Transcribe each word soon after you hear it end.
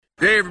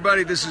Hey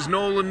everybody, this is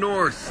Nolan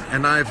North,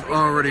 and I've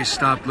already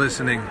stopped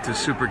listening to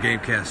Super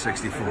Gamecast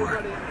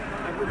 64.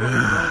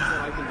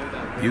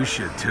 You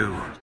should too.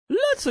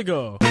 Let's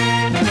go.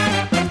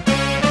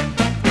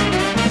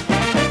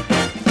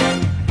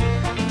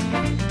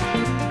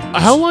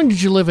 How long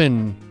did you live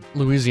in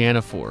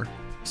Louisiana for?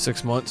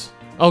 6 months.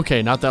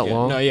 Okay, not that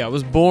long. No, I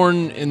was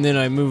born and then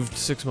I moved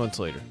 6 months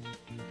later.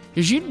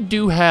 Because you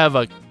do have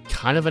a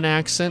kind of an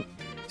accent.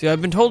 See,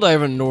 I've been told I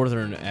have a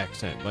northern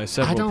accent by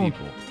several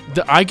people.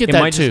 I get it that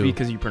might too. just be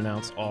because you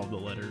pronounce all the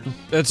letters.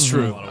 That's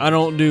true. I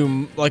don't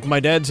do, like my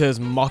dad says,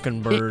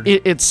 mockingbird.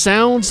 It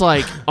sounds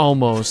like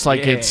almost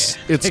like Yeah.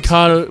 it's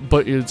kind of,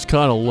 but it's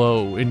kind of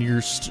low, and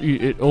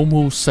it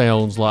almost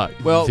sounds like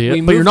Well, this,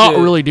 we but you're moved not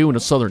to- really doing a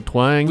southern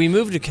twang. We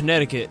moved to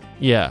Connecticut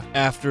Yeah.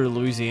 after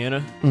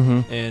Louisiana,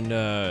 Mm-hmm.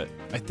 and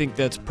I think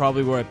that's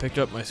probably where I picked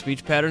up my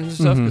speech patterns and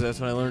stuff, Mhm. because that's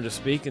when I learned to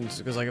speak, and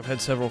because like I've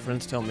had several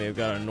friends tell me I've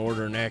got a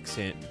northern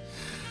accent.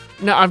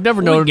 No, I've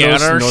never noticed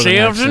a northern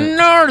accent.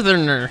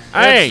 northerner.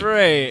 Hey! That's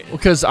right.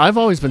 Because I've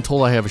always been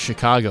told I have a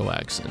Chicago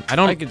accent.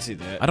 I can see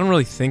that. I don't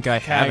really think I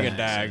have an Chicago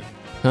dag. accent.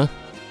 Huh?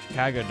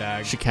 Chicago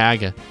dag.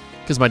 Chicago.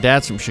 Because my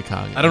dad's from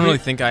Chicago. I don't really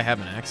think I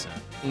have an accent.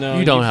 No,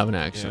 You don't have an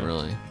accent, yeah.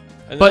 really.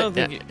 And But- I don't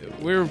think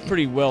we're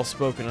pretty well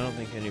spoken. I don't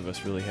think any of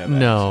us really have.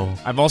 No.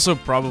 accents. I've also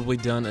probably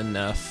done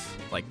enough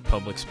like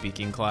public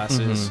speaking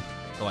classes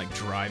to like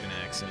drive an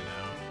accent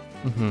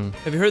out. Mm-hmm.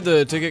 Have you heard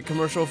the ticket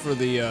commercial for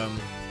the?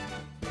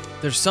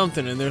 There's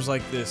something, and there's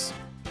like this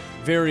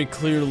very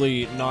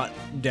clearly not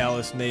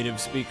Dallas native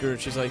speaker.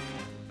 She's like,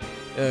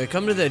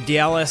 "Come to the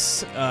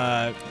Dallas."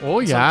 Oh,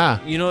 yeah.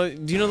 You know?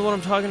 Do you know the one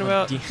I'm talking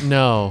about?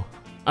 No.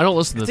 I don't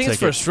listen to I the think it's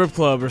for a strip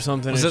club or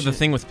something. Was and it the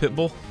thing with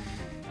Pitbull?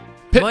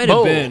 Might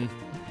have been.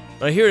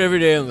 But I hear it every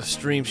day on the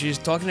stream. She's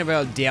talking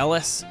about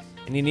Dallas,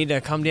 and you need to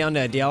come down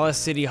to Dallas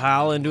City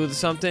Hall and do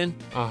something.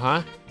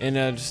 Uh-huh. And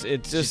it She's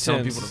just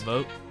telling sounds- people to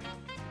vote.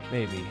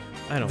 Maybe.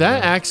 I don't That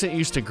know. accent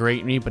used to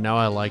grate me, but now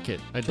I like it.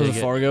 I Was dig it it.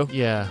 Fargo?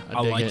 Yeah,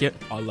 I dig it.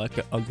 I like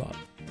it a lot.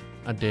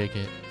 I dig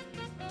it.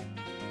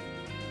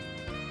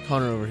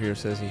 Connor over here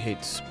says he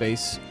hates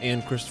space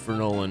and Christopher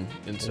Nolan,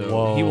 and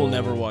so he will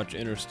never watch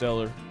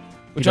Interstellar,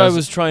 which I does-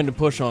 was trying to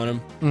push on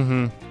him.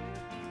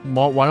 Mm-hmm.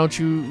 Well, why don't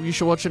you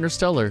should watch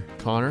Interstellar,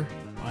 Connor?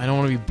 I don't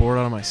want to be bored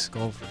out of my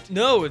skull for.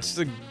 No, it's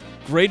the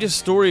greatest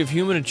story of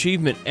human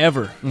achievement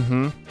ever.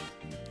 Mm-hmm.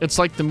 It's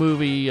like the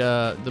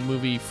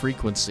movie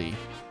Frequency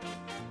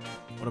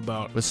What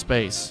about with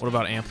space. what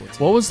about Amplitude?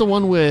 What was the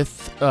one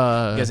with You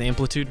guys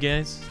Amplitude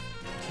guys?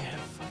 Yeah,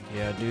 fuck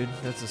yeah, dude.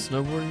 That's a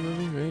snowboarding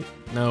movie, right?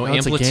 No, No,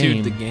 it's a Amplitude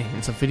game. the game.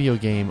 It's a video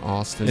game,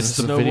 Austin. It's This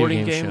the is a video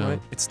snowboarding game, show. right?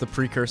 It's the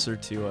precursor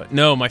to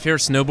no, my favorite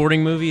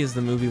snowboarding movie is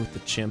the movie with the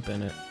chimp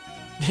in it.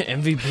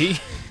 MVP.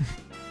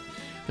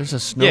 There's a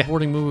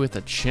snowboarding movie with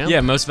a chimp.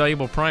 Yeah, Most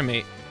Valuable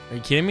Primate. Are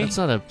you kidding me? That's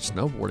not a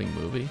snowboarding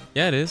movie.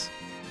 Yeah, it is.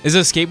 Is it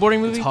a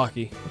skateboarding movie? It's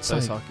hockey. It's It's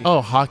ice like- hockey.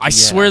 Oh, hockey. I yeah.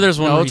 swear there's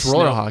one No, where it's he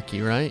roller snow-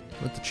 hockey, right?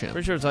 With the chimp.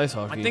 Pretty sure it's ice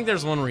hockey. I think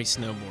there's one where he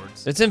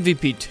snowboards. it's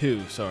MVP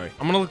 2. Sorry.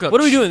 I'm gonna look up. What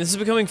are we doing? This is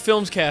becoming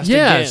Filmscast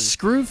Yeah, again.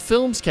 screw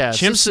Filmscast.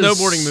 Chimp This is-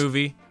 snowboarding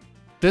movie.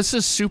 This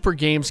is Super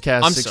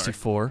Gamescast I'm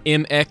 64.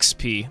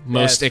 MXP,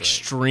 Most right.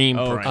 Extreme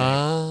Oh,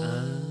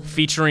 Primate,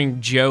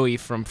 featuring Joey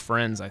from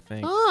Friends, I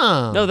think.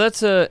 Oh. No,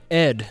 that's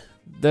Ed.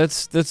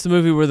 That's the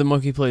movie where the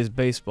monkey plays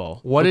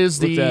baseball. What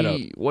is Look that up.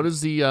 what is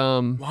the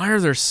Why are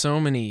there so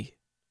many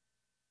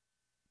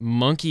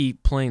monkey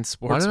playing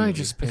sports? why did I movies?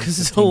 just pay Because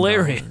it's $15?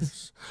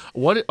 hilarious.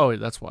 What? Oh,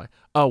 that's why.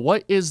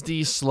 What is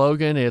the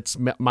slogan? It's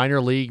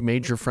minor league,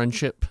 major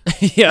friendship.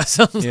 Yeah,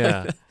 something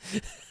Yeah.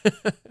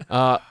 like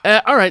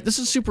All right. This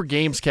is Super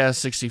Gamescast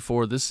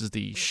 64. This is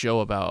the show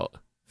about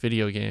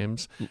video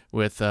games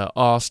with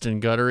Austin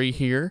Guttery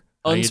here.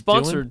 How you doing?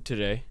 Unsponsored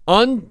today.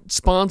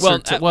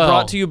 Unsponsored.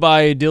 Brought to you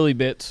by Dilly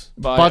Bits.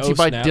 brought to you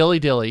by Snap. Dilly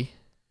Dilly.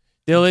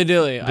 Dilly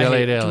Dilly.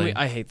 Dilly.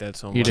 I hate that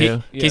so much. You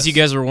do? In case you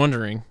guys were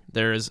wondering,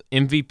 there is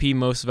MVP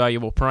Most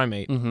Valuable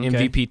Primate, Mhm.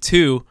 MVP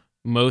 2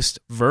 Most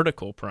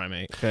Vertical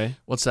Primate. Okay.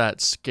 What's that?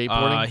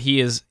 Skateboarding.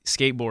 He is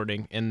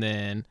skateboarding, and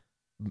then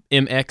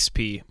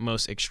MXP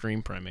Most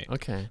Extreme Primate.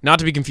 Okay. Not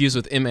to be confused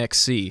with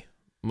MXC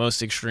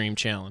Most Extreme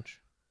Challenge.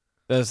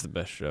 That's the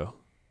best show.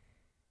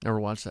 Never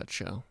watched that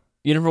show.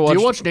 You never Do watched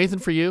you watch Nathan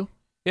For You?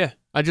 Yeah.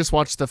 I just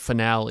watched the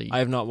finale. I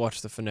have not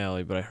watched the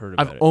finale, but I heard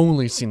about I've it.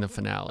 only seen the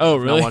finale. Oh,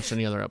 I've really? not watched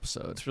any other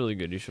episodes. It's really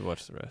good. You should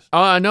watch the rest.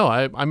 I know.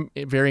 I'm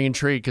very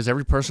intrigued because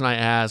every person I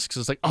ask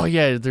is like, oh,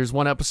 yeah, there's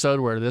one episode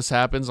where this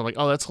happens. I'm like,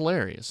 oh, that's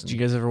hilarious. Did you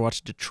guys ever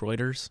watch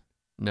Detroiters?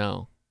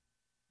 No.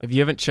 If you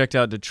haven't checked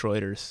out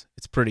Detroiters,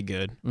 it's pretty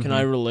good. Can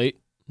I relate?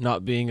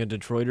 Not being a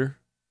Detroiter.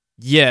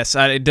 Yes,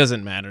 it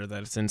doesn't matter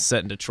that it's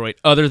set in Detroit.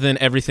 Other than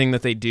everything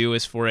that they do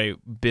is for a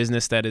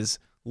business that is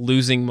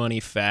losing money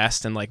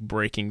fast and like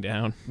breaking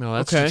down. No,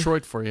 that's Okay.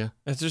 Detroit for you.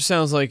 It just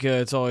sounds like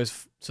it's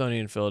always sunny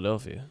in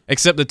Philadelphia.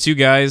 Except the two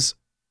guys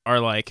are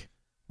like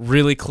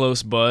really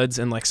close buds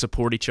and like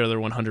support each other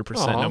 100%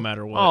 Aw. no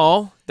matter what.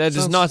 Oh, that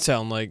does Sounds- not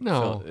sound like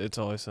No. It's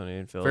always sunny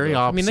in Philadelphia. Very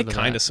I opposite. mean, they of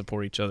kind that. of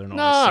support each other in all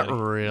Not the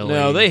city. really.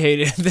 No, they hate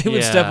it. They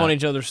would step Yeah. on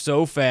each other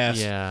so fast.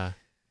 Yeah.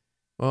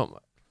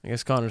 Well, I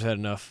guess Connor's had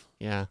enough.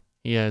 Yeah.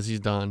 He is. He's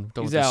done.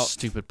 Done He's with this out.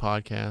 stupid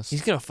podcast.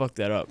 He's gonna fuck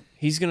that up.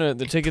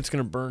 The ticket's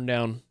gonna burn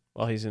down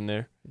while he's in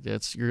there.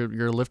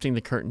 You're lifting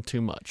the curtain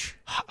too much.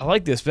 I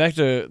like this. Back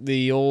to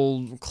the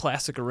old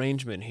classic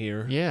arrangement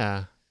here.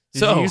 Yeah. Did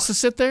So- you used to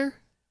sit there?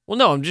 Well,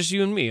 no, I'm just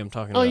you and me. I'm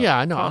talking Oh about. yeah,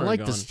 I know. Connor I like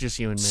gone. this. Just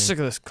you and me. Sick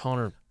of this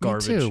Connor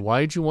garbage. Me too.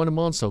 Why did you want him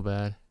on so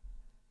bad?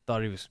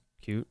 Thought he was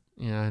cute.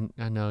 Yeah,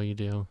 I know you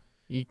do.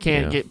 You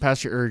can't Yeah. get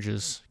past your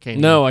urges, can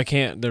you? No, I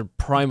can't. They're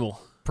primal.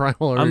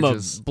 Primal I'm a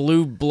urges.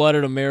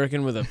 blue-blooded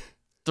American with a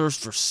thirst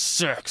for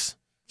sex.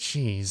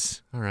 Jeez.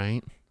 All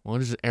right. What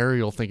does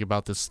Ariel think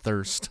about this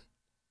thirst?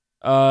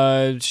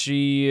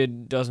 She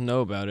doesn't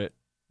know about it.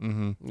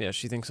 Mm-hmm. Yeah,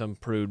 she thinks I'm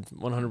prude.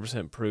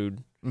 100%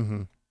 prude.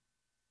 Mm-hmm.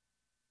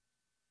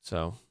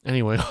 So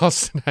Anyway,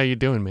 Austin, how you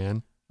doing,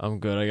 man? I'm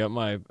good. I got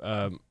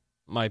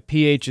my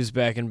pH is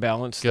back in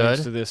balance Good.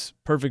 thanks to this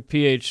perfect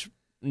pH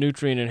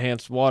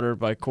nutrient-enhanced water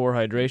by Core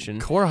Hydration.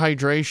 Core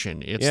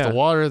hydration. It's Yeah. the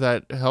water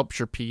that helps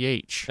your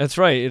pH. That's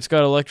right. It's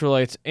got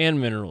electrolytes and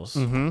minerals.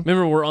 Mm-hmm.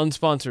 Remember, we're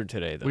unsponsored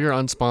today, though. We are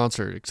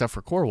unsponsored except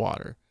for Core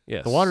Water.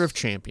 Yes. The water of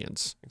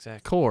champions.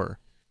 Exactly. Core.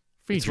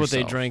 Feed It's what they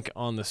yourself. drank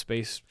on the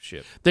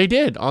spaceship. They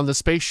did on the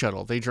space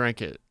shuttle. They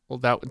drank it. Well,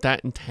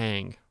 that and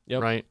Tang.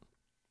 Yep. Right.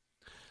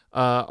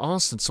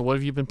 Austin, so what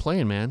have you been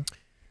playing, man?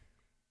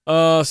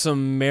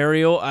 Some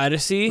Mario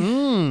Odyssey.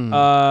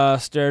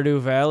 Stardew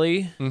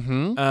Valley.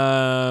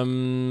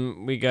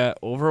 Mm-hmm. We got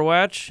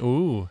Overwatch.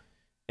 Ooh.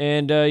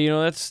 And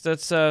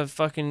that's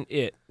fucking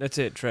it. That's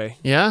it, Trey.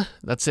 Yeah,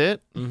 that's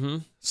it. Mm-hmm.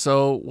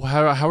 So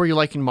how are you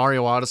liking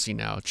Mario Odyssey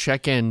now?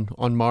 Check in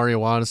on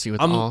Mario Odyssey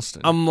with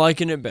Austin. I'm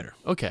liking it better.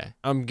 Okay.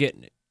 I'm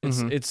getting it.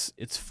 Mhm.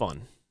 It's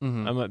fun.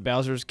 Mm-hmm. I'm at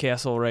Bowser's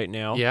Castle right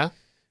now. Yeah.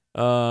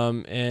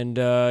 I'm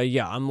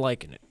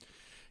liking it.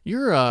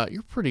 You're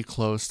pretty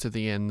close to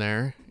the end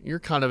there. You're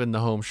kind of in the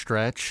home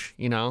stretch,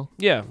 you know.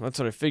 Yeah, that's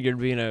what I figured.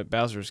 Being at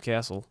Bowser's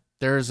Castle.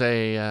 There's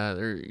I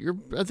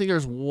think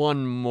there's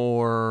one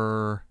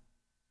more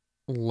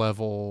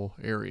level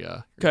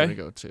area you're Okay.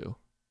 gonna go to.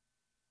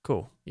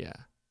 Cool. Yeah.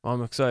 Well,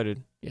 I'm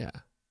excited. Yeah.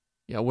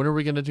 Yeah. When are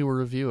we gonna do a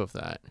review of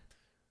that?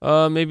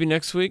 Maybe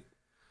next week.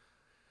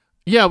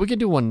 Yeah, we can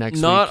do one next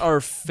Not week.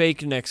 our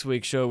fake next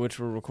week show, which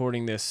we're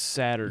recording this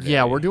Saturday.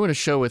 Yeah, we're doing a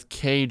show with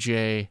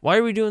KJ. Why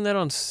are we doing that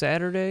on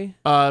Saturday?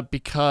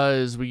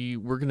 Because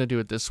we're gonna do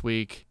it this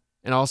week,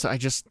 and also I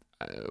just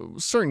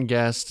certain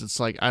guests. It's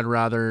like I'd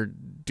rather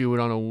do it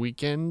on a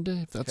weekend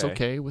if that's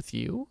okay with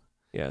you.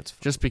 Yeah, it's fine.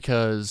 Just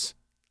because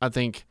I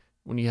think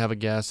when you have a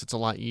guest, it's a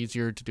lot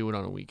easier to do it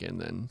on a weekend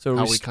than So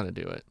how we we kind of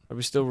do it. Are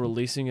we still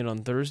releasing it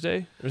on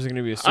Thursday? Or is it going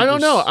to be a super I don't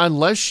know,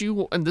 unless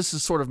you, and this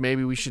is sort of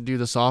maybe we should do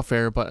this off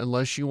air, but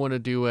unless you want to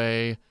do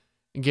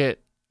get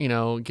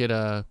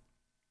a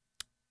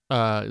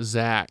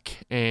Zach,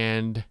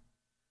 and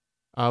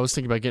I was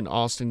thinking about getting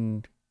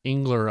Austin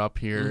Engler up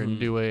here and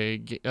do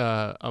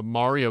a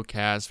Mario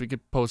cast. We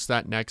could post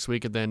that next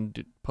week and then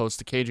post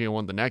the KJ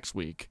one the next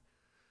week.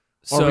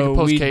 Or we could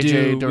post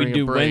KJ during we a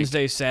do break.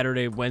 Wednesday,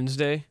 Saturday,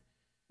 Wednesday.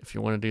 If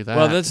you want to do that.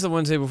 Well, that's the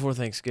Wednesday before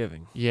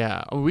Thanksgiving.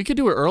 yeah. We could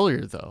do it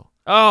earlier though.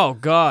 Oh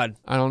God.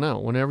 I don't know.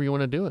 Whenever you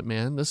want to do it,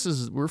 man.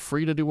 We're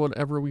free to do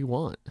whatever we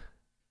want.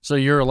 So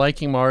you're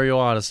liking Mario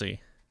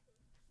Odyssey?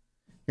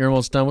 You're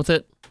almost done with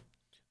it?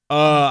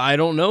 I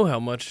don't know how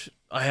much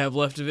I have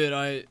left of it.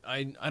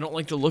 I don't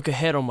like to look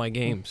ahead on my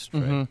games. Trey.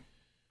 Mhm.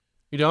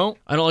 You don't?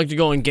 I don't like to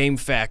go on Game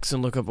Facts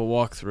and look up a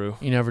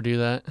walkthrough. You never do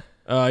that?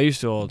 I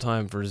used to all the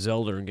time for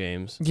Zelda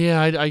games.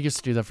 Yeah, I used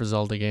to do that for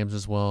Zelda games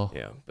as well.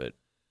 Yeah, but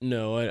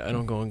no, I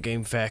don't go on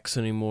Game Facts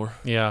anymore.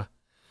 Yeah.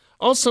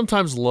 I'll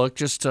sometimes look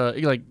just to,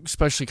 like,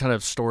 especially kind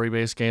of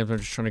story-based games I'm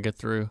just trying to get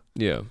through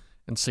Yeah,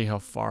 and see how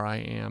far I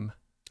am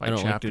by I don't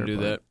chapter. like to do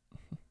but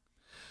that.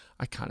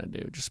 I kind of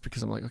do, just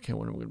because I'm like, okay,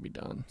 when am I going to be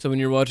done? So when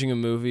you're watching a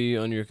movie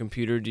on your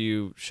computer, do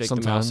you shake the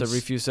mouse Sometimes. every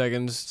few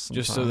seconds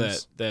just so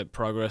Sometimes. that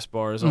progress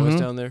bar is always Mhm.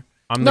 down there?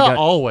 I'm the Not guy.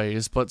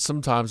 always, but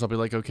sometimes I'll be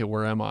like, okay,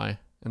 where am I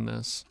in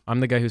this? I'm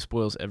the guy who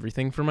spoils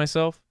everything for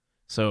myself.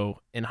 So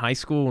in high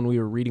school, when we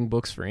were reading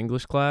books for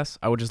English class,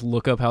 I would just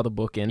look up how the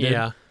book ended.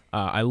 Yeah.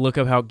 I look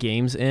up how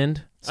games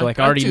end. So I I'd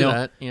already do know.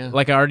 that. Yeah.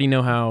 Like I already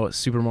know how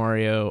Super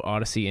Mario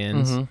Odyssey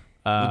ends.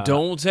 Mhm.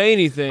 Don't say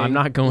anything. I'm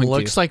not going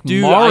Looks to. like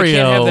Dude, Mario. I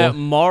can't have that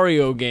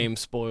Mario game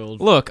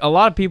spoiled. Look, a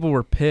lot of people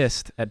were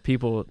pissed at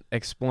people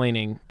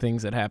explaining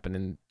things that happened,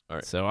 and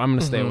Alright. so I'm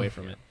gonna stay Mhm. away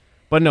from it.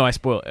 But no, I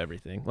spoil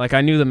everything. Like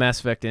I knew the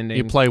Mass Effect ending.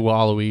 You play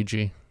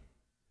Waluigi.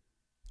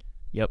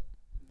 Yep,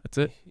 that's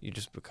it. You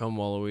just become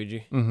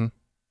Waluigi. Mm-hmm.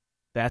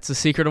 That's the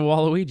secret of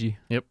Waluigi.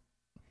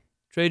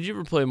 Trey, did you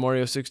ever play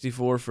Mario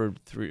 64 for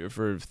DS?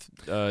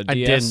 I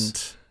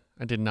didn't.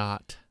 I did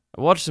not.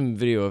 I watched some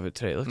video of it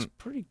today. It looks Mm.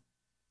 pretty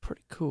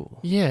cool.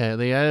 Yeah,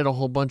 they added a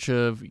whole bunch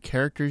of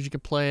characters you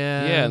could play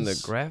as. Yeah, and the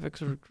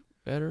graphics are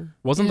better.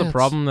 Wasn't Yeah, the it's-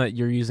 problem that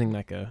you're using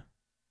like a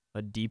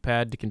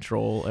D-pad to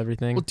control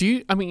everything?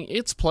 Well, I mean,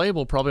 it's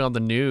playable probably on the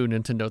new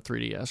Nintendo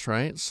 3DS,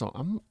 right? So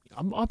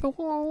I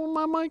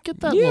might get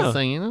that Yeah. little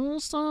thing. You know,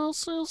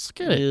 let's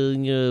get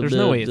it. There's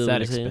no way it's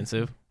that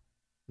expensive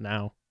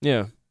now.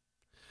 Yeah.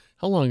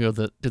 How long ago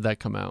did that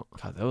come out?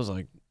 God, that was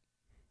like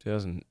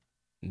 2008.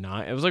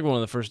 It was like one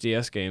of the first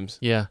DS games.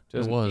 Yeah, it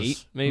 2008,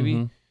 was. maybe?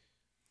 Mhm.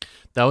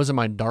 That was in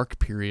my dark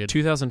period.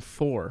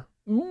 2004.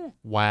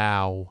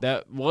 Wow.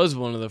 That was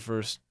one of the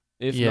first,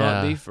 if Yeah.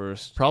 not the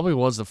first. Probably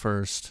was the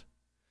first.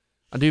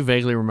 I do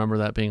vaguely remember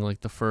that being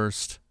like the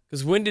first.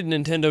 Because when did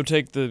Nintendo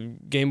take the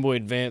Game Boy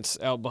Advance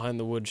out behind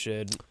the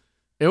woodshed?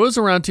 It was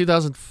around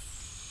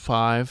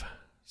 2005,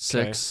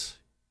 6.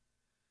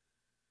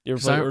 You ever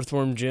 'Cause play I-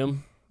 Earthworm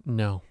Jim?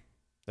 No.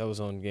 That was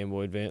on Game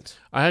Boy Advance.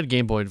 I had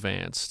Game Boy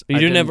Advanced. You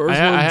didn't have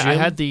Earthworm I Jim?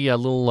 had the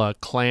little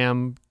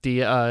clam,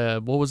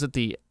 what was it?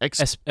 The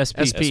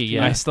SP.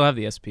 yeah. I still have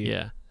the SP.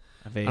 Yeah.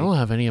 I I don't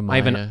have any of my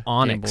have an Game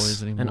Onyx,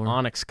 Boys anymore. an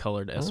Onyx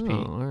colored SP.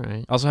 Oh, all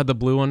right. I also had the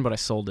blue one, but I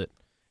sold it.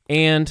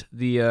 And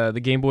the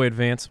Game Boy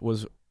Advance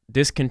was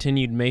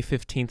discontinued May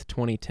 15th,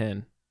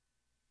 2010.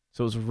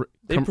 So it was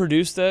They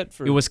produced that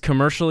for. it was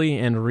commercially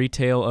and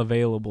retail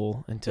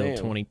available until Damn.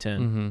 2010.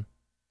 Mm-hmm.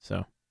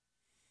 So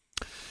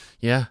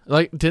Yeah,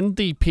 like didn't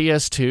the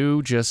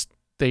PS2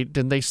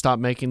 didn't they stop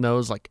making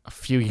those like a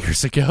few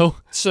years ago?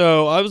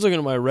 So I was looking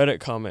at my Reddit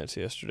comments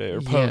yesterday, or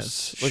Yes,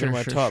 posts. Looking at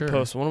my top sure.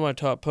 posts. One of my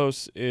top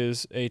posts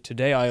is a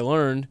Today I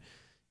Learned,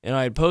 and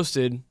I had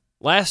posted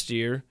last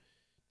year.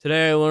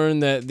 Today I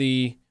learned that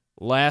the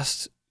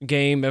last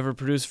game ever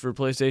produced for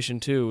PlayStation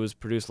 2 was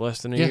produced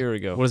less than a Yeah. year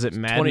ago. what is it,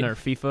 Madden 20 or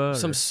FIFA?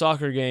 Some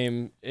soccer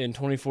game in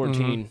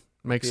 2014.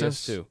 Makes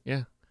sense. PS2.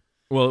 Yeah.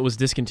 Well, it was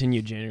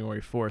discontinued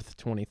January 4th,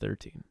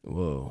 2013.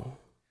 Whoa.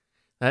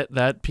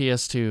 That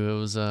PS2 it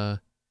was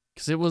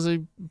because it was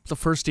the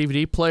first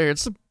DVD player.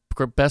 It's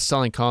the best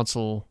selling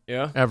console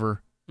Yeah.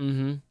 ever.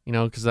 Mm-hmm. You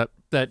know, because that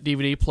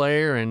DVD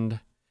player,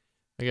 and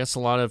I guess a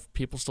lot of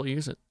people still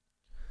use it.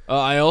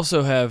 I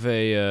also have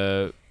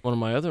a one of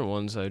my other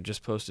ones I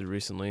just posted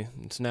recently.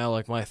 It's now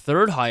like my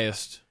third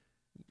highest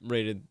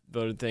rated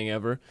voted thing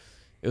ever.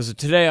 It was a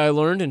Today I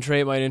Learned, and Trey,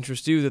 it might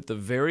interest you, that the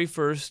very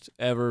first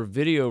ever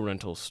video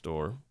rental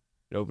store,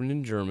 it opened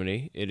in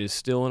Germany. It is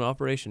still in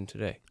operation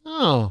today.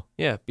 Oh,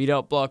 Yeah, beat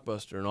out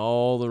Blockbuster and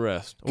all the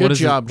rest. good What is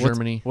it- job, what's-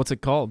 Germany. What's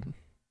it called?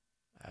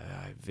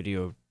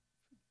 Video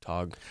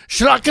Tog.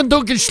 Schraken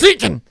Dunken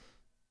Schlicken.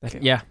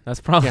 Yeah,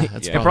 that's probably. Yeah,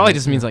 that's it probably probably it,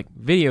 just yeah. means like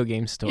video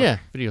game store. Yeah,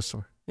 video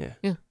store. Yeah.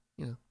 Yeah.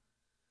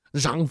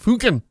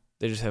 Zhangfuken.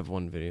 They just have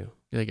one video.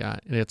 They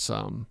got and it's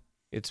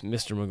It's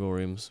Mr.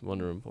 Megorium's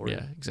Wonder Emporium.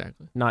 yeah,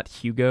 exactly. Not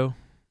Hugo.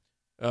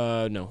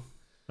 No.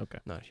 Okay.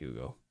 Not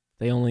Hugo.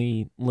 They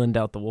only lend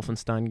out the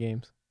Wolfenstein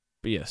games.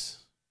 But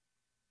yes.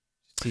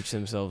 Teach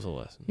themselves a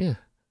lesson.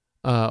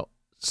 Yeah.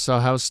 So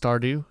how's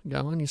Stardew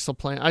going? You still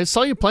playing? I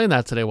saw you playing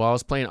that today while I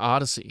was playing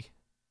Odyssey.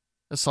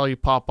 I saw you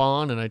pop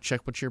on and I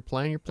checked what you're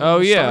playing. You're playing. Oh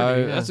with yeah,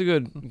 Stardew, that's a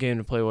good game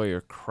to play while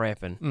you're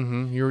crapping.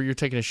 Mm-hmm. You're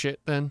taking a shit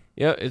then.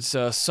 Yeah, it's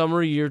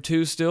summer year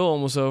 2 still,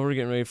 almost over,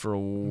 getting ready for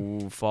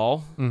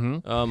fall.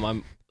 Mm-hmm.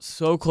 I'm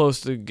so close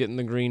to getting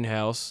the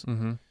greenhouse.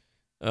 Mm-hmm.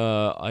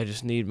 I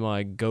just need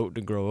my goat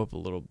to grow up a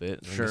little bit.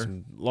 I get Sure.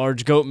 some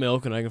large goat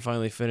milk, and I can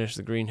finally finish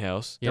the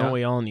greenhouse. Yeah. Don't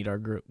we all need our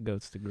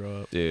goats to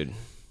grow up? Dude,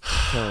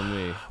 telling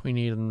me. We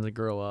need them to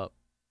grow up.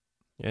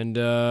 And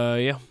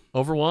yeah,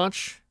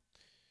 Overwatch.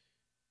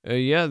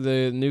 yeah,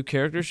 the new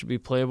character should be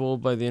playable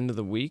by the end of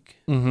the week.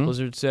 Mm-hmm.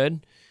 Blizzard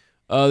said.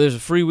 There's a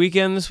free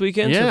weekend this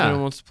weekend, so if Yeah.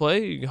 anyone wants to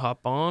play, you can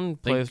hop on,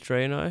 play Think- with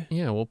Trey and I.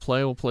 Yeah, we'll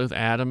play. We'll play with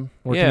Adam.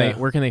 Yeah.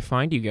 Where can they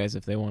find you guys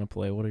if they want to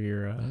play? What are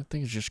your? I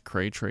think it's just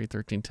Cray Trey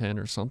 1310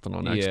 or something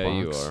on Yeah, Xbox.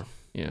 you are.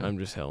 Yeah. I'm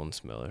just Helen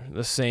Smeller.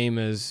 The same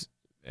as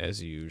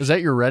you. Is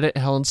that your Reddit,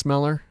 Helen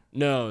Smeller?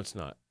 No, it's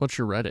not. What's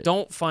your Reddit?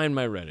 Don't find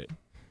my Reddit.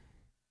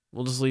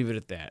 We'll just leave it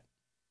at that.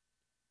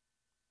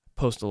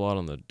 Post a lot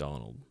on the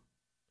Donald.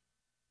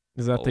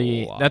 Is that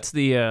a lot. that's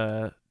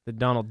the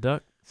Donald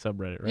Duck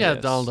subreddit, right? Yeah,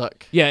 Yes. Donald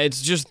Duck. Yeah,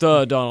 it's just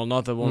the Donald,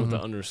 not the one with Mhm.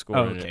 the underscore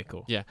Oh, in okay, it.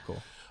 cool. Yeah.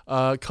 cool.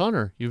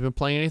 Connor, you've been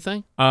playing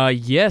anything?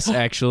 Yes,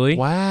 actually.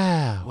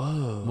 Wow.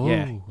 Whoa.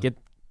 Yeah, Whoa.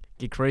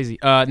 get crazy.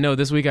 No,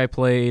 this week I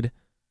played,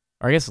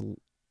 or I guess it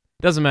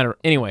doesn't matter.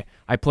 Anyway,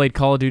 I played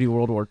Call of Duty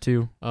World War II.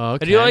 Okay. How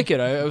do you like it?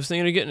 I was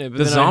thinking of getting it, but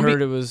The then zombie- I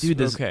heard it was dude,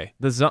 the- okay.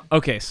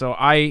 Okay, so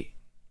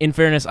in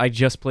fairness, I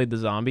just played the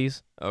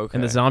zombies, Okay.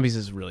 and the zombies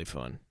is really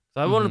fun.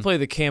 So I wanted Mhm. to play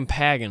the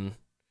Campagan.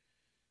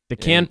 The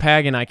Yeah. Can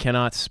Pagan I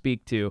cannot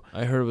speak to,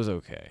 I heard it was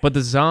okay. but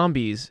the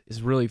zombies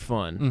is really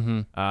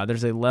fun. Mm-hmm.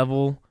 There's a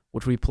level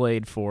which we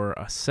played for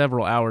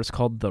several hours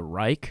called the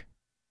Reich,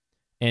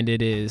 and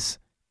it is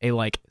a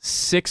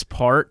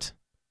 6-part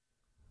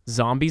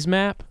zombies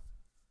map.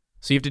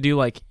 So you have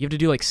to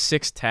do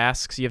 6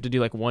 tasks. You have to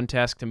do one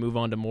task to move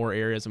on to more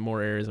areas and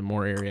more areas and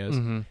more areas,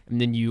 Mm-hmm.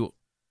 and then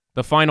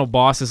the final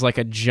boss is like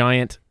a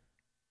giant.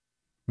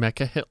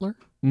 Mecha Hitler?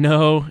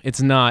 No,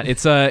 it's not.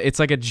 It's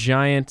like a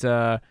giant,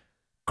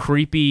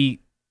 creepy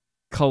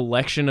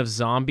collection of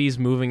zombies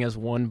moving as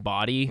one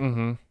body.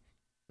 Mm-hmm.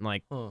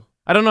 Like, Huh.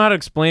 I don't know how to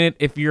explain it.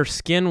 If your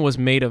skin was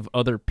made of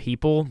other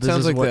people, this Sounds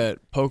is like what.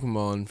 that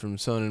Pokemon from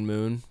Sun and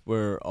Moon,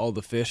 where all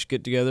the fish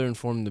get together and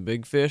form the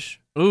big fish.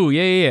 Ooh,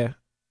 yeah.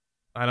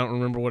 I don't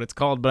remember what it's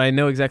called, but I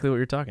know exactly what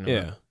you're talking about.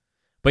 Yeah.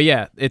 But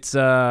yeah, it's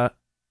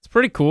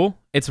pretty cool.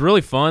 It's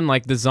really fun.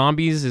 Like the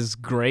zombies is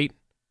great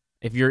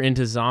if you're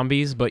into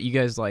zombies, but you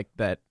guys like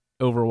that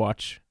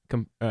Overwatch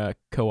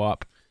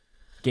co-op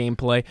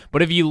gameplay.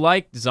 But if you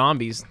like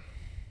zombies,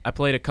 I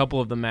played a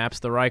couple of the maps.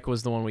 The Reich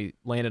was the one we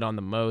landed on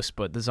the most,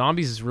 but the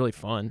zombies is really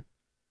fun.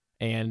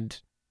 And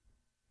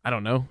I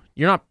don't know.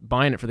 You're not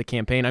buying it for the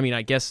campaign. I mean,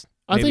 I guess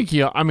I think,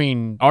 yeah, I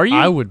mean, Are you?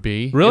 I would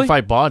be. Really? If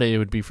I bought it, it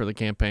would be for the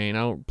campaign. I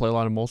don't play a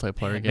lot of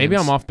multiplayer games. maybe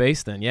I'm off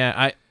base then. Yeah,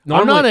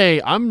 I'm not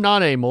a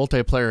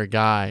multiplayer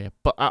guy,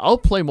 but I'll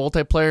play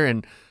multiplayer,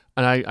 and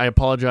I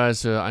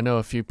apologize to, I know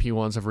a few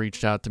P1s have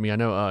reached out to me. I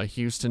know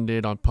Houston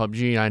did on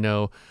PUBG. I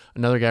know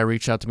another guy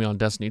reached out to me on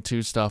Destiny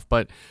 2 stuff,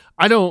 but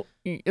I don't,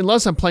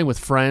 unless I'm playing with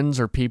friends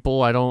or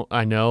people, I don't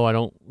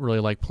really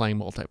like playing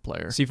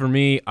multiplayer. See, for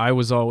me, I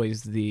was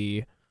always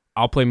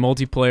I'll play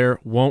multiplayer,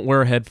 won't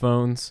wear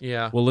headphones.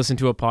 Yeah. We'll listen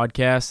to a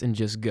podcast and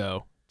just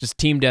go. Just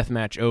team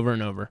deathmatch over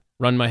and over.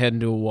 Run my head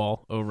into a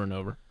wall over and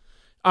over.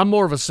 I'm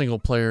more of a single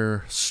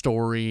player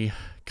story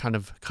kind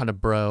of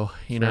bro,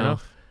 you Fair know.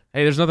 enough.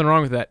 Hey, there's nothing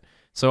wrong with that.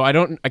 So I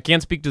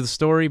can't speak to the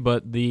story,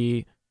 but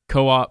the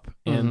co-op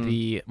and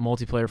the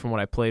multiplayer from what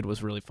I played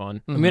was really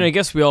fun. I mean, I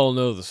guess we all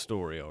know the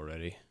story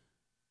already.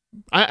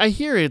 I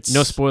hear it's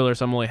No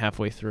spoilers. I'm only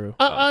halfway through.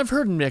 I've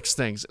heard mixed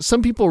things.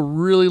 Some people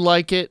really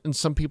like it, and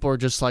some people are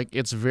just like,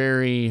 it's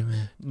very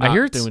not I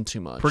hear it's doing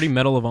too much. Pretty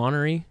Medal of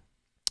Honor-y,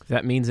 if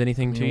that means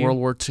anything to in you. World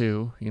War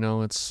II, you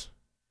know, it's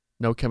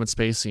no Kevin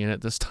Spacey in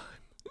it this time.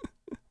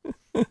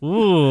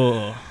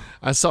 Ooh.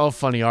 I saw a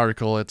funny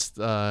article. It's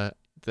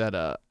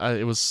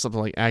it was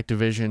something like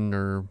Activision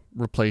or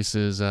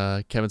replaces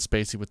Kevin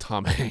Spacey with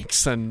Tom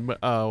Hanks and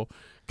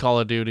Call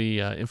of Duty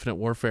Infinite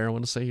Warfare. I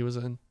want to say he was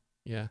in.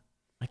 Yeah.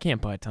 I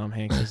can't buy Tom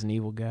Hanks as an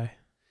evil guy.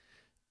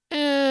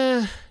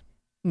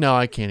 No,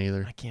 I can't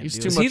either. I can't He's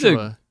do too it. much of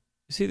a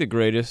Is he the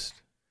greatest?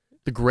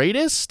 the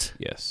greatest.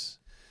 Yes.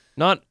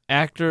 Not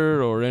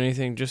actor or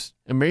anything, just...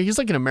 He's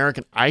like an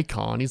American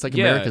icon. He's like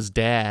Yeah. America's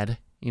dad.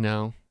 You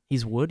know.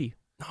 He's Woody.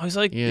 No, he's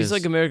like He he's is.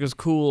 like America's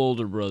cool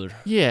older brother.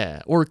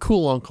 Yeah, or a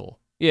cool uncle.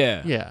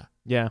 Yeah. Yeah,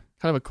 Yeah.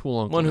 kind of a cool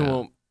uncle. One who now.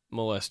 won't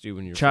molest you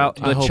when you're Child,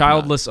 14. I the hope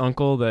childless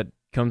uncle that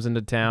comes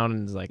into town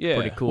and is like Yeah.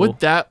 pretty cool. Would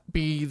that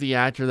be the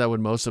actor that would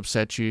most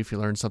upset you if you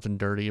learned something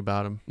dirty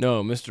about him?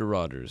 No, Mr.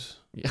 Rogers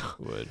Yeah.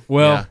 would.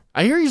 Well, Yeah.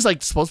 I hear he's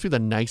like supposed to be the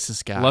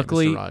nicest guy.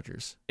 Luckily- Mr.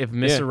 Rogers. if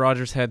Mr. Yeah.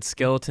 Rogers had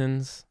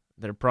skeletons,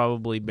 they're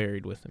probably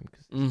buried with him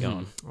because he's Mhm.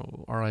 gone.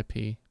 Oh,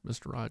 R.I.P.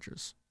 Mr.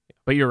 Rogers.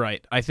 But you're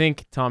right. I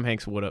think Tom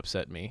Hanks would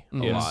upset me a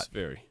Yes. lot.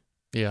 Very.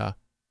 Yeah,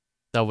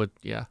 that would.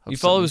 Yeah. You upset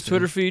follow me his too.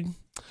 Twitter feed?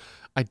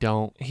 I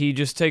don't. He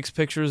just takes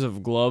pictures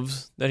of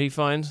gloves that he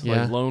finds,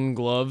 Yeah. like lone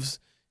gloves,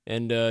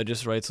 and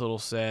just writes little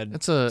sad...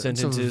 It's a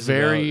Sentences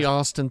very about-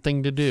 Austin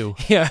thing to do.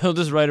 Yeah, he'll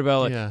just write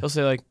about, like, Yeah. he'll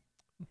say, like,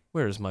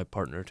 where is my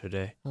partner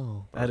today?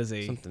 Oh. That is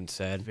a Something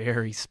sad.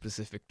 very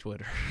specific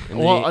Twitter. And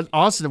Well, then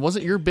Austin, it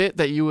wasn't your bit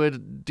that you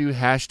would do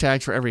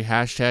hashtags for every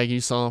hashtag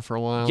you saw for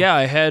a while? yeah,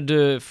 I had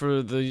to,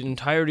 for the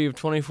entirety of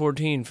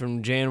 2014,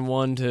 from Jan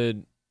 1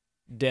 to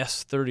Des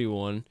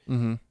 31,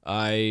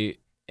 Mm-hmm.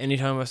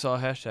 anytime I saw a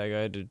hashtag,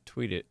 I had to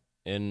tweet it.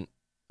 And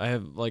I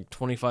have like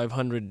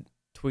 2,500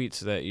 tweets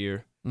that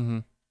year. Mm-hmm.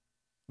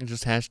 And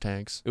just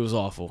hashtags. It was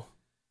awful.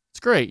 It's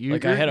great. You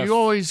Like, I had you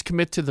always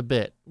commit to the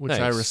bit, which I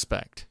Nice.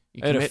 respect.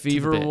 You I had a commit to the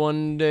fever bit.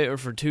 one day, or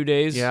for 2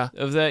 days Yeah.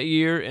 of that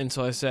year, and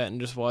so I sat and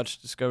just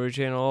watched Discovery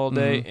Channel all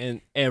day, Mhm.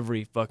 and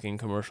every fucking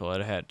commercial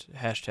had a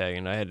hashtag,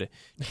 and I had to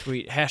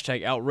tweet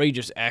hashtag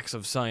outrageous acts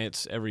of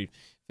science every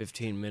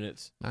 15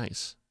 minutes.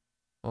 Nice.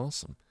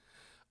 Awesome.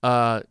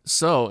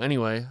 So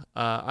anyway,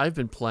 I've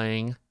been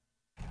playing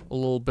a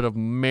little bit of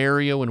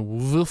Mario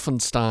and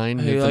Wolfenstein.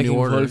 Hey, the like New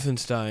Order.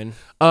 Wolfenstein.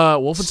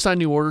 Wolfenstein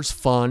New Order's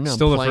fun.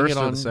 Still I'm the playing first it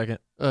or on, the second?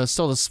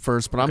 Still the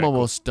first, but I'm Okay, cool.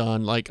 almost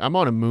done. Like, I'm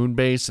on a moon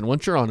base, and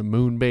once you're on a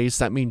moon base,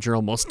 that means you're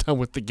almost done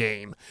with the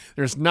game.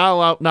 There's not a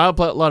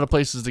lot of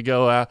places to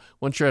go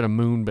once you're at a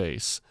moon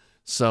base.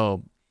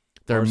 So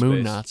there are Mars moon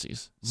base.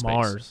 Nazis. Space.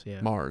 Mars,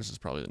 yeah. Mars is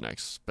probably the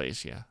next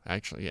space. Yeah,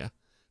 actually, yeah,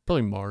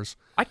 probably Mars.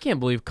 I can't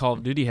believe Call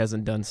of Duty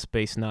hasn't done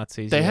space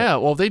Nazis They yet.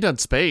 have. Well, they done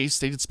space.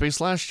 They did space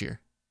last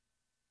year.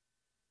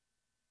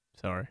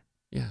 Sorry.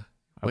 Yeah.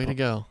 I Way to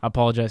go. I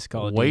apologize,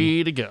 Call of Duty.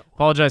 Way to go.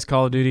 Apologize,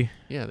 Call of Duty.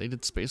 Yeah, they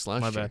did space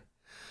last My year.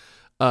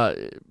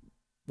 bad.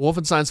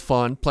 Wolfenstein's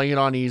fun. Playing it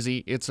on easy.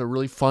 It's a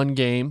really fun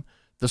game.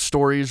 The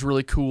story is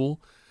really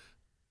cool.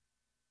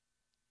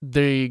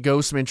 They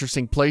go some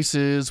interesting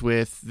places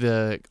with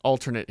the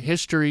alternate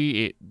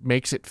history. It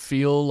makes it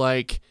feel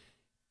like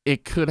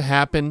it could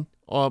happen.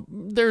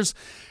 There's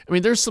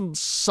some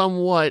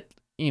somewhat,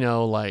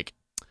 like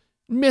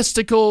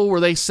mystical where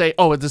they say,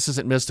 oh, this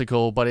isn't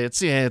mystical, but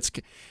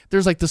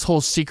there's like this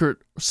whole secret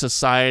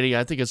society.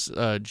 I think it's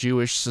a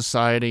Jewish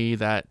society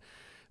that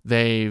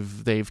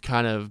they've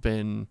kind of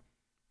been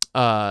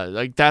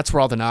like, that's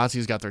where all the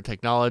Nazis got their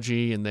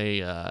technology, and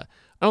they I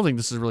don't think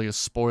this is really a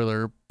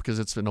spoiler because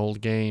it's an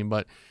old game,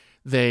 but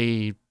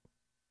they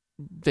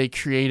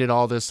created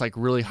all this like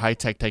really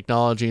high-tech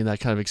technology, and that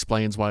kind of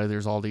explains why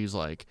there's all these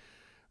like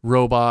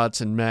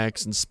robots and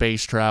mechs and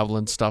space travel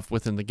and stuff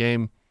within the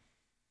game.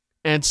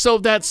 And so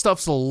that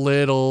stuff's a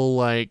little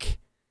like,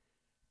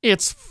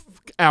 it's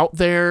out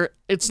there.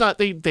 It's not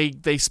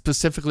they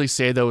specifically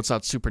say though it's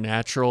not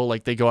supernatural.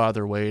 Like they go out of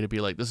their way to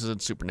be like, this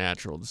isn't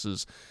supernatural. This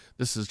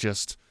is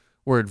just,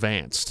 we're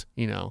advanced,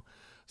 you know.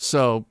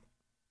 So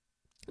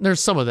there's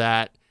some of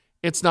that.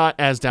 It's not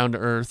as down to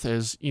earth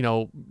as, you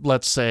know,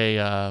 let's say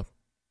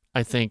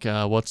I think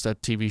what's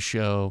that TV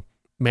show,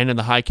 Man in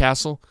the High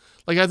Castle?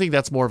 Like I think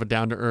that's more of a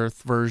down to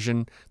earth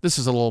version. This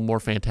is a little more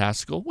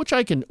fantastical, which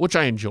I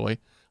enjoy.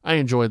 I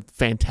enjoy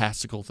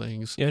fantastical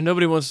things. Yeah,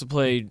 nobody wants to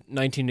play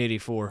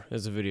 1984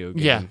 as a video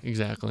game. Yeah,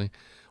 exactly.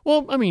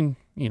 Well, I mean,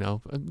 you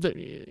know,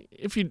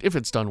 if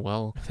it's done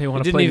well. If they want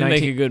It to didn't play even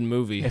make a good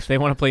movie. If they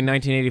want to play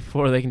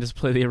 1984, they can just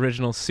play the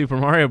original Super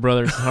Mario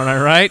Brothers. Aren't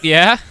I right?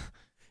 Yeah.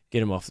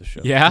 Get him off the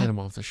show. Yeah. Get him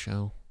off the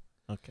show.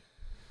 Okay.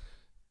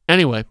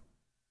 Anyway,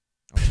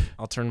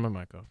 I'll turn my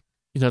mic off.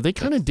 you know, they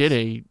kind of did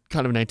a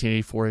kind of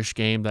 1984-ish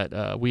game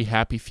that We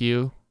Happy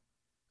Few.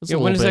 Yeah,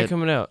 when is that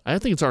coming out? I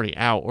think it's already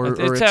out. Or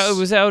It's out, it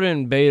was out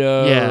in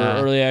beta Yeah.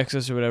 or early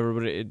access or whatever,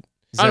 but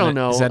I don't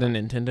know. Is that a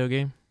Nintendo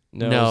game?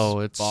 No,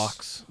 it's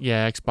box.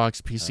 Yeah,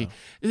 Xbox, PC.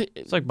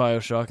 It's like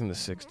BioShock in the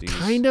 60s.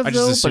 Kind of, I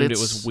though, just but assumed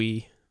it's, it was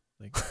Wii.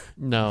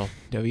 No.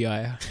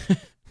 W-I.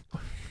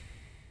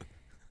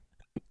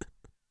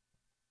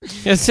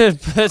 That's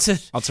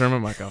it. I'll turn my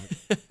mic off.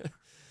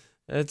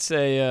 That's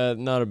a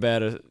not a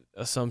bad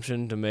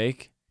assumption to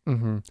make.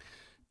 Mm-hmm.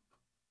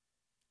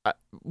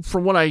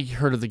 From what I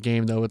heard of the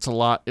game, though, it's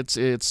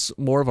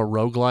more of a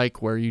roguelike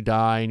where you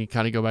die and you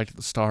kind of go back to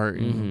the start.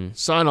 And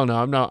So I don't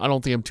know. I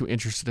don't think I'm too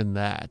interested in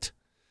that.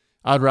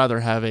 I'd rather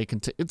have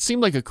it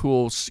seemed like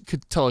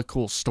could tell a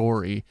cool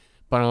story,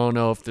 but I don't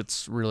know if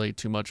it's really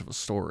too much of a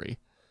story.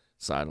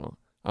 So I don't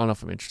know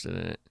if I'm interested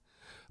in it.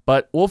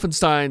 But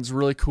Wolfenstein's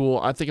really cool.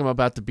 I think I'm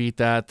about to beat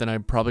that. Then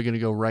I'm probably going to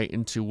go right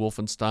into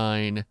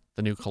Wolfenstein: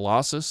 The New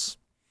Colossus.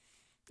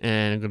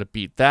 And I'm going to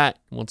beat that.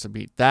 Once I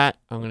beat that,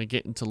 I'm going to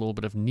get into a little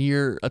bit of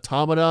Nier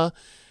Automata.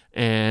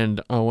 And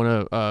I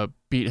want to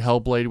beat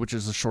Hellblade, which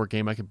is a short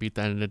game. I can beat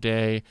that in a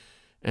day.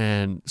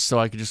 And so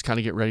I could just kind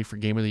of get ready for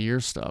Game of the Year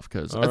stuff.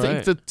 Because I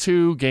think the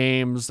two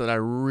games that I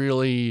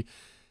really...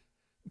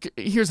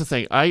 Here's the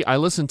thing. I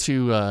listen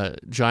to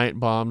Giant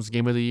Bomb's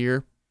Game of the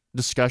Year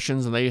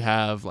discussions, and they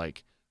have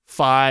like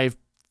 5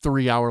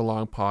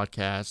 3-hour-long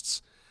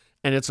podcasts.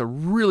 And it's a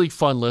really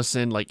fun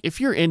listen. Like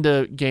if you're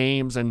into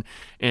games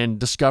and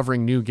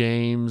discovering new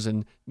games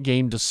and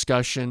game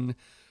discussion,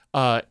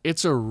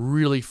 it's a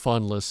really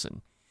fun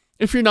listen.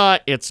 If you're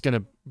not, it's going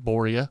to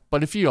bore you.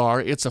 But if you are,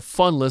 it's a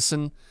fun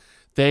listen.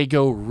 They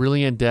go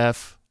really in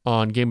depth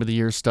on Game of the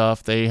Year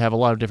stuff. They have a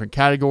lot of different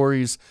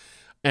categories.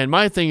 And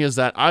my thing is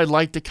that I'd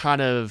like to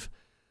kind of,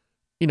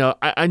 you know,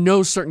 I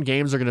know certain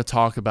games are going to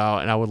talk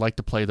about, and I would like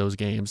to play those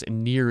games.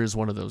 And Nier is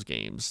one of those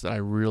games that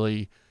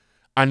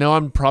I know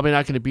I'm probably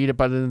not going to beat it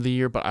by the end of the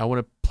year, but I want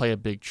to play a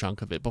big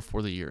chunk of it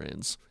before the year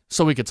ends,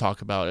 so we could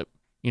talk about it.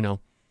 You know.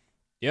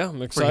 Yeah,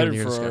 I'm excited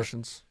for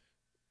discussions.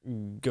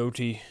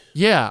 Goatee.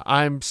 Yeah,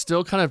 I'm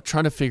still kind of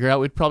trying to figure out.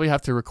 We'd probably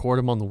have to record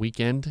them on the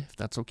weekend, if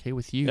that's okay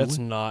with you. That's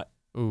not.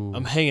 Ooh.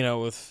 I'm hanging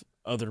out with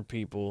other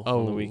people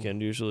on the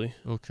weekend usually.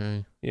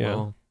 Okay. Yeah.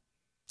 Well,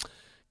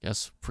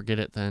 guess forget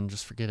it then.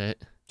 Just forget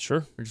it.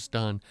 Sure. We're just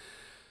done.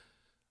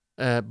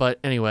 But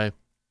anyway.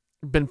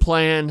 Been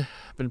playing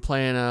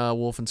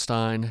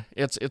Wolfenstein.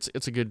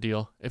 It's a good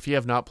deal. If you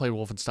have not played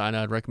Wolfenstein,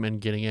 I'd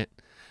recommend getting it.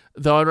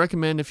 Though I'd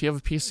recommend if you have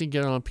a PC,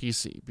 get it on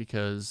PC,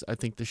 because I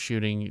think the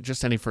shooting,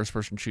 just any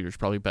first-person shooter, is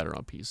probably better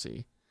on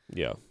PC.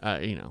 Yeah.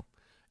 You know,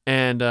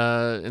 and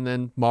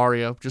then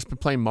Mario. Just been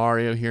playing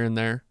Mario here and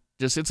there.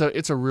 Just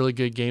it's a really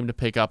good game to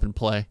pick up and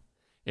play.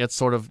 It's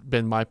sort of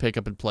been my pick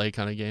up and play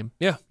kind of game.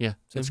 Yeah. Yeah,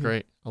 it's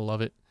great. I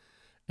love it.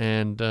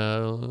 And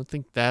I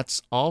think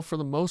that's all for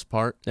the most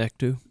part. Knack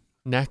 2.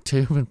 Knack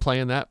 2, been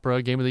playing that,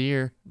 bro. Game of the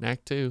Year,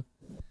 Knack 2.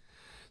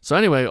 So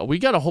anyway, we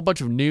got a whole bunch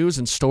of news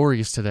and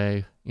stories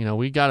today. You know,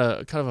 we got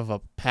a kind of a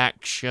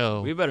packed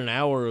show. We have about an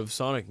hour of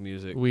Sonic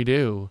music. We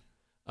do.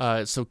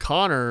 So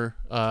Connor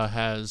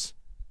has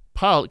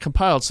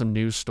compiled some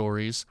news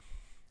stories.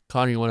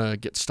 Connor, you want to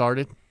get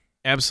started?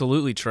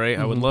 Absolutely, Trey.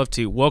 I would love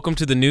to. Welcome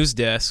to the news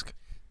desk.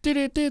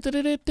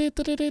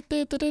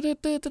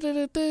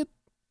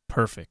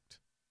 Perfect.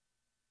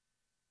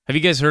 Have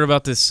you guys heard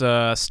about this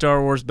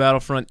Star Wars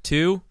Battlefront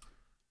 2?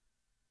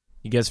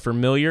 You guys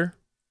familiar?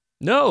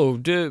 No,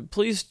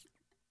 please.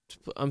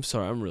 I'm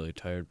sorry, I'm really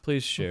tired.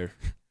 Please share.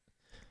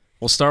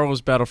 Well, Star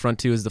Wars Battlefront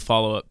 2 is the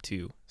follow-up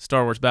to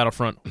Star Wars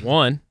Battlefront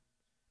 1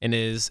 and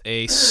is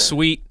a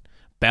sweet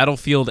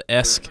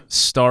Battlefield-esque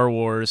Star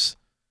Wars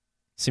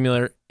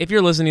simulator. If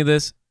you're listening to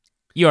this,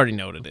 you already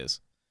know what it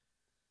is.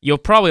 You'll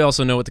probably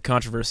also know what the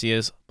controversy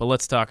is, but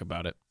let's talk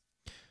about it.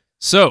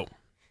 So,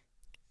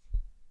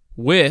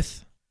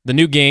 with the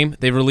new game,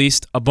 they've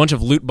released a bunch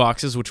of loot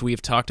boxes, which we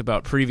have talked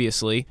about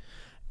previously,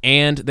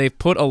 and they've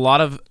put a lot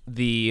of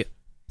the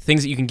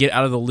things that you can get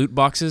out of the loot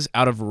boxes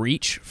out of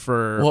reach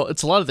for... Well,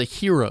 it's a lot of the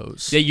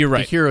heroes. Yeah, you're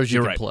right. The heroes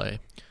you can play.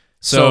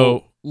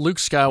 So Luke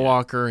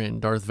Skywalker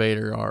and Darth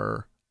Vader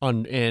are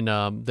on,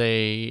 and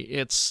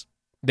they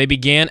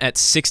began at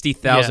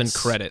 60,000 Yes.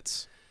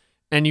 credits.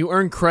 And you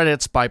earn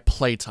credits by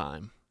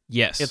playtime.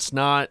 Yes. It's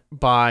not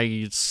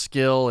by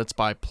skill, it's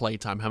by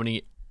playtime, how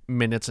many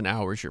minutes and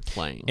hours you're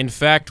playing. In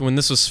fact, when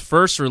this was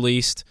first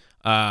released,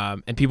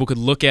 and people could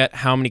look at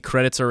how many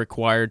credits are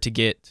required to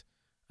get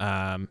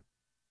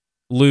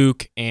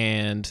Luke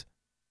and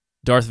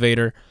Darth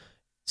Vader.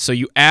 So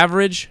you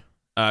average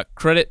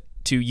credit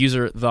to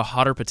user The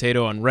Hotter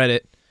Potato on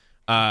Reddit.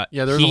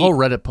 There's a whole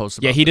Reddit post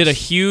about he did a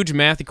this. huge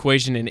math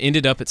equation and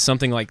ended up at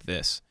something like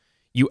this.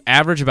 You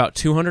average about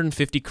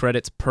 250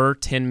 credits per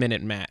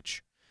 10-minute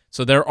match.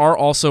 So there are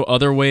also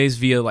other ways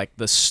via like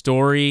the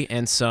story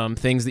and some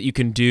things that you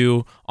can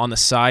do on the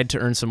side to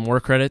earn some more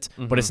credits,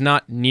 but it's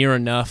not near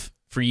enough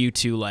for you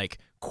to like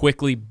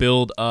quickly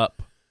build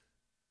up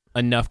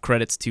enough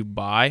credits to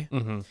buy.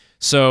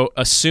 So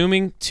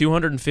assuming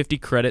 250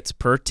 credits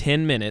per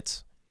 10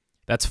 minutes,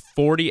 that's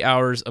 40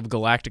 hours of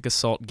Galactic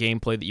Assault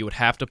gameplay that you would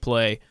have to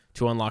play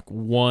to unlock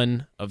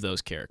one of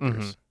those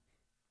characters.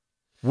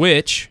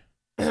 Which...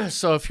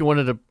 So if you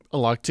wanted to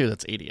unlock 2,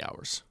 that's 80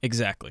 hours.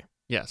 Exactly.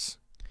 Yes.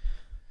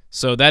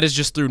 So that is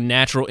just through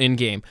natural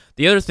in-game.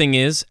 The other thing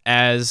is,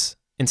 as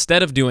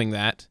instead of doing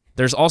that,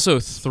 there's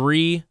also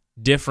 3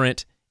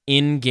 different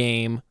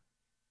in-game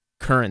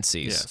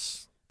currencies.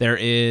 Yes. There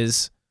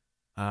is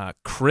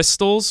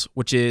crystals,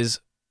 which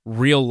is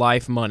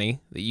real-life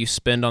money that you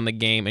spend on the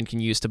game and can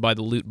use to buy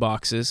the loot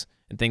boxes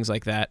and things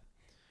like that.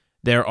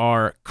 There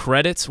are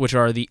credits, which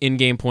are the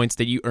in-game points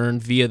that you earn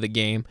via the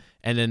game.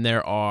 And then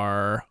there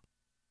are...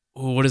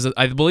 what is it?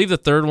 I believe the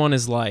third one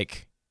is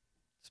like...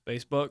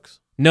 Space bucks?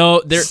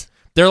 No,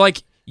 they're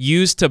like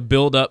used to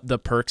build up the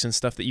perks and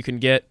stuff that you can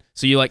get.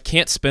 So you like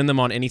can't spend them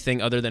on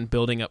anything other than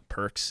building up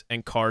perks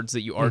and cards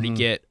that you already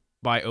get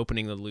by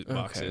opening the loot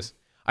boxes.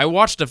 I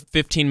watched a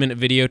 15-minute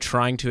video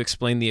trying to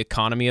explain the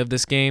economy of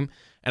this game,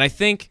 and I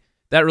think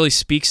that really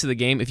speaks to the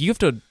game.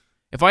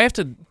 If I have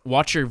to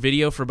watch your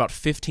video for about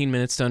 15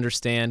 minutes to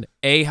understand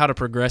A, how to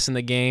progress in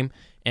the game,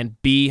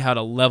 and B, how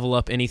to level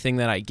up anything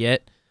that I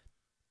get,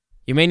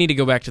 you may need to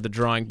go back to the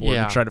drawing board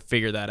and try to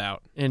figure that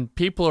out. And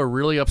people are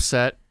really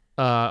upset,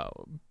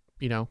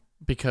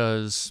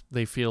 because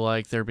they feel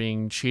like they're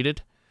being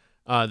cheated.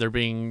 They're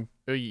being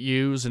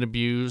used and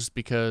abused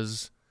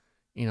because,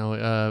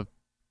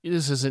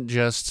 this isn't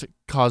just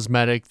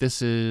cosmetic.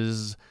 This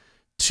is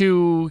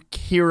 2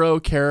 hero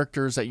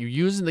characters that you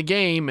use in the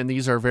game, and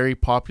these are very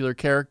popular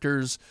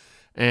characters,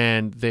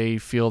 and they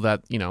feel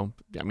that,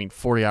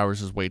 40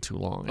 hours is way too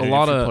long.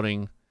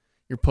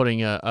 You're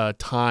putting a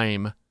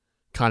time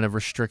kind of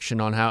restriction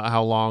on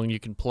how long you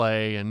can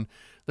play, and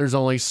there's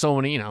only so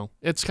many,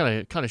 it's kind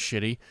of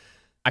shitty.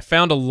 I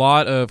found a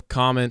lot of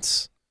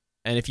comments,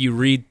 and if you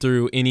read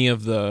through any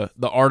of the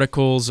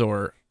articles,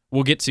 or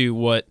we'll get to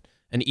what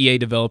an EA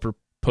developer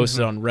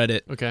posted on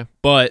Reddit. Okay.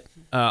 But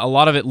a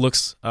lot of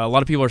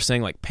people are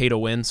saying like pay to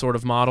win sort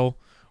of model,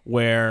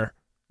 where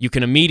you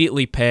can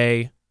immediately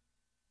pay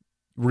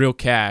real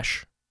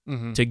cash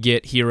to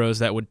get heroes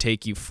that would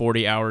take you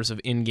 40 hours of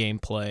in-game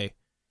play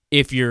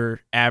if you're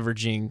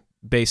averaging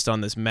based on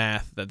this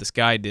math that this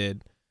guy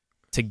did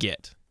to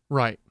get.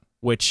 Right.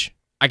 Which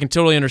I can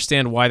totally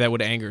understand why that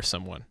would anger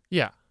someone.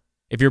 Yeah.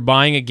 If you're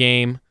buying a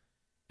game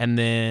and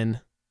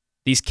then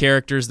these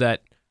characters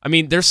that,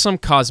 there's some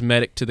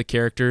cosmetic to the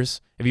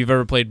characters. If you've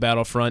ever played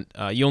Battlefront,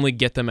 you only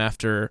get them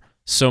after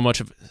so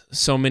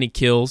many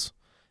kills,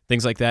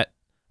 things like that.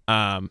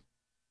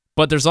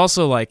 But there's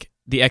also like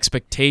the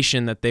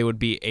expectation that they would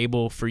be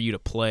able for you to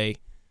play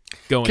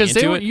going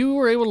into it. You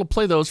were able to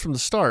play those from the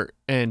start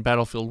in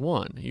Battlefield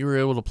 1. You were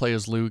able to play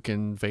as Luke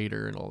and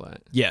Vader and all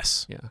that.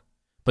 Yes. Yeah.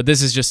 But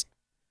this is just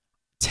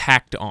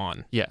tacked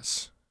on.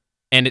 Yes.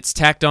 And it's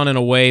tacked on in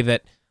a way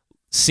that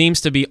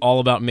seems to be all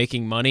about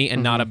making money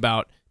and not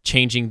about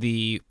changing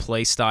the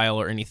play style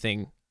or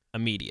anything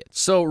immediate.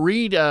 So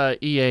read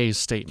EA's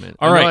statement.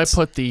 All right. I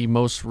put the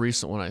most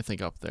recent one, I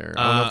think, up there.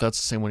 I don't know if that's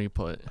the same one you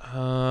put.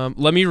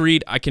 Let me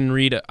read. I can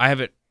read. I have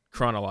it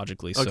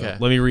chronologically. So Okay.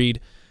 let me read.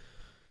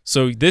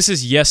 So this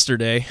is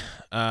yesterday,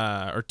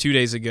 or 2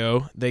 days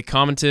ago. They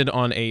commented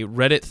on a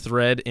Reddit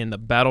thread in the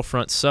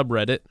Battlefront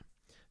subreddit,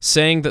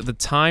 saying that the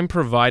time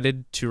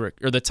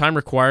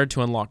required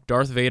to unlock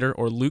Darth Vader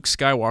or Luke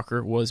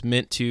Skywalker was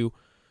meant to,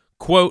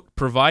 quote,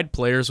 provide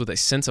players with a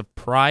sense of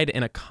pride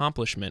and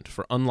accomplishment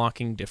for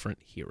unlocking different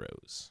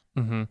heroes.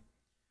 Mm-hmm.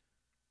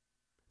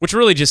 Which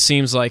really just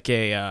seems like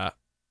a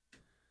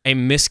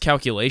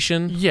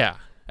miscalculation. Yeah.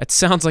 It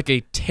sounds like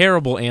a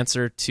terrible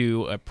answer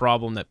to a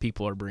problem that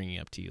people are bringing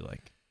up to you.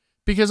 Like,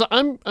 Because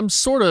I'm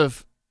sort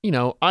of,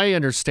 I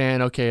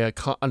understand, okay,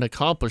 an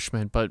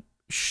accomplishment, but,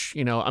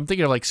 I'm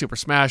thinking of like Super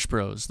Smash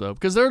Bros, though,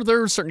 because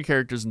there are certain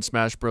characters in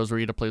Smash Bros where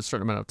you had to play a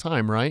certain amount of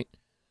time, right?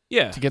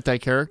 Yeah. To get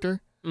that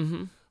character?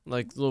 Mm-hmm.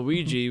 Like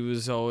Luigi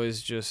was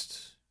always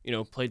just,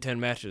 play 10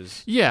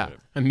 matches. Yeah.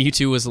 and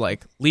Mewtwo was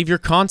like, leave your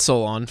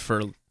console on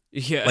for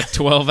Yeah. like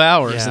 12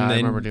 hours Yeah, and I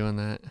remember then doing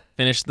that.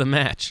 finish the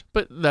match.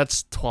 But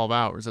that's 12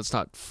 hours. That's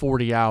not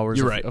 40 hours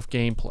You're of, right. of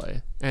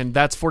gameplay. And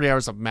that's 40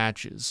 hours of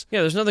matches.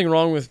 Yeah, there's nothing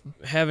wrong with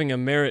having a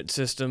merit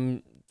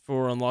system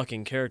for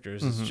unlocking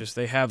characters. It's just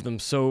they have them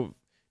so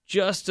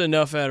just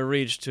enough out of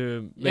reach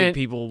to make And-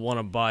 people want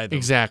to buy them.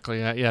 Exactly.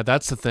 Yeah,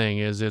 that's the thing.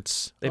 Is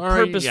it's They all right,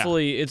 yeah.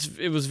 purposefully,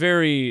 it was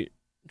very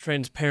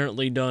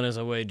transparently done as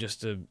a way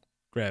just to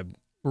grab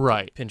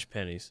Right. pinch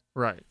pennies.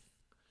 Right.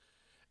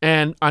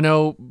 And I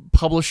know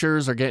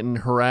publishers are getting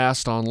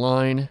harassed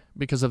online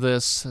because of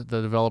this.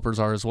 The developers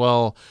are as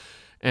well.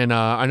 And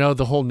I know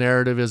the whole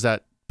narrative is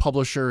that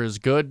publisher is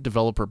good,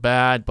 developer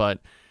bad. But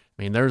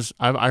I mean,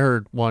 I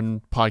heard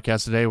one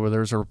podcast today where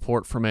there's a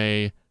report from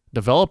a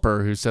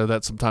developer who said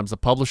that sometimes the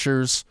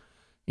publishers,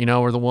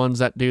 are the ones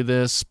that do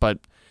this. But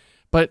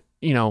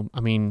I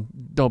mean,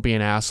 don't be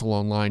an asshole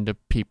online to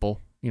people.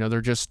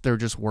 They're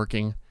just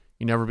working.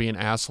 You never be an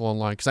asshole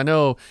online, because I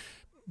know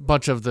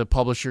bunch of the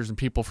publishers and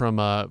people from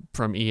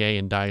EA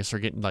and DICE are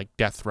getting like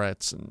death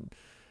threats and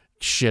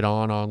shit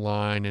on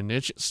online, and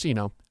it's just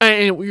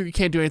and you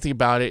can't do anything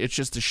about it. It's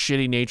just the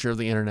shitty nature of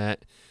the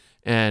internet.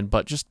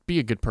 But just be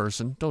a good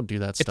person. Don't do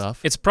that stuff.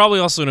 It's probably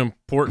also an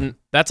important.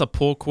 That's a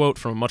pull quote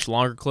from a much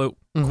longer quote,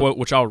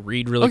 which I'll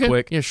read really Okay.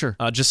 quick. Yeah, sure.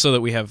 Just so that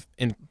we have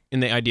in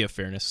the idea of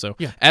fairness. So,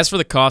 Yeah. as for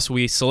the cost,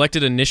 we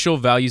selected initial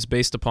values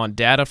based upon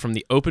data from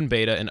the open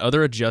beta and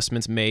other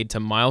adjustments made to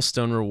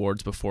milestone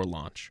rewards before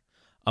launch.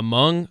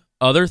 Among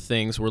other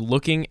things, we're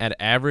looking at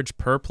average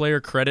per-player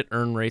credit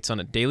earn rates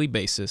on a daily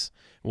basis.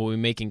 We'll be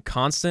making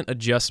constant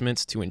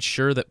adjustments to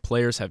ensure that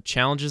players have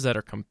challenges that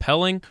are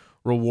compelling,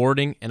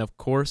 rewarding, and of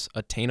course,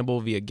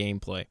 attainable via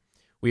gameplay.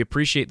 We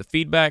appreciate the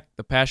feedback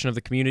the passion of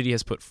the community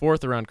has put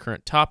forth around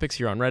current topics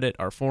here on Reddit,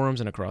 our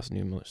forums, and across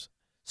numerous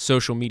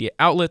social media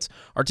outlets.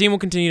 Our team will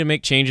continue to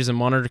make changes and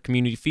monitor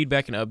community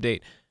feedback and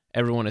update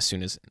everyone as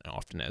soon as and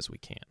often as we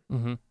can.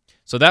 Mm-hmm.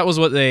 So that was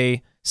what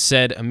they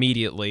said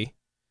immediately.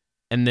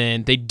 And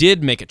then they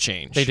did make a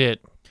change. They did.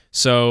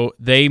 So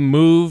they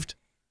moved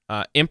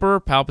Emperor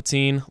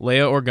Palpatine,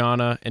 Leia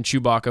Organa, and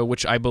Chewbacca,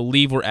 which I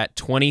believe were at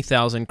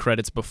 20,000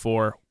 credits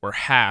before, were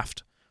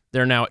halved.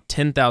 They're now at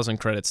 10,000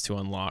 credits to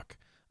unlock.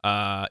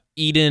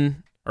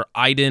 Iden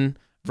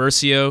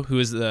Versio, who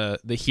is the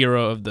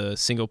hero of the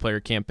single-player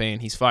campaign,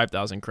 he's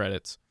 5,000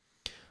 credits.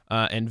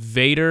 And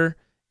Vader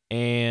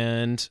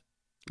and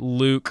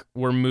Luke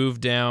were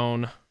moved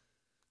down. I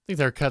think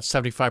they're cut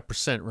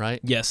 75%, right?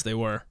 Yes, they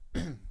were.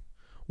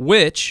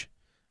 Which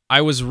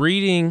I was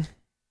reading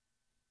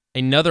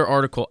another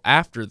article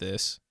after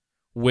this,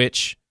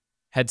 which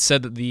had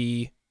said that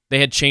they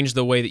had changed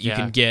the way that you Yeah.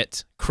 can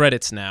get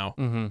credits now.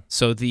 Mm-hmm.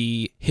 So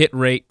the hit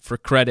rate for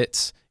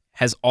credits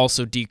has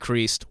also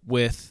decreased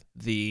with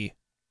the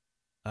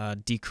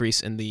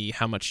decrease in the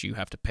how much you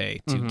have to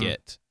pay to Mhm.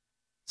 get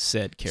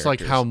said characters. It's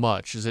like how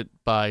much? Is it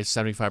by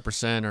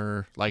 75%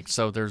 or like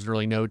so there's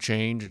really no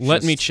change? It's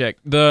Let me just- check.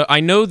 I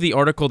know the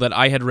article that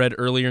I had read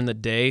earlier in the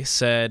day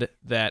said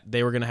that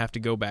they were going to have to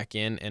go back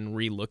in and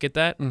relook at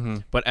that,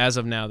 Mhm. but as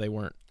of now they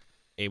weren't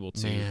able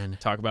to Man.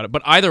 talk about it.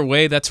 But either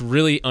way, that's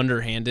really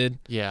underhanded.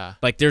 Yeah.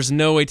 Like there's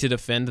no way to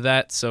defend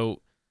that.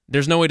 So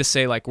there's no way to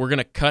say like we're going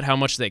to cut how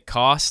much they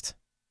cost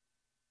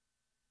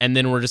and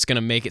then we're just going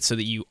to make it so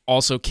that you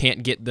also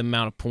can't get the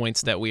amount of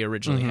points that we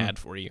originally Mhm. had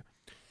for you.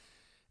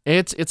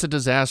 It's a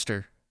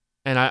disaster.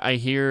 And I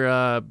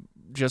hear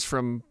just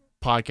from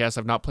podcasts,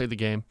 I've not played the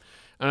game,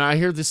 and I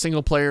hear the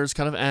single player is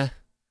kind of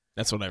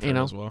That's what I've you heard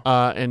know. as well.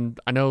 And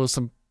I know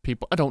some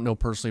people, I don't know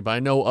personally, but I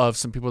know of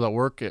some people that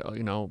work,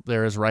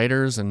 there as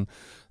writers, and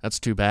that's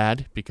too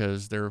bad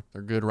because they're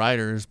good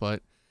writers,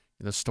 but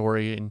the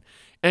story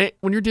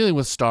when you're dealing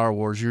with Star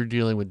Wars, you're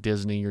dealing with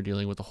Disney, you're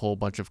dealing with a whole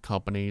bunch of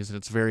companies, and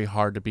it's very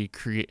hard to be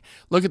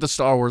Look at the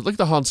Star Wars, look at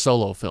the Han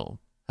Solo film,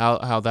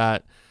 how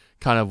that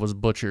kind of was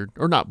butchered,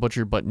 or not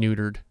butchered, but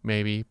neutered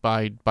maybe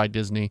by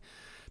Disney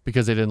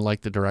because they didn't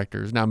like the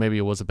directors. Now maybe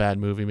it was a bad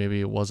movie,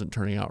 maybe it wasn't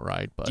turning out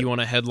right, but Do you want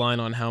a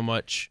headline on how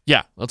much?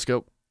 yeah, let's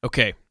go.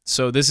 Okay,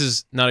 so this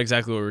is not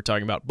exactly what we were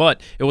talking about,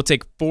 but it will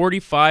take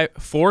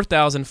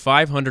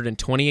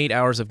 4,528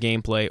 hours of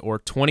gameplay or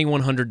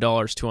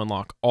 $2,100 to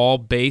unlock all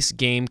base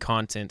game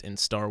content in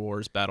Star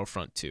Wars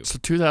Battlefront 2. So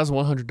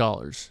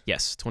 $2,100.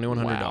 Yes,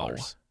 $2,100. Wow.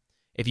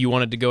 If you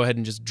wanted to go ahead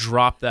and just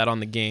drop that on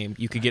the game,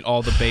 you could get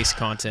all the base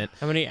content.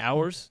 How many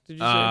hours did you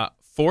say?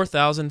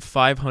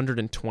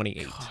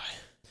 4,528.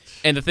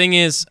 And the thing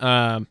is,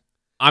 I'm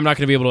not going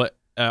to be able to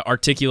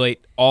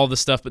articulate all the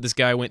stuff, but this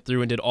guy went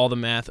through and did all the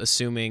math,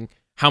 assuming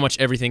how much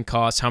everything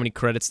costs, how many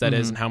credits that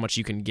is, Mhm. and how much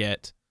you can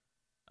get.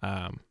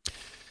 And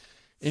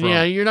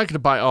yeah, you're not going to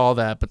buy all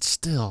that, but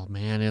still,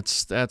 man,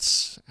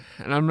 that's.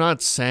 And I'm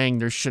not saying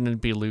there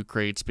shouldn't be loot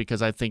crates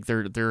because I think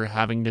they're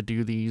having to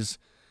do these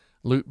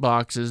loot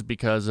boxes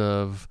because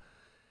of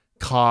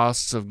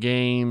costs of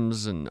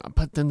games,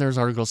 but then there's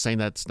articles saying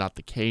that's not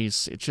the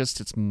case.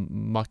 It's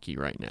mucky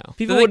right now.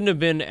 People The thing- wouldn't have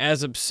been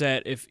as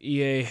upset if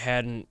EA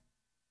hadn't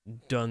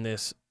done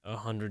this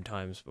 100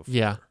 times before.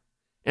 Yeah.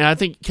 And I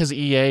think because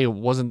EA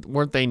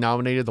weren't they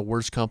nominated the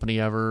worst company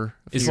ever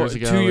a few Is years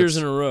it ago? 2 years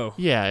in It's- a row.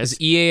 Yeah, Is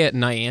EA at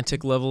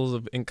Niantic levels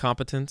of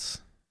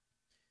incompetence?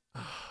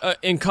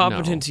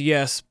 Incompetence,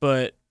 yes,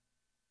 but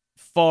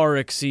far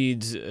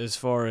exceeds as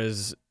far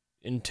as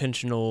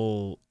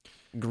intentional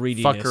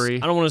greediness. Fuckery.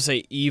 I don't want to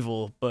say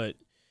evil, but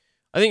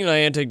I think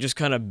Niantic just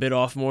kind of bit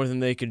off more than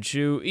they could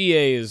chew.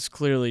 EA is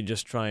clearly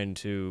just trying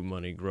to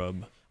money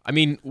grub. I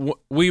mean,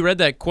 we read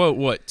that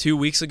quote 2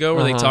 weeks ago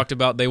where they Uh-huh. talked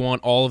about they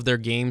want all of their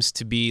games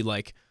to be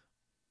like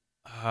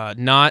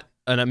not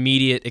an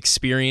immediate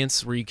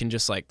experience where you can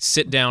just like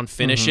sit down,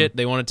 finish it.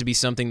 They want it to be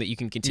something that you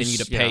can continue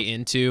to pay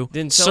into.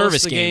 Then sell Service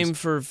us the games. game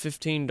for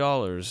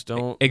 $15.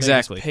 Don't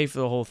Exactly. make us pay for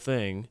the whole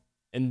thing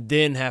and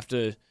then have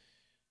to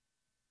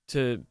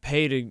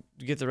pay to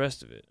get the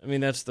rest of it. I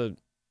mean, that's the...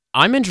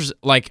 I'm interested.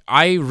 Like,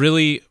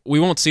 we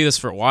won't see this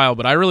for a while,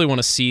 but I really want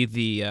to see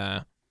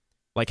the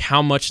like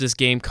how much this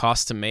game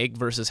costs to make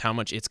versus how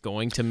much it's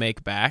going to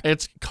make back.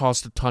 It's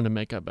cost a ton to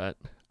make, I bet.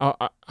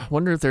 I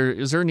wonder if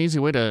is there an easy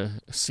way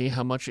to see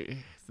how much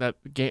that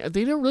game.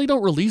 They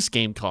don't release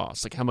game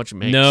costs, like how much it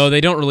makes. No,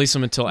 they don't release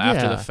them until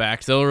after Yeah. the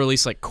fact. They'll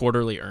release like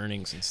quarterly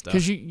earnings and stuff.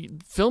 because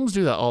films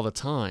do that all the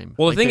time.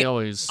 Well, the Like, thing they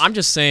always. I'm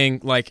just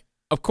saying, like,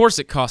 of course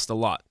it costs a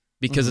lot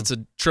because Mhm. it's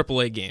a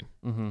AAA game.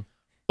 Mm-hmm.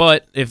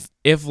 But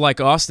if like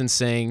Austin's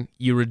saying,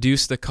 you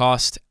reduce the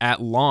cost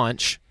at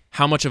launch,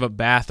 how much of a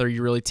bath are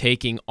you really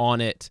taking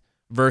on it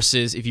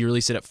versus if you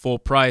release it at full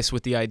price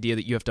with the idea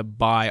that you have to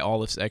buy all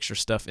this extra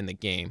stuff in the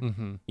game?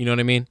 Mm-hmm. You know what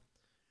I mean?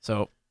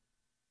 So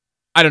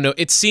I don't know.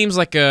 It seems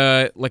like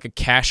a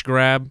cash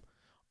grab,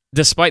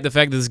 despite the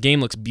fact that this game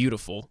looks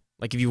beautiful.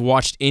 Like if you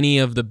watched any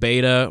of the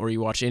beta or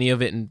you watch any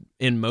of it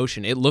in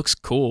motion, it looks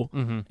cool.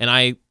 Mm-hmm. And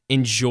I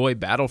enjoy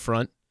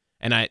Battlefront,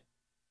 and I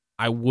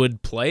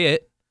would play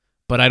it,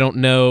 but I don't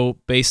know,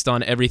 based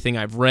on everything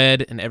I've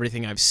read and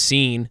everything I've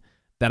seen,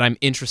 that I'm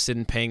interested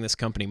in paying this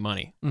company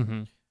money.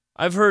 Mm-hmm.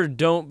 I've heard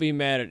don't be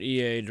mad at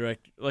EA,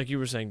 like you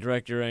were saying,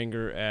 direct your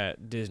anger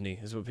at Disney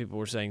is what people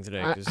were saying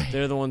today, because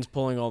they're the ones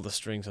pulling all the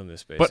strings on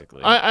this,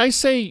 basically. But I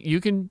say you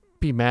can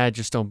be mad,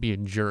 just don't be a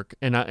jerk.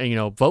 And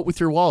vote with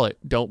your wallet.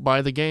 Don't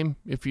buy the game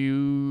if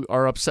you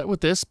are upset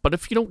with this. But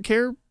if you don't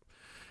care,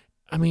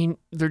 I mean,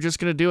 they're just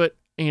gonna do it.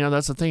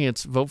 That's the thing.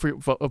 It's vote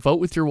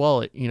with your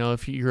wallet.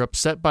 If you're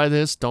upset by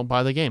this, don't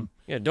buy the game.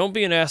 Yeah, don't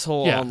be an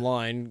asshole Yeah.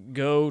 online.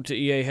 Go to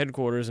EA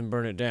headquarters and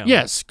burn it down.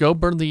 Yes, go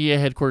burn the EA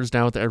headquarters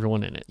down with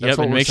everyone in it. That's Yep,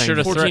 what and we're make saying. sure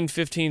to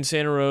 1415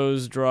 Santa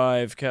Rose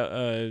Drive,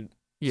 Yeah.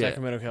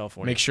 Sacramento,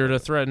 California. Make sure to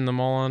threaten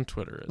them all on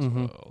Twitter as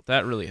Mhm. well.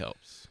 That really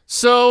helps.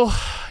 So,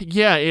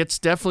 yeah, it's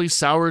definitely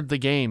soured the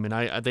game, and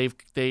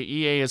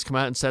EA has come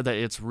out and said that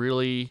it's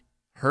really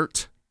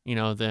hurt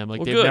them. Like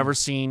Well, they've good. never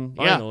seen.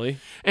 Finally.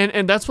 Yeah,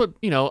 and that's what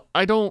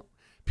I don't.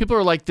 People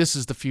are like, this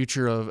is the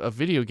future of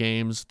video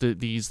games.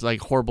 These like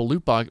horrible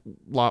loot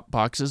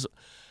boxes.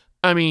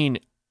 I mean,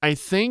 I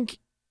think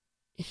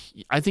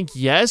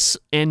yes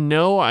and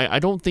no. I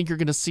don't think you're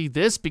going to see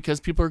this because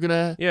people are going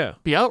to Yeah.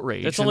 be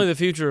outraged. That's only the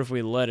future if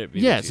we let it be.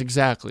 the Yes, future.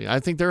 exactly. I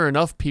think there are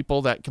enough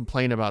people that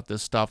complain about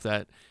this stuff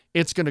that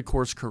it's going to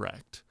course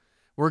correct.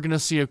 We're going to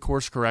see a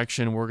course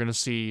correction. We're going to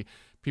see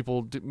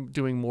people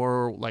doing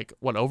more like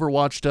what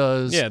Overwatch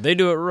does. Yeah, they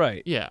do it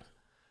right. Yeah.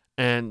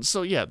 And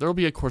so, yeah, there'll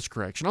be a course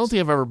correction. I don't think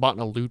I've ever bought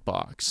in a loot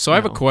box. So I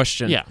have a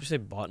question. Yeah. Did you say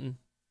button?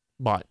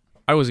 Bought.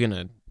 I was going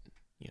to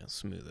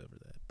smooth over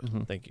that.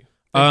 Mhm. Thank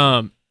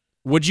you.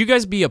 Would you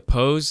guys be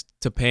opposed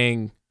to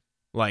paying,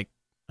 like,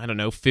 I don't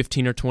know,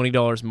 $15 or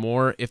 $20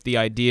 more if the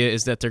idea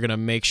is that they're going to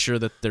make sure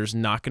that there's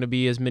not going to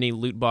be as many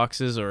loot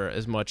boxes or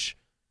as much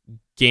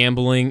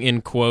gambling,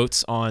 in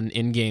quotes, on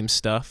in-game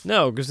stuff?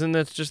 No, because then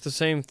that's just the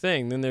same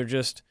thing. Then they're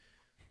just...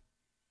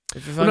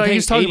 If Well, I'm no, paying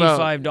he's talking about-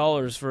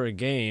 $85 for a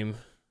game...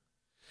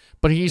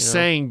 But he's You know?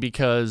 saying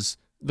because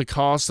the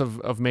cost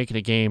of making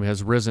a game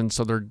has risen,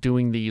 so they're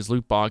doing these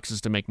loot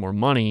boxes to make more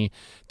money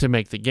to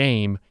make the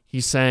game.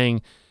 He's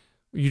saying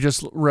you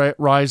just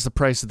rise the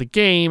price of the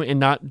game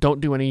and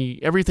don't do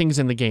everything's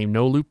in the game.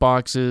 No loot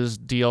boxes,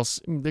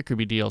 DLC. There could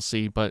be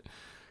DLC, but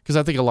because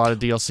I think a lot of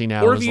DLC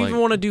now Or is if you like, even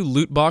want to do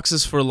loot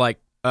boxes for, look,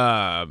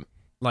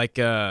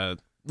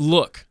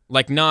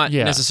 like not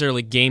Yeah.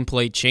 necessarily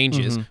gameplay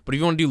changes, Mhm. but if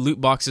you want to do loot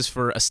boxes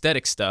for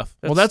aesthetic stuff,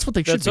 well, that's what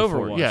they should that's be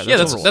for. Overwatch. Yeah, yeah,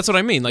 Overwatch. that's what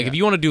I mean. Like, Yeah. if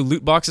you want to do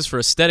loot boxes for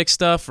aesthetic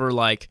stuff or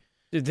like,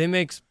 Dude, they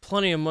make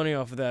plenty of money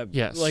off of that.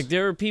 Yes. Like,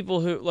 there are people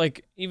who...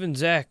 Like, even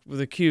Zach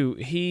with a Q,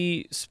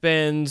 he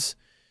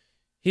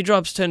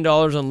drops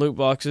 $10 on loot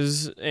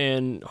boxes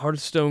and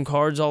Hearthstone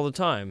cards all the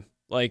time.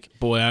 Like,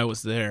 boy, I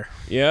was there.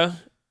 yeah?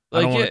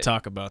 I don't Like, want yeah, to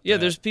talk about Yeah, that.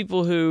 there's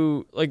people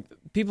who... Like,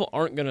 people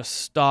aren't going to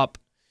stop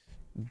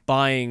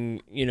buying,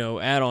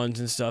 add-ons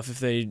and stuff if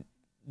they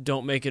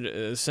don't make it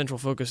a central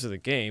focus of the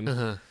game.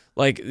 Uh-huh.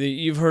 Like,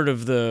 you've heard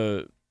of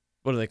the...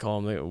 What do they call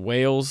them? The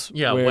whales?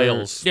 Yeah, where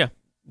whales. Yeah.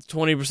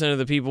 20% of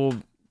the people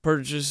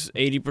purchase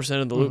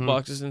 80% of the loot Mhm.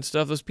 boxes and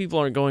stuff. Those people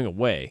aren't going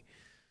away.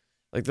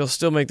 Like, they'll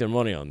still make their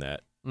money on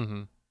that.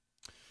 Mm-hmm.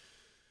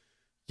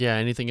 Yeah.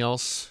 Anything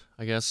else?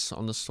 I guess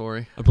on the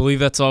story. I believe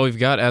that's all we've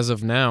got as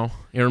of now.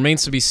 It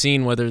remains to be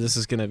seen whether this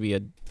is going to be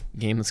a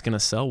game that's going to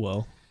sell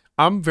well.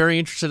 I'm very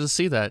interested to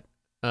see that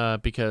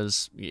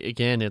because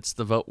again, it's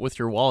the vote with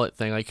your wallet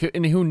thing. Like,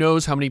 and who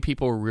knows how many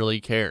people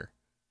really care?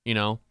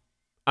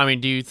 I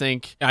mean, do you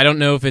think? I don't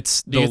know if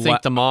it's Do you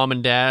think the mom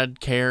and dad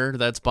care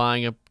that's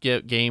buying a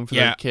game for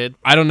their kid?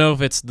 I don't know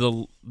if it's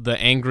the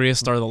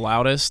angriest or the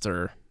loudest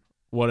or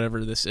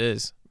whatever this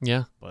is.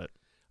 Yeah. But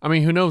I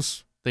mean, who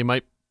knows? They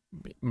might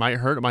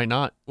hurt, it might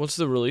not. What's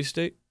the release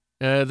date?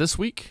 This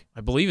week.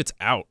 I believe it's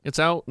out. It's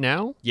out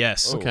now?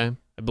 Yes. Okay.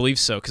 I believe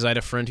so, because I had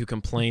a friend who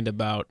complained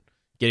about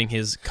getting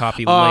his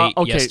copy late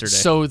okay, yesterday.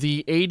 so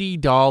the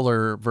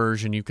 $80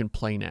 version you can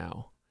play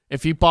now.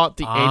 If you bought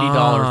the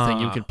 $80 thing,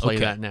 you can play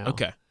that now.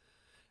 Okay.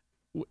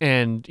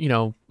 And,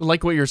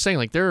 like what you're saying,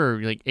 like there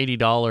are like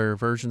 $80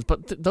 versions,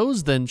 but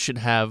those then should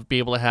be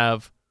able to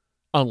have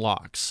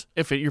unlocks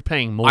if you're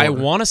paying more. I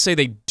want to say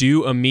they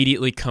do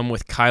immediately come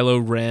with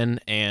Kylo Ren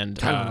and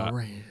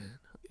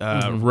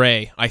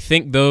Rey. I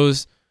think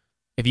those,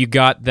 if you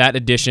got that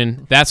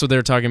edition, that's what they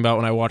were talking about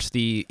when I watched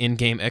the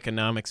in-game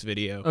economics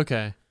video.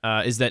 Okay.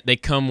 Is that they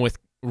come with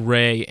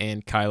Rey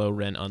and Kylo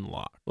Ren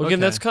unlocked. Well, again,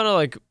 that's kind of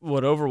like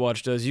what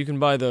Overwatch does. You can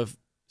buy the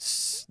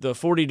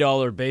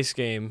 $40 base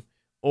game,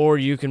 or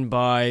you can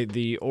buy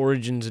the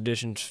Origins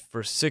edition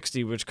for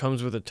 $60, which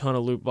comes with a ton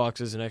of loot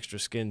boxes and extra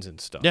skins and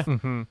stuff. Yeah,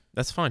 Mm-hmm.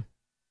 that's fine.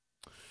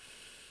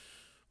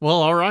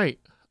 Well, all right.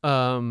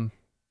 So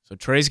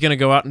Trey's going to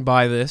go out and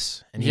buy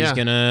this, and he's Yeah.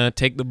 going to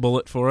take the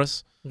bullet for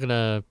us I'm going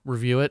to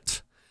review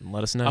it. and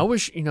let us know. I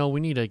wish, we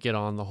need to get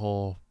on the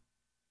whole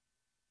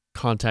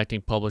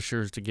contacting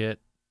publishers to get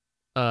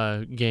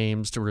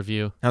games to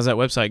review. How's that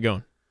website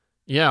going?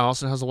 Yeah,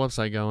 Austin, how's the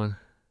website going?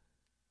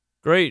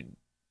 Great.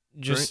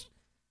 Just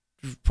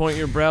point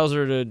your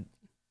browser to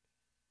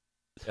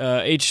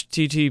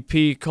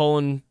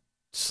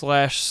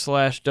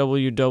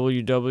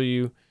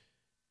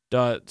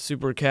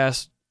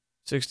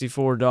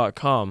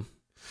http://www.supercast64.com.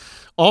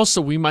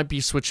 Also, we might be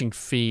switching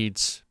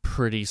feeds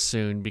pretty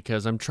soon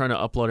because I'm trying to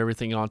upload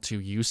everything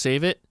onto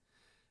USaveIt,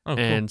 Oh,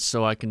 cool. and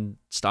so I can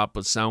stop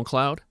with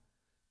SoundCloud.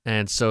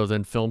 And so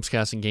then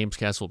Filmscast and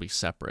Gamescast will be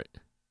separate,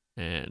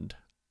 and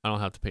I don't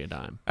have to pay a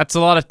dime. That's a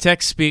lot of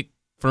tech speak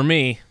for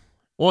me.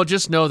 Well,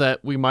 just know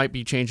that we might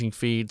be changing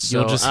feeds, so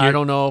You'll just I hear-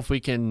 don't know if we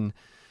can.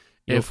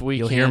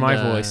 You'll hear my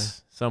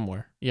voice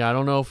somewhere. Yeah, I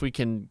don't know if we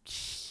can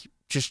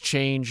just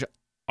change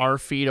our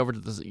feed over to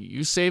the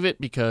USaveIt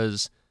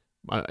because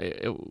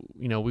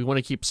we want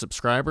to keep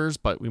subscribers,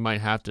 but we might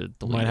have to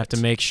delete Might have it.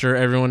 to make sure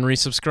everyone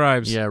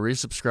resubscribes. Yeah,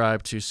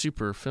 resubscribe to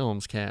Super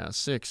Filmscast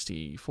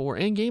 64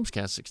 and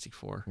Gamescast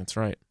 64. That's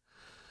right.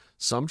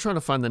 So I'm trying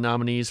to find the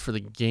nominees for the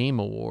Game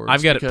Awards.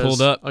 I've got it because-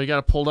 pulled up. Oh, you got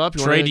it pulled up?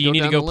 Trey, do you need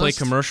to down go the play list?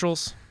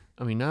 commercials?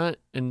 I mean, not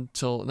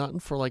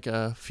for like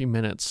a few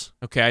minutes.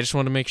 Okay, I just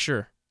want to make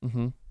sure.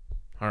 Mm-hmm.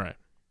 All right.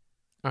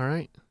 All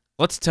right.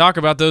 Let's talk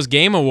about those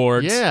Game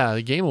Awards. Yeah,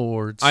 the Game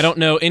Awards. I don't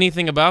know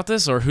anything about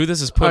this or who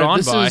this is put on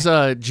this by. This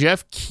is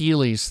Jeff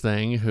Keighley's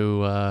thing,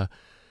 who I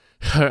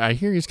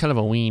hear he's kind of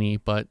a weenie,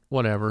 but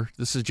whatever.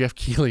 This is Jeff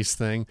Keighley's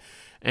thing.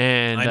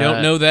 And I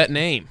don't know that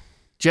name.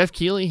 Jeff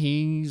Keighley,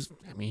 he's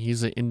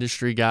an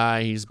industry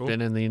guy. He's been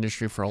in the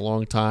industry for a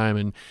long time,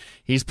 and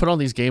he's put on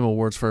these Game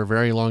Awards for a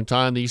very long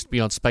time. They used to be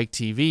on Spike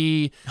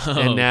TV,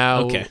 and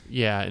now, okay.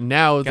 yeah, and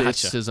now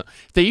Gotcha.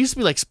 they used to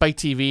be like Spike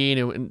TV,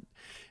 and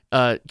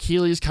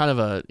Keighley's kind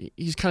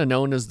of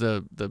known as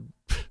the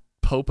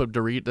Pope of the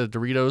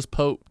Doritos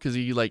Pope because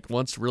he like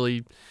once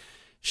really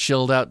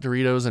shilled out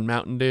Doritos and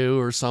Mountain Dew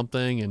or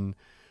something, and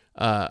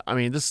I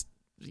mean the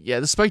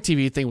Spike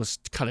TV thing was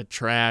kind of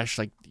trash.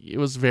 Like it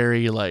was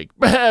very like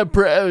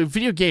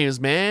video games,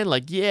 man.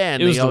 Like yeah,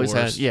 and It was they the always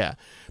worst.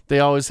 they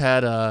always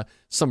had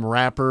some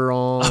rapper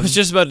on. I was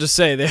just about to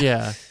say that.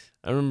 yeah,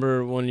 I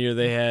remember one year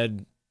they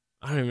had,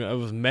 I don't even know, it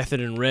was Method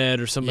in Red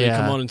or somebody Yeah.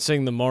 come on and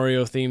sing the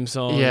Mario theme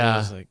song. Yeah. And I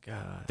was like,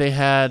 God. they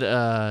had.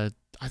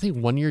 I think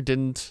one year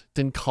didn't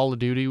Call of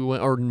Duty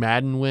win, or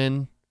Madden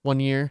win one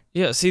year.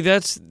 Yeah, see,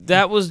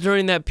 that was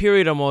during that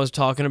period I'm always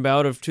talking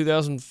about of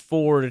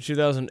 2004 to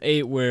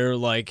 2008 where,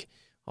 like,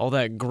 all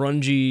that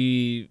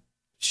grungy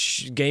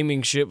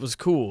gaming shit was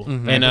cool.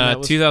 Mhm. In that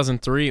was-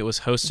 2003, it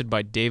was hosted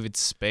by David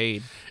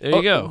Spade. There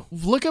you go.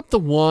 Look up the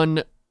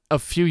one a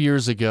few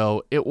years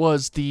ago. It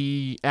was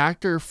the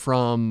actor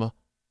from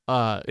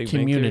Bang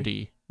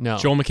Community. No,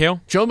 Joel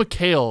McHale? Joe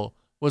McHale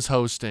was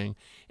hosting,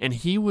 and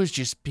he was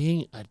just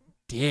being a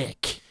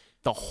dick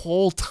the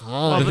whole Well,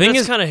 time. the but thing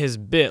that's is- kind of his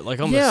bit, like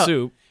on Yeah. the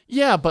soup.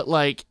 Yeah, but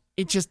like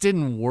it just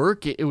didn't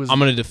work. It was I'm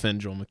going to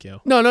defend Joel McHale.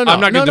 no. I'm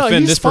not going to defend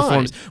he's this fine.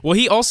 performance. Well,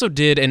 he also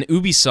did an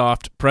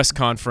Ubisoft press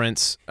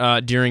conference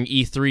during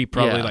E3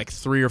 probably Yeah. like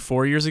 3 or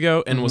 4 years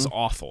ago and was Mhm.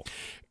 awful.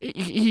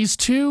 He's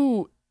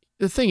too.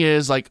 The thing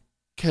is, like,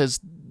 because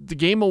the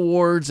Game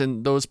Awards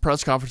and those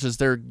press conferences,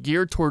 they're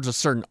geared towards a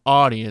certain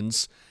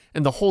audience,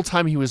 and the whole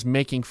time he was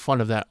making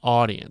fun of that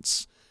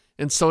audience,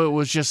 and so it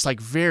was just like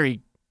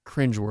very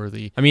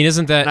cringeworthy. I mean,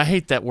 isn't And I that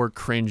hate that word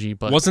cringy,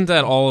 but wasn't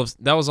that all of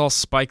that was all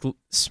Spike?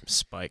 That's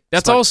Spike.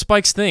 all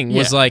Spike's thing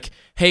was Yeah. like,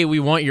 hey, we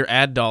want your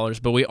ad dollars,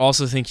 but we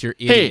also think you're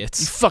hey, you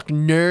idiots.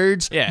 fucking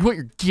nerds. Yeah. You want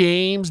your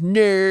games,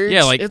 nerds.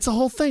 Yeah, like- it's a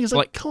whole thing. It's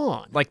like come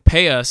on. Like,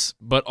 pay us,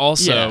 but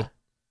also Yeah.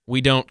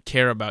 we don't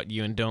care about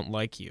you and don't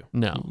like you.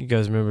 No, You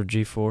guys remember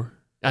G4?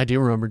 I do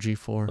remember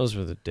G4. Those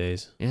were the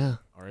days. Yeah,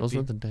 R.I.P. those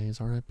were the days.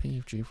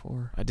 R.I.P.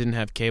 G4. I didn't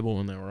have cable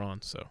when they were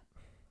on, so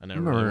I never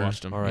Remember- really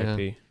watched them.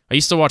 R.I.P. I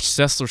used to watch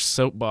Sessler's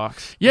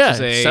Soapbox. Yeah,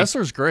 which is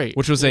Sessler's great.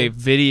 which was a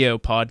video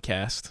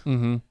podcast.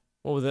 Mm-hmm.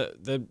 Well,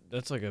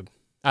 that's like a.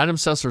 Adam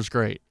Sessler's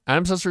great.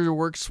 Adam Sessler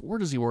works. Where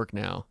does he work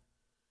now?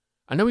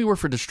 I know he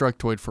worked for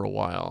Destructoid for a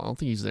while. I don't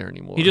think he's there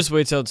anymore. He just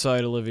waits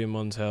outside Olivia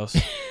Munn's house.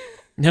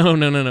 No.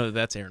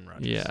 That's Aaron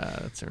Rodgers. Yeah,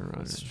 that's Aaron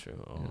That's Rodgers.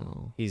 true. Oh,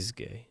 No. he's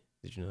gay.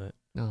 Did you know that?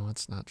 No,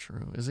 that's not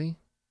true. Is he?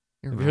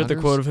 Aaron Have you heard the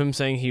Rodgers? quote of him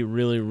saying he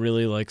really,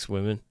 really likes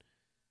women?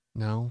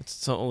 No.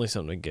 It's only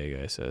something a gay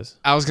guy says.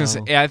 I was gonna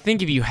say. I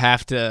think if you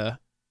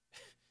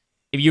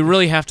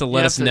really have to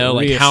let You us have to know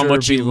like how reassure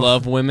much you people.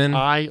 love women.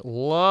 I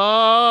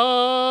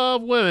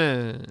love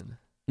women.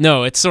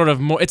 No, it's sort of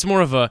more. It's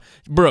more of a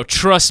bro.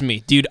 Trust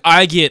me, dude.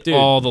 I get Dude,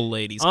 all the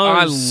ladies.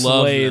 I love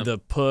slay them. the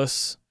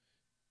puss.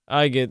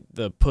 I get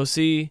the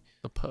pussy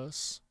The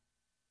puss.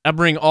 I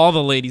bring all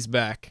the ladies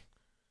back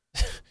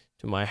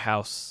to my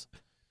house.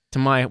 to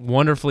my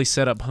wonderfully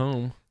set up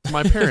home.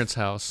 My parents'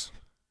 house.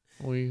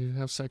 We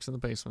have sex in the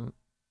basement.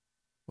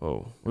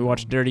 Whoa. We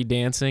watch Dirty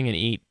Dancing and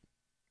eat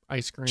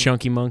Ice cream.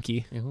 Chunky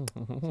Monkey. Is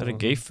that a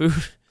gay food?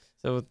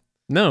 So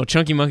No,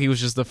 Chunky Monkey was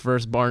just the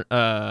first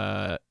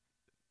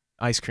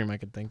ice cream I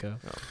could think of.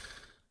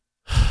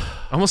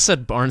 I almost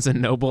said Barnes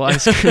and Noble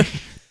ice cream.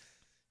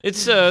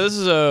 it's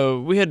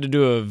we had to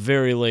do a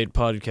very late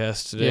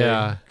podcast today.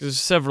 Yeah. There's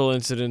several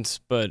incidents,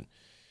 but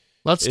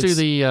Let's It's-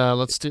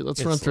 run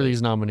through like-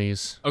 these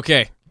nominees.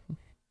 Okay,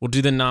 we'll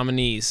do the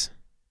nominees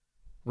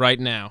right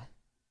now.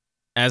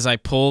 As I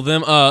pull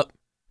them up,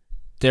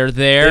 they're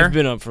there. they've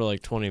been up for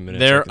like 20 minutes.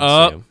 They're I can see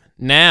up. 'em.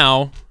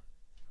 Now,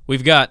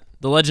 we've got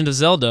The Legend of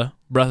Zelda: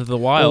 Breath of the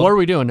Well, Wild. what are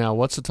we doing now?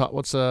 What's the top?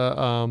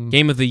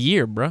 Game of the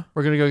year, bruh.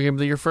 We're gonna go game of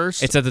the year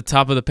first. It's at the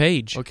top of the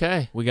page.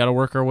 okay. We got to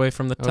work our way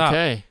from the top.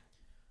 Okay.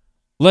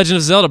 Legend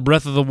of Zelda: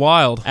 Breath of the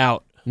Wild.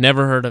 Out.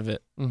 Never heard of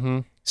it. Mm-hmm.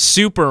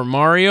 Super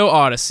Mario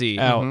Odyssey.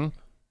 Out.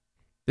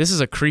 This is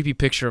a creepy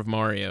picture of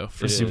Mario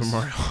for It Super is.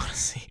 Mario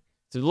Odyssey.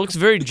 It looks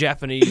very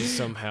Japanese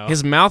somehow.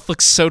 His mouth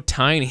looks so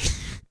tiny.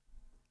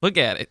 Look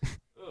at it.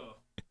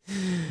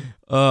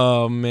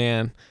 Oh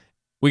man.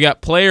 We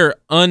got Player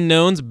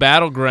Unknown's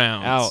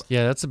Battlegrounds. Out.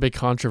 Yeah, that's a big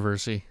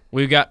controversy.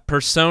 We've got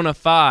Persona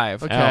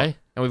 5. Okay. Out.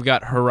 And we've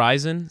got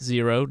Horizon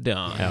Zero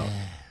Dawn. Out.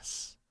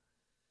 Yes.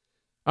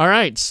 All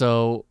right,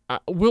 so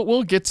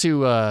we'll get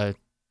to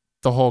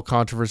the whole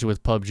controversy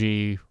with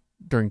PUBG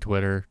during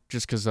Twitter,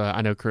 just because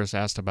I know Chris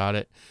asked about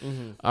it.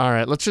 Mhm. All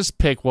right, let's just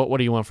pick what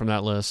do you want from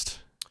that list?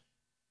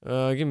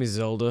 Give me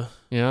Zelda.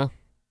 Yeah.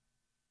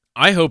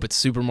 I hope it's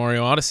Super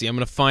Mario Odyssey. I'm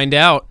going to find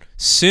out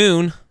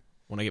soon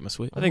when I get my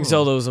Switch. I think Oh.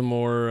 Zelda was a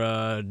more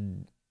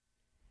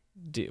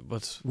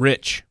it's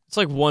Rich.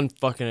 like 1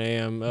 fucking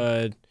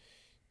a.m.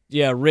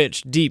 Yeah,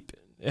 rich, deep.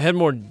 It had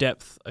more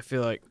depth. I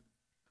feel like.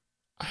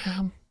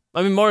 I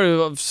mean,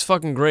 Mario was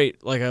fucking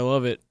great. Like, I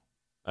love it.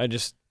 I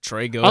just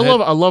Trey, go I ahead.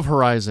 love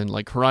Horizon.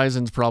 Like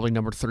Horizon's probably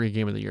number 3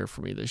 game of the year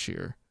for me this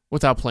year,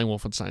 without playing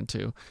Wolfenstein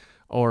 2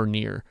 or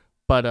Nier.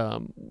 But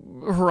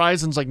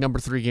Horizon's like number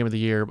 3 game of the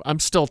year. I'm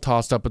still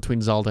tossed up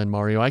between Zelda and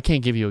Mario. I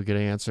can't give you a good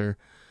answer.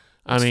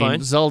 That's I mean,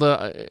 fine.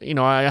 Zelda,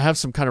 I have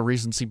some kind of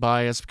recency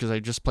bias because I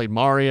just played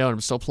Mario and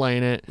I'm still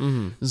playing it.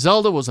 Mm-hmm.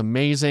 Zelda was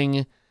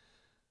amazing,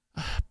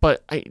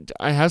 but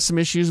I have some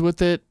issues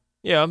with it.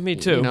 Yeah, me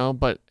too.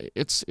 But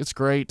it's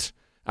great.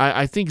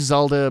 I think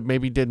Zelda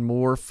maybe did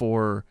more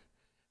for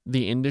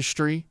the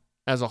industry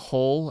as a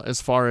whole,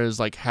 as far as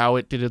like how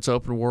it did its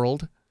open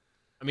world.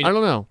 I mean, I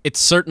don't know. It's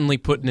certainly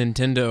put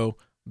Nintendo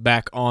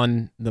back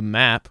on the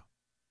map,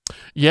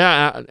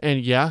 Yeah,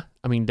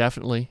 I mean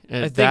definitely.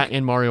 And I that think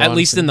in Mario, at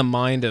least Odyssey. in the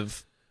mind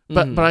of.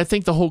 But I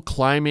think the whole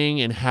climbing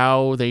and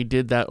how they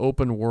did that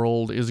open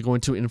world is going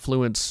to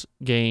influence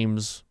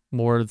games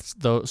more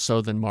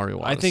so than Mario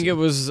Odyssey. I think it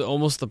was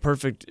almost the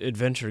perfect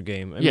adventure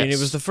game. I mean, it Yes.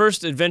 was the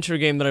first adventure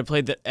game that I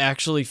played that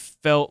actually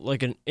felt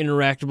like an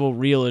interactable,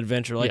 real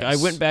adventure. Like, I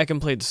Yes. went back and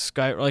played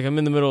Skyrim. Like, I'm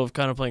in the middle of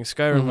kind of playing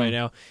Skyrim Mhm. right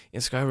now,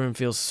 and Skyrim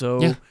feels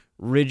so Yeah.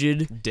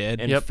 rigid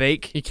Dead. and Yep.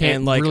 fake. you can't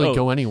and like, really oh,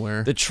 go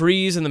anywhere. the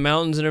trees and the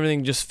mountains and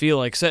everything just feel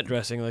like set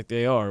dressing, like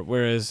they are.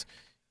 Whereas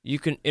you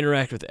can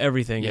interact with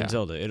everything Yeah. in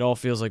Zelda. It all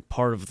feels like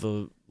part of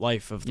the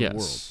life of the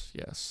world.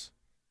 Yes.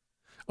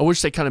 I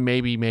wish they kind of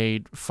maybe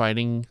made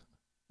fighting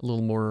a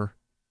little more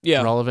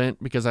Yeah.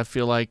 relevant, because I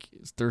feel like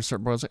there's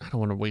certain parts like I don't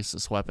want to waste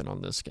this weapon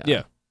on this guy.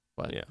 Yeah.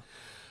 But Yeah.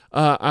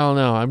 I don't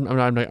know. I'm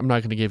not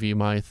going to give you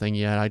my thing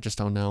yet. I just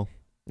don't know.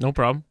 No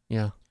problem.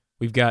 Yeah.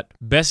 We've got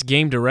Best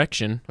Game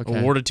Direction Okay.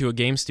 awarded to a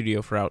game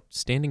studio for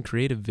outstanding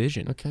creative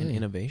vision Okay. and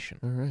innovation.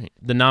 All right.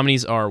 The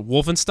nominees are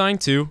Wolfenstein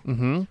 2,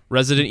 Mm-hmm.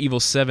 Resident Evil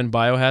 7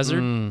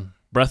 Biohazard,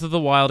 Breath of the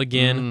Wild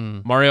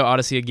again, Mario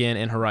Odyssey again,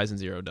 and Horizon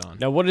Zero Dawn.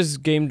 Now, what is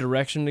game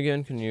direction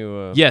again? Can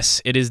you...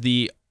 Yes, it is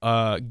the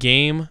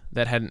game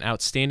that had an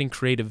outstanding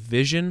creative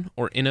vision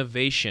or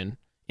innovation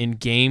in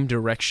game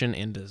direction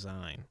and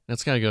design.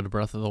 That's got to go to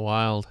Breath of the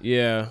Wild.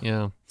 Yeah.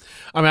 Yeah.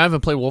 I mean, I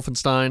haven't played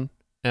Wolfenstein.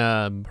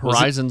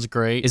 Horizon's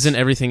great. Isn't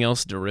everything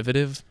else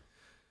derivative?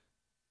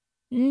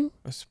 Mm,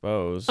 I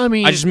suppose. I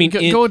mean, I just mean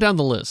go down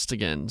the list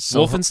again.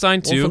 So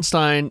Wolfenstein 2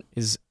 Wolfenstein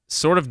is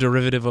sort of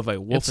derivative of a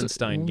it's-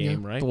 Wolfenstein yeah,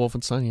 game, right? The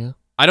Wolfenstein, yeah.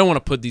 I don't want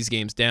to put these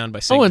games down by I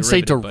saying wouldn't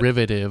say derivative,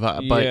 derivative,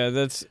 but yeah,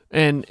 that's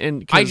and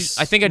I 'cause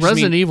think I just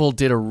Resident mean- Evil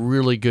did a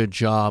really good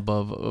job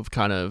of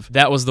kind of but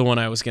that was the one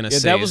I was gonna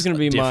say. that was is gonna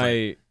be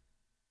different.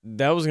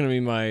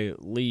 my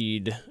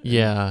lead.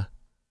 yeah.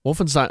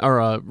 Wolfenstein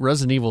or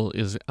Resident Evil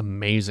is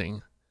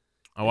amazing.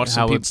 I watched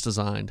how some people. it's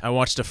designed. I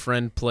watched a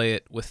friend play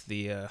it with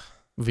the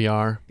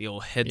VR,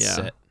 old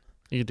headset,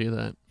 you could do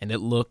that. and it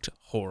looked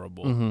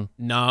horrible. Mm-hmm.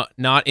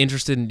 Not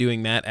interested in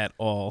doing that at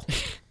all.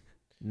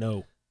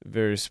 No.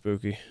 Very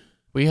spooky.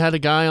 We had a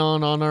guy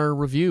on our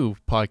review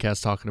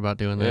podcast talking about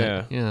doing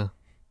that. Yeah.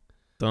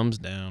 Thumbs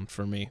down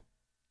for me.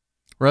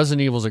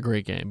 Resident Evil's a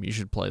great game. You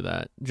should play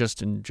that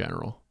just in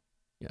general.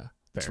 Yeah.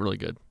 It's Fair. really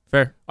good.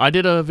 Fair. I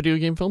did a video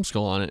game film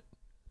school on it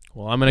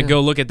Well, I'm gonna Yeah.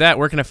 go look at that.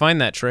 Where can I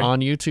find that, Trey? on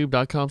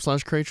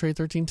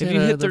youtube.com/CrayTray1310. Have you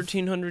hit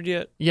 1300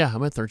 yet? Yeah,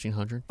 I'm at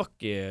 1300. Fuck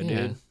yeah,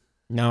 Yeah. dude.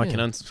 Now I can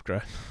Yeah.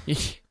 unsubscribe.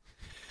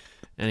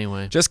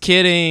 Anyway, Just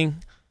kidding.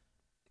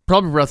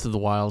 probably Breath of the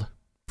Wild.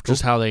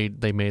 Just how they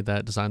made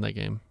that, designed that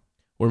game.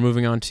 We're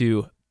moving on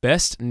to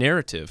best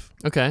narrative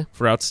Okay.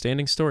 for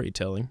outstanding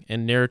storytelling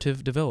and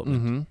narrative development.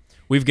 Mm-hmm.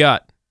 We've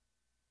got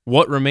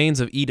What Remains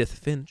of Edith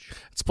Finch,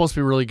 It's supposed to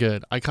be really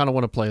good. I kind of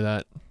want to play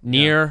that.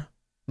 Nier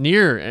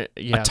Nier,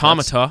 yeah,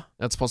 Automata,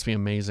 That's supposed to be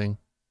amazing.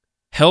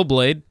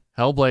 Hellblade,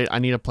 Hellblade, I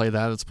need to play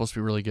that. It's supposed to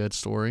be a really good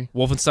story.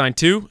 Wolfenstein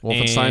 2,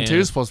 Wolfenstein and 2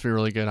 is supposed to be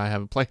really good. I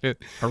haven't played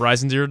it.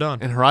 Horizon Zero Dawn.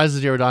 And Horizon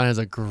Zero Dawn has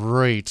a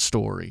great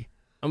story.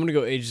 I'm gonna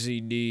go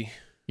HZD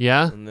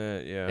Yeah? on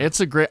that. Yeah. It's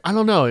a great, I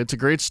don't know, it's a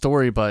great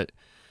story, but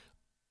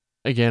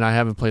again, I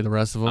haven't played the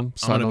rest of them,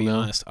 so I'm I gonna don't be know.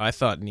 honest. I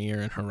thought Nier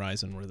and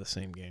Horizon were the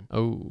same game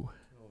Oh.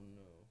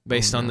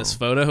 based on no. this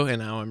photo, and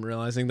now I'm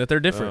realizing that they're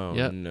different. Oh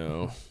Yep.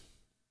 no.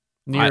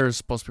 Nier is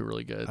supposed to be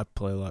really good. I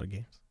play a lot of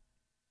games.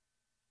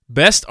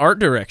 Best art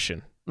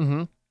direction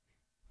Mm-hmm.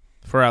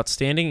 for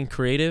outstanding and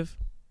creative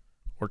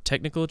or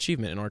technical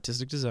achievement in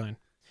artistic design.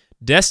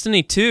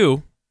 Destiny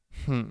 2,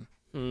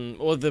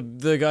 Well,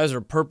 the guys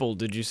are purple.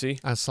 Did you see?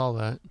 I saw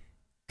that.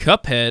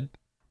 Cuphead,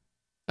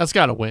 That's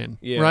got to win,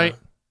 Yeah. right?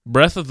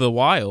 Breath of the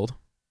Wild,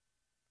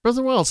 Breath of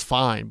the Wild's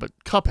fine, but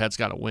Cuphead's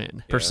got to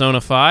win. Persona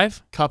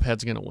 5,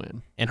 Cuphead's going to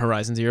win. and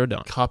Horizon Zero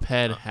Dawn.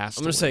 Cuphead has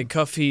to I'm gonna say win.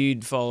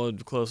 Cuphead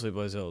followed closely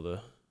by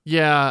Zelda.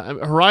 Yeah,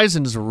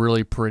 Horizon's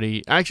really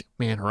pretty. Actually,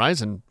 man,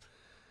 Horizon,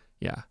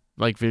 yeah,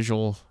 like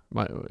visual,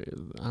 I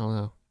don't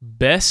know.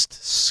 Best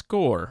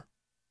score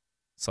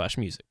 /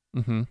 music.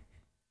 Mm-hmm.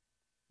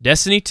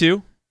 Destiny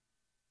 2,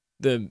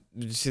 Did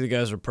you see the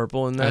guys are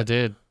purple in that? I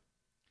did.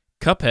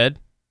 Cuphead,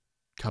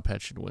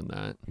 Cuphead should win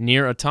that.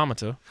 Nier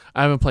Automata,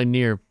 I haven't played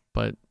Nier,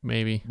 but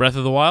maybe. Breath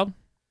of the Wild,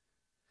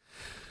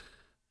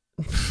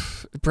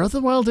 Breath of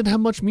the Wild didn't have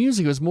much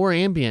music. It was more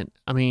ambient.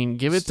 I mean,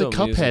 give it Still to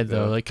Cuphead, music,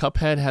 though. though. Like,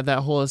 Cuphead had that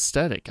whole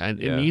aesthetic. It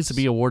Yeah. needs to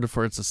be awarded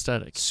for its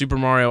aesthetic. Super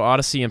Mario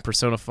Odyssey, and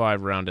Persona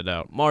 5 rounded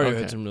out. Mario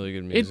Okay. had some really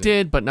good music. It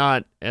did, but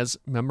not as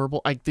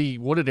memorable. Like, the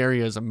wooded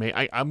area is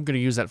amazing. I'm going to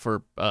use that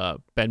for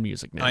bed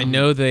music now. I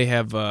know they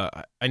have.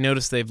 I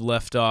noticed they've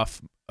left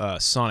off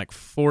Sonic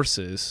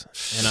Forces,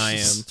 and I am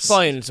It's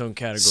probably in its own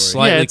category.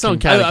 slightly Yeah, its own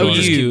confused category. I would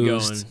just keep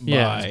going.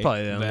 Yeah, by it's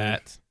probably down there.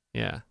 that.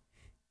 Yeah.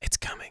 It's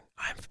coming.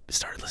 I've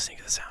started listening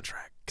to the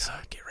soundtrack. So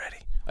get ready.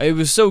 It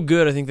was so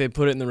good. I think they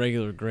put it in the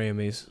regular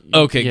Grammys.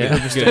 Okay,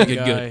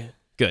 Yeah.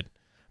 good.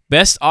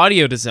 Best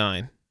audio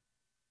design.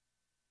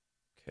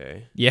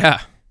 Okay.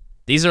 Yeah,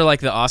 these are like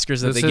the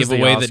Oscars that This they is give the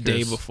away the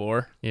day Oscars.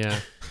 before. Yeah.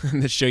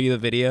 To show you the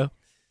video.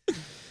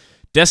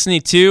 Destiny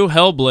 2,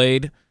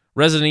 Hellblade,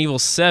 Resident Evil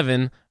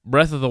 7,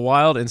 Breath of the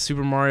Wild, and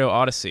Super Mario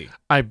Odyssey.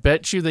 I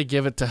bet you they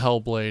give it to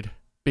Hellblade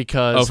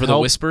because Oh, for the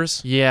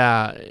Whispers?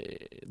 Yeah,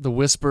 the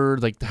Whisper,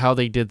 like how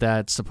they did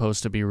that's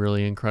supposed to be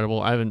really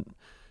incredible. I haven't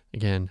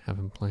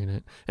played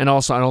it, and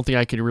also I don't think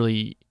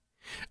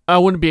I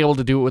wouldn't be able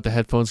to do it with the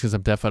headphones because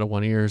I'm deaf out of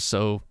one ear.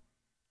 So,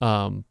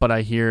 but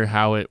I hear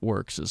how it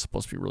works is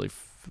supposed to be really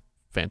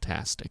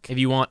fantastic. If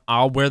you want,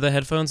 I'll wear the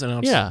headphones and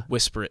I'll Yeah. just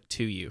whisper it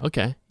to you.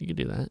 Okay, you can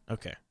do that.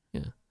 Okay.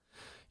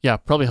 Yeah,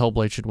 probably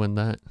Hellblade should win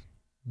that.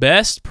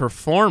 Best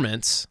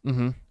performance,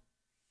 Mm-hmm.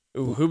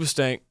 Ooh,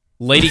 Hoobastank.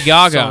 Lady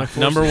Gaga, Sonic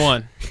Forces. number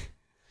 1.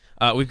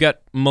 We've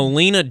got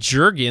Melina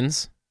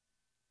Juergens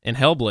in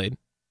Hellblade,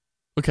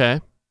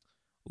 Okay,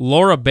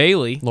 Laura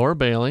Bailey Laura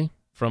Bailey,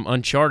 from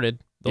Uncharted,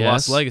 The Yes,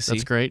 Lost Legacy.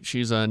 That's great.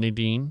 She's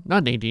Nadine.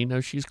 Not Nadine.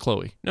 No, she's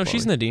Chloe. No,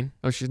 she's Chloe. Nadine.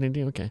 Oh, she's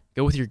Nadine. Okay,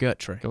 Go with your gut,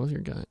 Trey. go with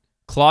your gut.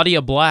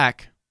 Claudia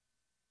Black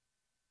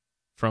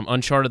from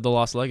Uncharted, The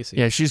Lost Legacy.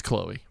 Yeah, she's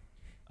Chloe.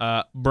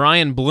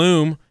 Brian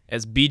Bloom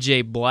as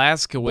BJ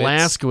Blazkowicz.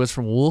 Blazkowicz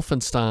from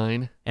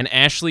Wolfenstein. And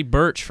Ashley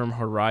Birch from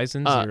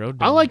Horizon Zero Dawn.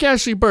 I like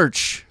Ashley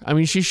Birch. I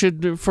mean, she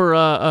should for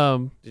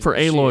Did you see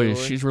Aloy.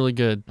 Aloy? She's really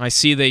good. I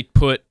see they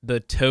put the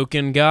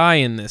token guy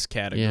in this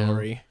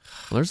category.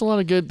 Well, there's a lot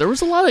of good. There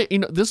was a lot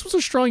of This was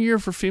a strong year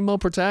for female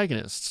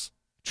protagonists.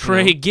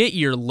 Trey, get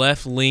your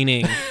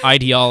left-leaning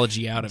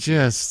ideology out of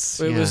here. Just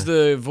Wait, yeah. was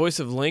the voice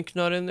of Link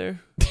not in there?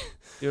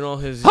 Doing all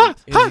his Ha,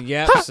 ha,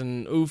 yaps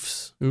and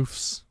oofs.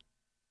 Oofs.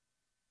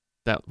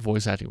 That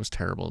voice acting was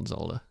terrible in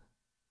Zelda.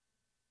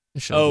 They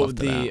should have Oh,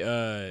 left it out.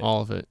 the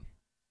All of it.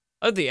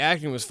 I thought the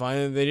acting was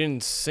fine. They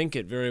didn't sync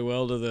it very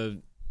well to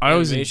the I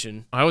always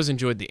animation.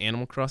 enjoyed the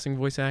Animal Crossing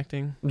voice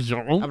acting.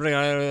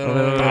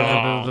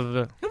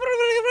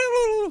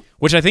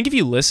 Which I think if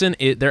you listen,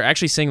 they're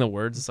actually saying the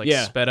words. It's like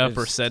Yeah, sped up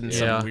or it's- said in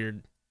yeah. some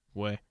weird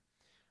way.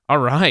 All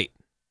right.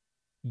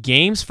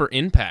 Games for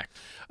impact.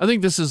 I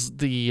think this is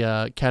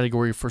the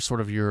category for sort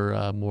of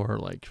your more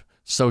like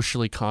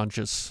socially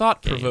conscious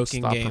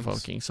Thought-provoking games.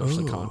 Thought-provoking,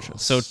 socially Ooh.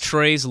 conscious. So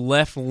Trey's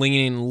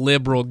left-leaning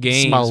liberal It's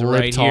games my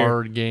right here.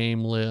 libtard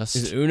game list.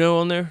 Is Uno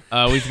on there?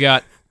 We've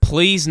got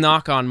Please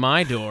Knock on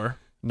My Door,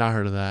 Not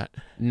heard of that.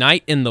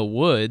 Night in the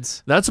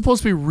Woods. That's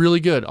supposed to be really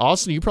good.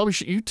 Austin, you probably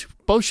should.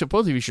 Both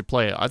of you should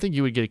play it. I think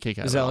you would get a kick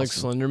out Is of it. that like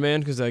Austin. Slender Man?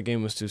 Because that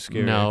game was too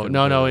scary. I No, couldn't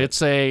no, play no.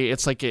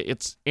 that.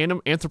 It's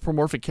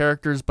anthropomorphic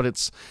characters, but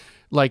it's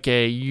like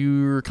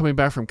you're coming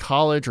back from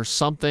college or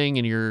something,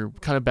 and you're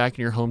kind of back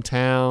in your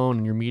hometown,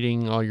 and you're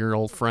meeting all your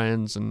old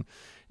friends, and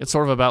it's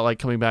sort of about like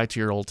coming back to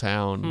your old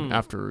town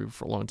after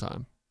for a long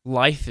time.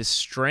 Life is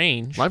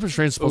Strange. Life is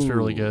Strange is supposed to be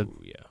really good.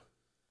 Ooh,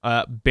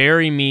 Yeah.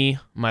 Bury Me,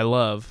 My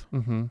Love.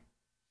 Mm-hmm.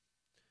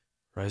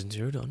 Horizon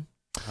Zero Dawn.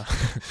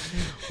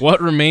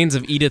 What Remains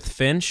of Edith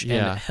Finch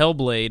Yeah. and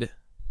Hellblade.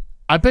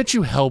 I bet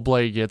you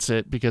Hellblade gets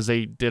it because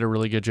they did a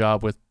really good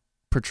job with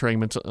portraying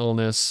mental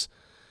illness.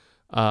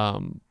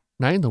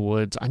 Night in the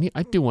Woods.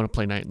 I do want to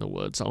play Night in the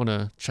Woods. I want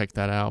to check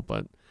that out,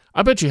 but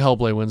I bet you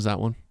Hellblade wins that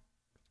one.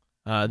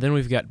 Then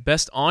we've got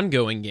Best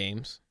Ongoing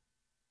Games.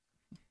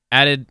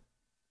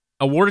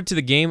 Awarded to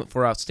the game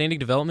for outstanding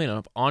development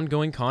of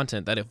ongoing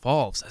content that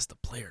evolves as the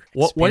player.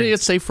 What did it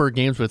experiences. say for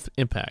games with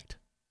impact?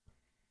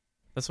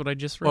 That's what I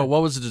just read. Well,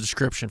 what was the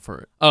description for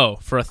it? Oh,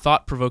 for a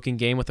thought-provoking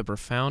game with a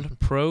profound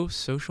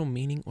pro-social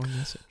meaning or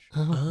message.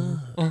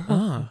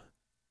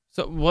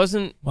 So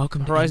wasn't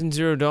Welcome Horizon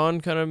Zero Dawn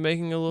kind of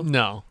making a little?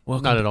 No,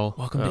 Welcome not at all.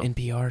 Welcome Oh. to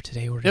NPR.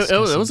 Today we're It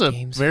discussing was a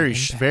games very, for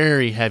impact.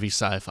 very heavy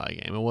sci-fi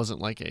game. It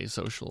wasn't like a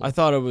social. I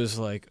thought it was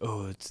like,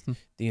 it's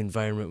the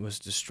environment was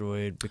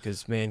destroyed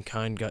because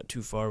mankind got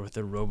too far with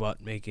their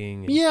robot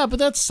making. And Yeah, but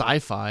that's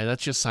sci-fi.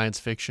 That's just science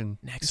fiction.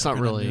 Next, It's we're not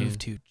gonna really. move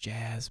to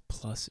jazz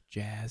plus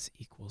jazz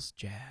equals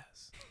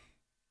jazz.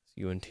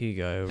 UNT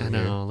guy over I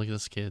here. know. Look at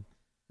this kid.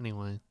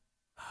 Anyway,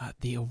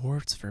 The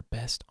awards for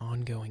best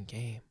ongoing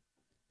game.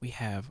 We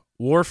have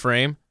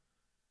Warframe,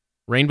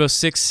 Rainbow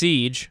Six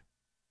Siege,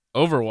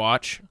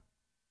 Overwatch,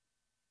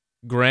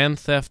 Grand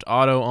Theft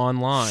Auto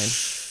Online,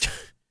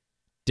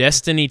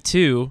 Destiny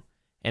 2,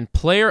 and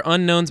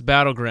PlayerUnknown's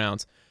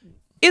Battlegrounds.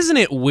 Isn't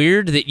it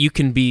weird that you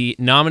can be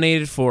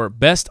nominated for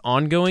best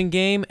ongoing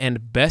game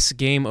and best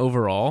game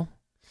overall?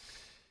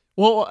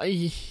 well,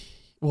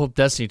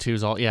 Destiny 2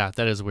 is all. Yeah,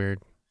 that is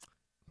weird.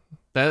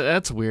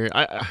 That's weird.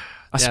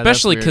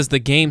 Especially because because the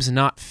game's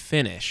not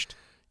finished.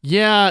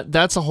 yeah,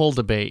 that's a whole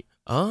debate.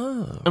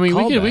 Oh, I mean,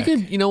 we callback.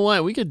 could. You know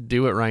what? We could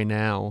do it right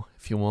now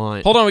if you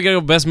want. Hold on, we gotta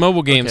go best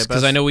mobile games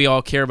because best- I know we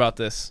all care about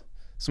this.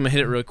 So I'm gonna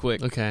hit it real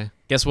quick. Okay.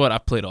 Guess what? I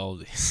played all of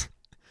these.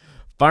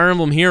 Fire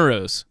Emblem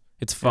Heroes.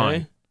 It's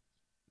fine. Okay.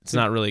 It's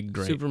not really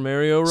great. Super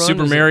Mario Run.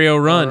 Super Is it- Mario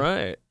Run. All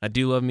right, I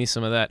do love me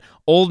some of that.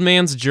 Old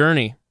Man's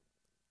Journey.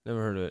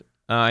 never heard of it.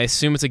 I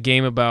assume it's a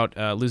game about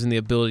losing the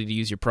ability to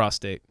use your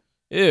prostate.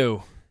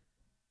 Ew.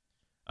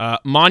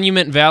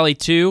 Monument Valley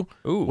 2,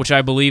 Ooh. which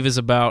I believe is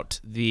about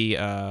the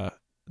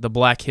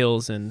Black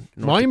Hills in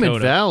North Monument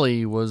Dakota.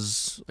 Valley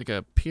was like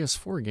a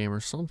PS4 game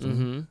or something.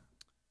 Mm-hmm.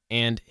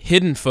 And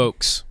Hidden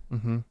Folks.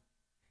 Mm-hmm.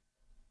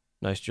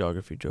 Nice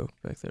geography joke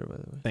back there, by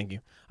the way. Thank you.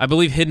 I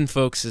believe Hidden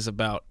Folks is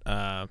about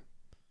the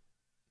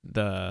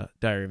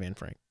Diary of Anne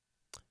Frank.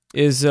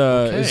 Is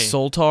Okay.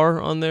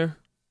 Soltar on there?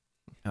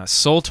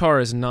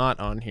 Soltar is not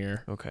on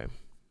here. Okay.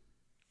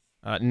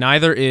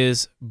 Neither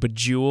is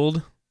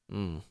Bejeweled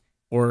Mm.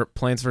 or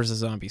Plants vs.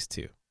 Zombies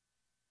 2.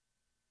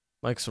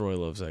 Mike Soroy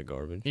loves that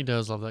garbage. He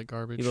does love that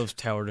garbage. He loves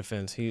tower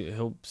defense.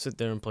 He'll sit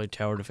there and play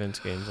tower defense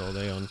games all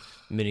day on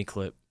mini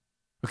clip.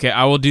 Okay,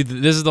 I will do.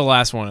 This is the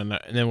last one, and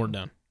then we're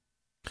done.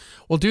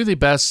 We'll do the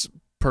best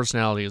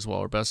personality as well,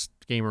 or best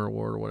gamer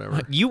award or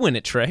whatever. You win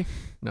it, Trey.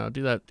 No,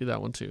 do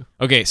that one too.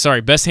 Okay,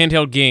 sorry. Best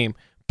handheld game: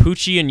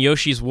 Poochie and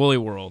Yoshi's Woolly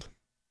World.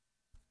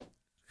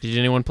 Did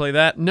anyone play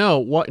that? No,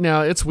 what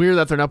now? It's weird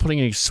that they're not putting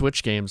any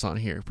Switch games on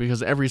here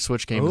because every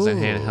Switch game is a Ooh.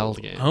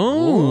 handheld game.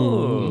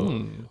 Oh,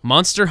 Mm.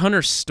 Monster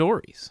Hunter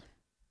Stories.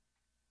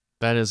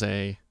 That's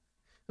a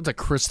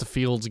Krista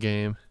Fields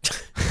game.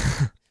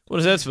 What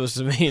is that supposed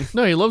to mean?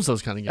 No, he loves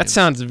those kind of games. That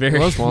sounds very He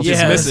loves monsters.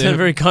 Yeah, that's dismissive.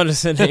 very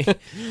condescending.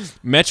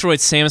 Metroid: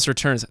 Samus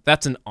Returns.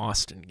 That's an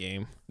Austin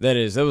game. That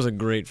was a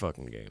great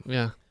fucking game.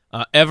 Yeah,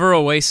 Ever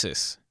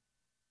Oasis.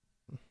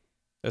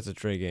 That's a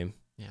Trey game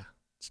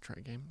it's a try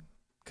game.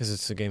 because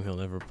it's a game he'll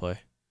never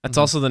play. That's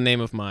Mhm. also the name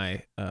of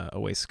my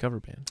Oasis cover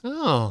band.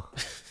 Oh,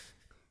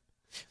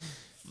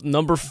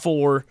 Number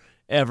 4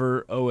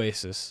 ever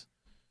Oasis.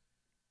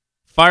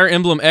 Fire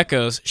Emblem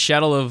Echoes: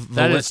 Shadow of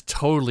that is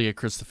totally a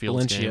Krista Fields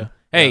Valencia. game.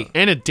 Hey,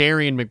 And a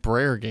Darian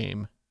McBrayer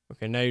game.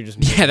 Okay, now you're just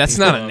yeah, making that's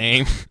people not a up.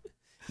 name.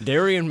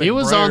 Darian McBrayer. He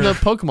was on the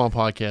Pokemon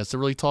podcast, the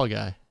really tall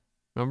guy.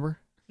 Remember?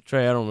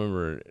 Trey, I don't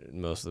remember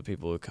most of the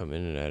people who come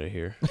in and out of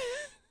here.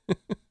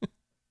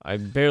 I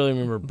barely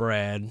remember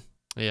Brad.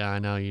 Yeah, I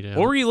know you do.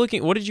 What were you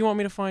looking? What did you want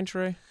me to find,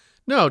 Trey?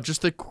 No,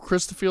 just the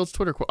Krista Fields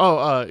Twitter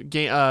quote.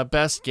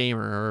 Best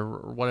gamer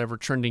or whatever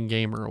trending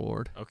gamer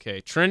award.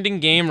 Okay, Trending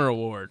Gamer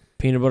Award.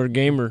 Peanut Butter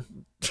Gamer.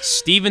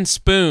 Steven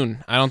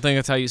Spoon. I don't think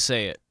that's how you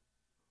say it.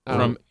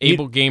 From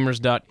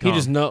ablegamers.com. He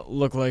does not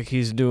look like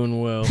he's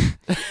doing well.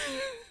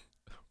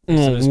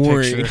 Oh, his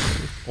wait. picture.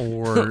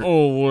 Or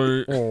Oh,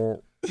 wait.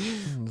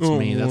 that's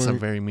mean. That's a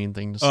very mean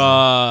thing to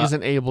say. He's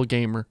an able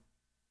gamer.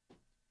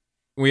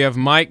 We have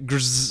Mike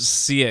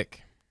Grziek.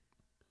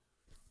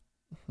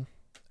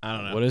 I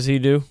don't know. What does he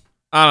do?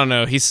 I don't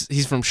know.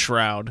 He's from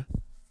Shroud.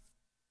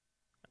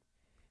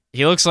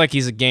 He looks like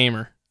he's a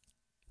gamer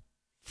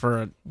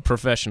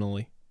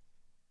professionally.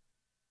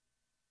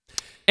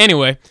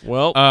 Anyway,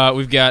 Well,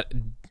 we've got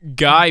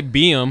Guy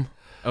Beam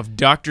of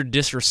Dr.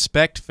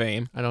 Disrespect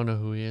fame. I don't know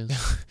who he is.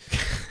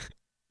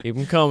 keep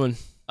him coming.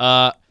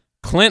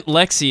 Clint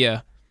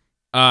Lexia.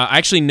 I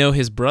actually know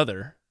his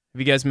brother. Have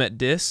you guys met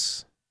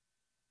Dis?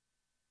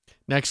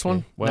 Next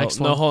one. Well, Next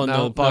no, one. hold on.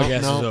 No, the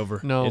podcast no, is over.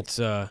 No, It's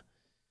that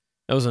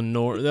was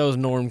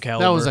Norm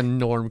Caliber. that was a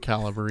Norm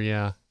Caliber.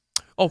 Yeah.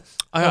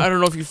 I don't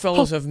know if you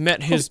fellas have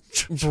met his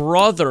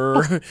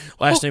brother.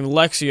 Last name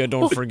Lexia,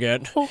 don't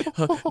forget.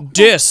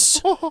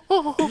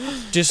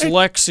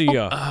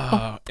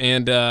 Dyslexia.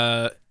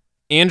 And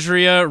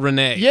Andrea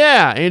Renee.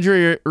 Yeah,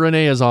 Andrea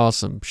Renee is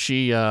awesome.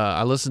 She,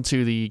 I listened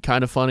to the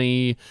Kind of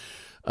Funny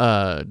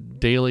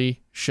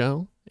daily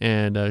show,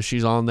 and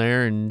she's on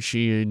there, and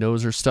she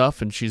knows her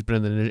stuff, and she's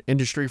been in the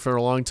industry for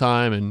a long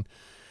time. And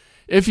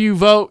if you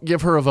vote,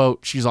 give her a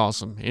vote. She's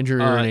awesome.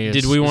 Andrea Renee is.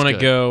 Did we want to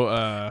good.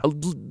 go?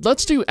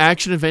 Let's do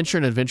action adventure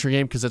and adventure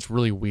game because that's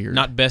really weird.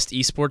 Not best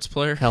esports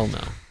player. Hell no.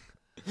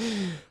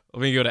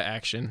 Let me go to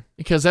action.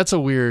 Because that's a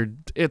weird.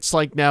 It's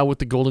like now with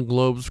the Golden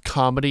Globes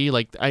comedy.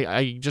 Like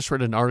I just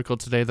read an article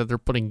today that they're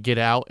putting Get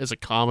Out as a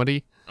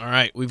comedy. All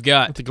right, we've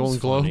got With the Golden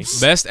Globes.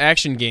 best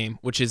action game,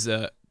 which is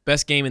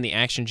best game in the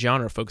action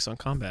genre focused on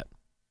combat.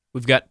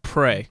 We've got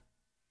Prey,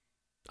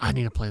 I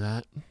need to play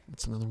that.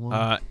 That's another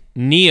one.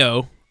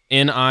 Neo,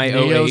 Nioh,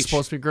 Neo's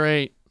supposed to be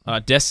great.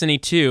 Destiny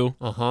 2,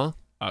 Uh-huh.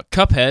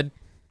 Cuphead,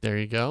 There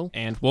you go.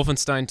 and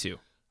Wolfenstein 2.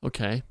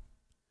 Okay.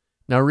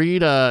 Now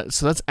read,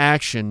 so that's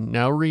action.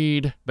 Now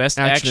read Best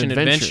Action action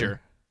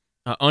adventure.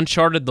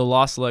 Uncharted: The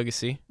Lost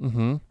Legacy,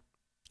 Mm-hmm.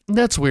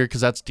 That's weird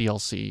because that's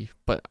DLC,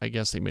 but I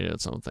guess they made it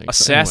its own thing. So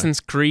Assassin's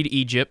Creed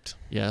Egypt,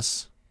 anyway,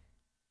 yes.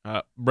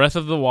 Breath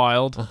of the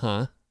Wild,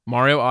 Uh-huh.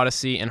 Mario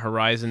Odyssey, and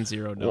Horizon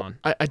Zero Well, Dawn.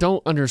 I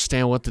don't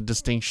understand what the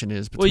distinction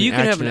is between Well, you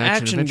can have an and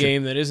action adventure.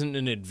 game that isn't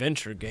an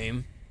adventure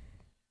game,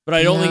 but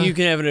I don't think Yeah. you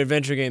can have an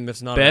adventure game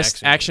that's not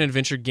Best an action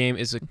adventure game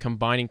is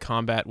combining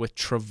combat with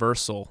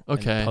traversal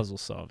Okay. and puzzle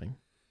solving.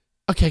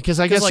 Okay, because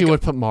I guess like you a-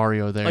 would put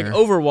Mario there. Like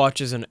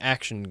Overwatch is an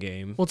action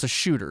game, Well, it's a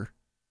shooter.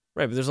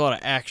 right? But there's a lot of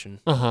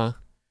action. Uh-huh.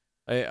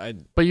 I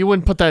But you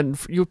wouldn't put that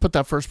you would put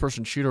that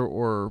first-person shooter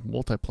or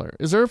multiplayer.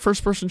 Is there a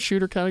first-person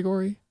shooter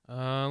category?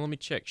 Let me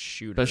check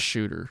shooter. Best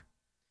shooter.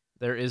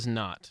 There is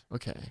not.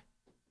 Okay.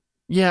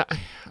 Yeah,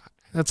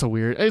 that's a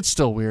weird. It's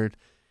still weird.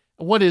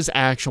 What is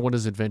action? What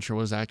is adventure?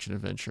 What is action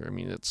adventure? I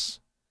mean, it's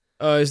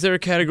is there a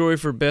category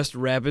for best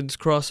Rabbids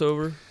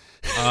crossover?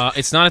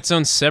 It's not its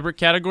own separate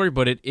category,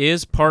 but it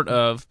is part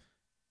of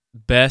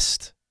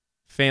best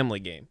family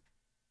game.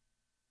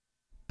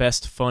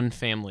 Best fun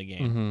family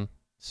game. mm-hmm.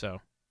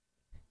 So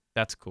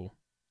that's cool.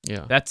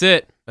 Yeah. That's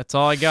it. That's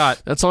all I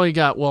got. That's all you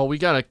got. Well, we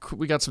got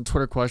some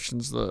Twitter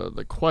questions.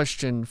 The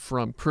question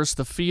from Chris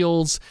the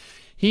Fields.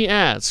 He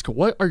asked,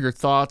 "What are your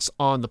thoughts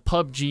on the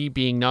PUBG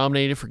being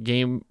nominated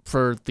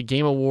for the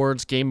Game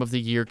Awards Game of the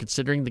Year,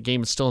 considering the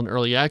game is still in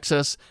early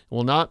access and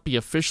will not be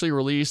officially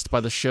released by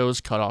the show's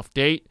cutoff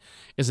date?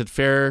 Is it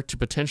fair to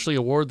potentially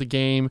award the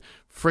game?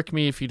 Frick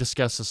me if you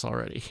discussed this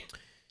already."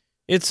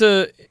 It's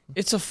a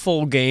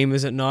full game,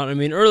 is it not? I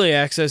mean, early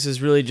access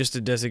is really just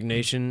a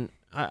designation.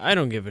 I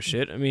don't give a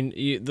shit. I mean,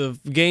 the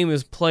game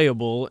is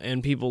playable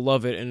and people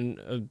love it,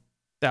 and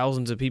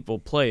thousands of people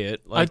play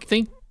it. I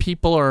think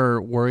people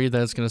are worried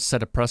that it's going to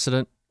set a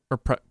precedent, or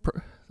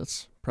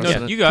that's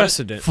precedent. you got it.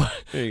 precedent.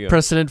 There you go.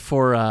 Precedent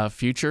for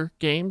future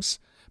games.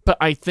 But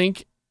I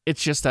think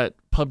it's just that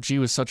PUBG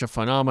was such a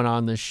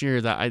phenomenon this year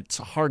that it's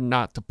hard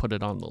not to put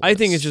it on the list. I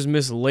think it's just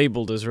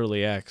mislabeled as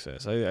early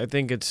access. I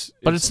think it's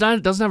But it's not.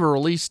 It doesn't have a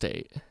release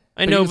date.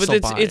 I but know, you can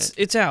but still buy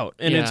it's out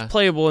and Yeah. it's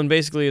playable and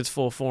basically it's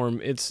full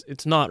form. It's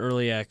not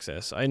early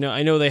access. I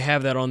know they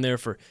have that on there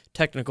for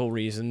technical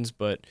reasons,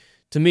 but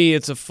to me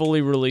it's a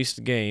fully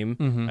released game.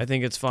 Mm-hmm. I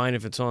think it's fine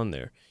if it's on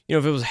there. You know,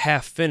 if it was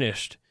half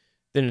finished,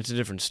 then it's a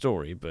different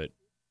story, but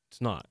it's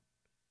not.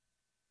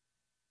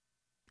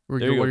 What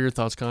There you are go. your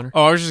thoughts, Connor?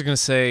 Oh, I was just going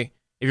to say,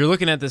 if you're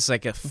looking at this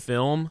like a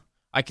film,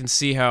 I can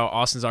see how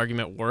Austin's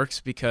argument works,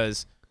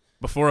 because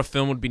before a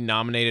film would be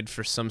nominated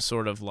for some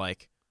sort of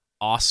like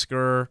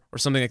Oscar or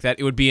something like that,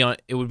 it would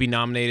be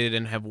nominated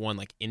and have won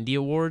like indie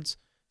awards.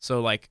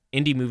 So like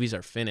indie movies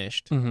are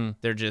finished. Mm-hmm.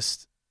 They're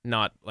just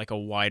not like a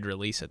wide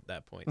release at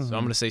that point. So Mhm. I'm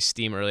going to say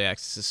Steam Early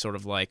Access is sort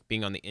of like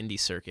being on the indie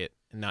circuit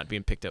and not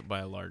being picked up by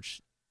a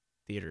large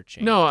theater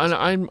chain. No,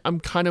 and I'm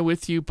kind of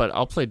with you, but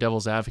I'll play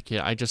devil's advocate.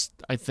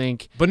 I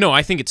think. But no,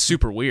 I think it's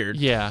super weird.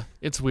 Yeah,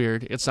 it's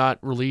weird. It's not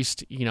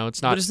released.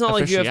 It's not. But it's not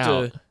like you have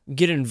officially to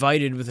get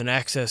invited with an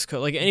access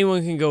code. Like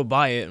anyone can go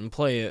buy it and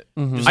play it.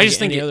 Mhm. I just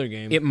think any it- other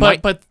game. It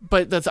might. But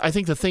I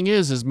think the thing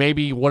is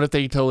maybe what if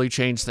they totally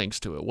change things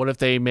to it? What if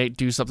they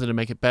do something to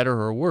make it better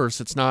or worse?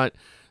 It's not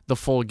the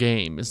full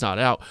game. It's not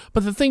out.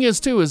 But the thing is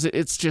too is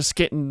it's just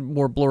getting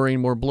more blurry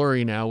and more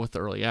blurry now with the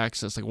early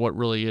access. Like what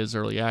really is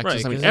early access?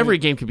 Right, I mean, 'cause every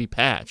game can be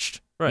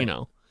patched. Right.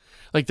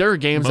 Like there are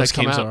games Most that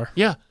come games out. are.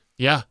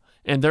 Yeah,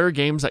 and there are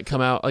games that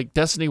come out like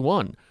Destiny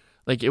 1.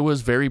 Like it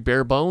was very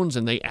bare bones,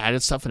 and they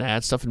added stuff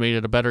and made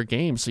it a better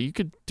game. So you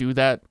could do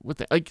that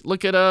with like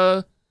look at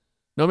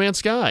No Man's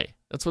Sky.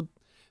 That's what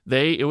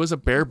it was a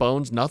bare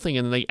bones nothing,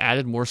 and then they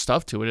added more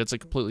stuff to it. It's a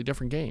completely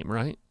different game,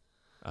 right?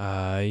 Yeah,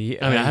 I mean,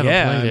 I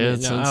haven't played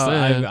it since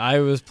then. I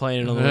was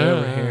playing it on the way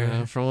over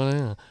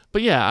here.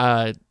 But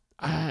yeah,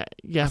 I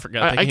yeah,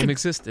 forgot that game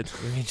existed.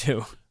 Me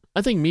too.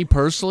 I think me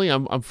personally,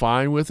 I'm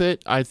fine with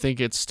it. I think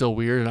it's still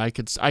weird, and I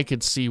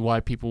could see why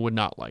people would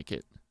not like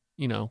it,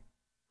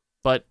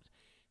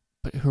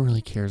 But who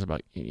really cares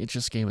about it? It's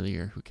just Game of the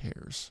Year. Who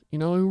cares?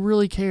 Who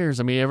really cares?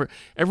 I mean,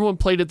 everyone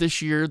played it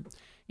this year.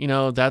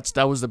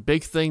 That was the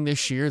big thing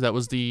this year. That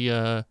was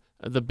the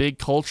big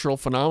cultural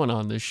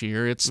phenomenon this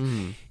year. It's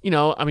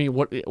I mean,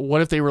 what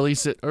if they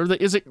release it, or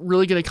is it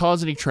really going to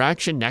cause any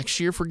traction next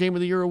year for Game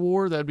of the Year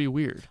award? That'd be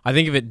weird. I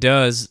think if it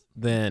does,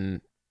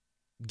 then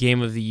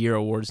Game of the Year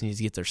awards needs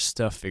to get their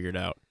stuff figured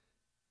out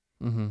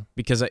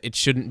because it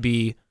shouldn't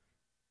be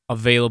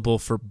available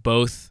for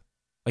both.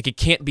 Like it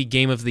can't be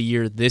Game of the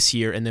Year this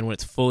year, and then when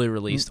it's fully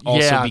released,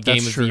 also be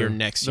Game of the Year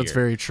next year. That's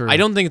very true. I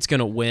don't think it's going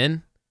to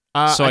win.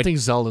 So I think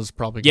Zelda's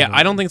probably yeah. gonna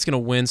I don't win. think it's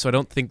going to win, so I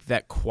don't think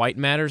that quite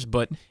matters.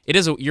 But it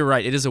is. You're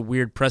right. It is a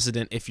weird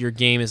precedent if your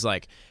game is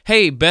like,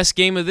 hey, best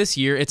game of this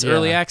year, it's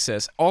early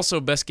access. Also,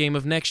 best game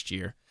of next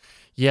year.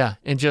 Yeah,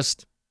 and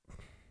just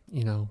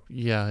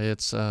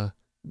it's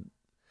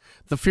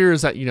the fear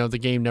is that the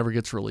game never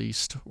gets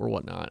released or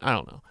whatnot. I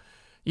don't know.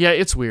 Yeah,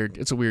 it's weird.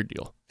 It's a weird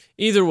deal.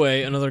 Either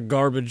way, another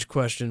garbage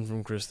question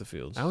from Chris the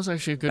Fields. That was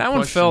actually a good. That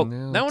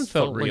question. one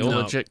felt like real. a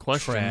legit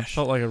question. Trash.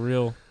 Felt like a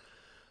real.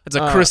 It's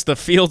a Chris the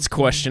Fields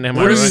question. Am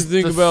I What do you right?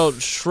 think about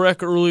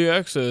Shrek Early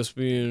Access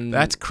being...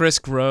 That's Chris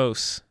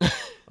Gross.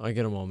 I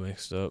get them all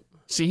mixed up.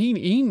 See,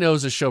 he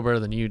knows the show better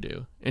than you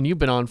do, and you've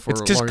been on for.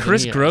 It's because longer than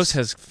Chris he Gross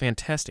has. has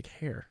fantastic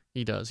hair.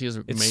 He does. He has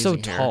It's amazing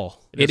so hair.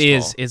 tall. It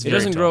is. tall. It's It very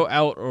doesn't tall. grow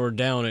out or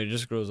down. It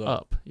just grows up.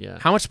 up. Yeah.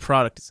 How much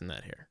product is in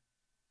that hair?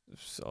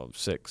 So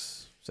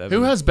 6, 7.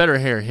 Who has better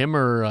hair, him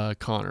or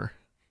Connor?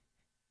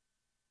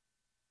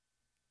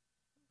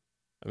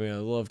 I mean, I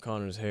love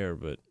Connor's hair,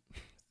 but I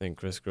think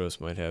Chris Gross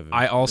might have it.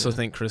 I also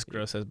think Chris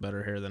Gross has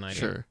better hair than I do.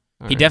 Sure.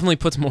 All He right. definitely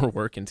puts more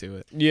work into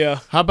it. Yeah.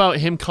 How about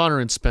him, Connor,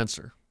 and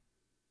Spencer?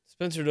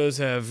 Spencer does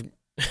have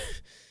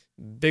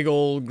big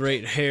old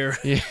great hair.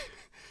 Did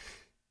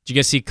you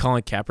guys see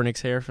Colin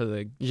Kaepernick's hair for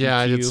the Yeah,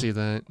 I did GQ? see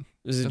that.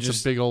 Is it That's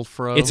just a big old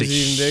fro. It's a Is it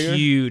even bigger?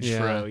 huge Yeah.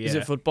 fro. Yeah. Is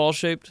it football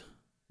shaped?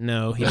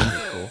 No, he didn't.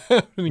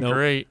 Cool. Nope.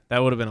 Great.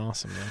 That would have been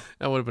awesome, though.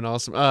 That would have been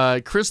awesome.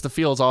 Chris the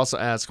Fields also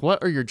asked,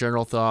 what are your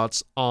general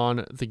thoughts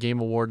on the Game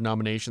Award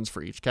nominations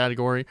for each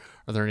category?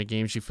 Are there any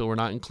games you feel were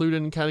not included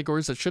in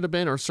categories that should have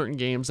been, or certain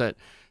games that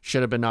should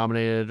have been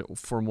nominated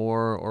for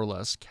more or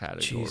less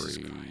categories?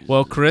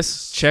 Well,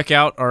 Chris, check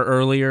out our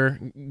earlier.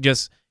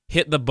 Just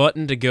hit the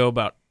button to go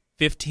about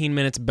 15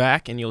 minutes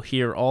back, and you'll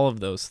hear all of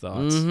those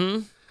thoughts.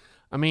 Mm-hmm.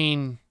 I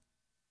mean,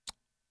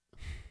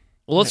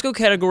 Well, let's go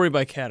category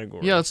by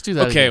category. yeah, let's do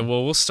that. Okay, again.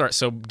 well, we'll start.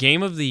 So,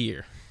 Game of the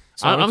Year.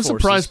 I'm Sonic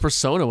surprised Forces.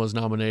 Persona was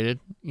nominated.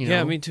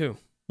 Yeah, me too.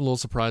 A little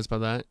surprised by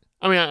that.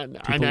 I mean,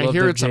 I love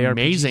hear the it's JRPGs,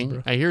 amazing.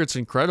 bro. I hear it's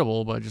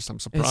incredible, but I'm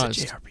surprised.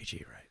 It's a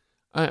JRPG,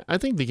 right? I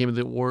think the Game of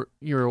the Award,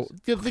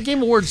 the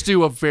Game Awards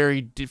do a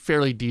fairly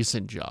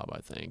decent job.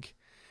 I think,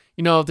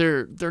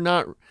 they're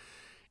not.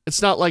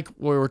 It's not like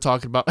we were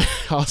talking about.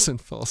 Allison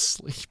fell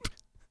asleep.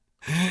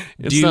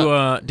 Do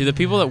the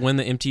people that win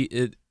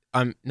the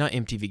not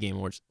MTV Game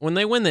Awards, when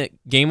they win the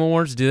Game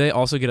Awards, do they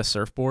also get a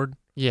surfboard?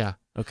 Yeah.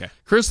 Okay.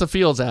 Chris the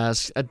Fields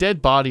asks, a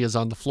dead body is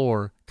on the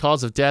floor.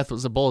 Cause of death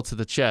was a bullet to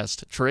the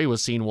chest. Trey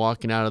was seen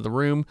walking out of the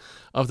room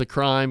of the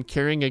crime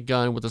carrying a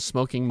gun with a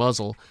smoking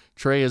muzzle.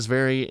 Trey is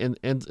very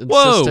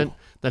insistent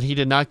that he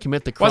did not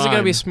commit the crime. Why's it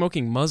gotta be a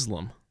smoking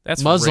Muslim?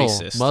 That's muzzle,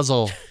 racist.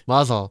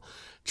 muzzle.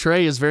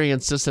 Trey is very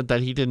insistent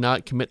that he did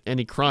not commit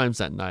any crimes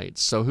that night.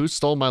 So who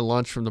stole my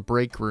lunch from the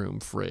break room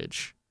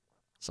fridge?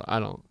 So I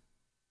don't.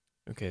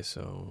 Okay,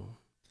 so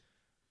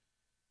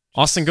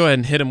Austin, go ahead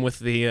and hit him with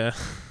the.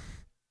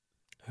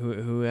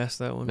 who asked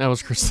that one? That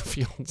was Chris the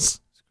Fields.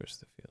 It's Chris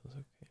the Fields.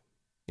 Okay.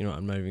 You know,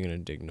 I'm not even gonna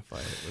dignify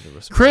it with a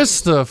response.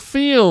 Chris the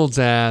Fields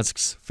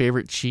asks,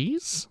 favorite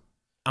cheese?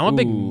 I'm a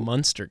big Ooh.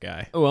 Munster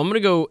guy. Oh, I'm gonna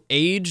go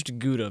aged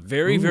Gouda.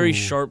 Very, very Ooh.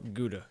 sharp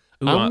Gouda.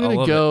 Ooh, I'm I gonna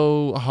love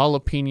go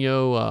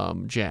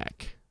jalapeno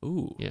Jack.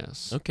 Ooh.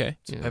 Yes. Okay.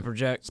 Yeah. Pepper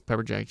Jack. It's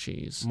pepper jack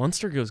cheese.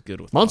 Munster goes good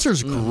with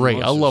Munster's Mm, great. I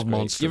Munster's love great.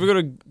 Munster. You ever go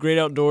to Great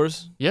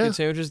Outdoors? Yeah. Get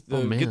sandwiches.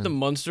 Oh, man. Get the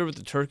Munster with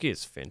the turkey.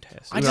 It's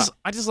fantastic.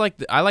 I just like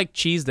I like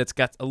cheese that's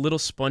got a little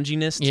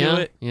sponginess to Yeah,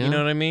 it. yeah. You know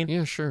what I mean?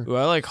 Yeah, sure. Ooh,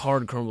 I like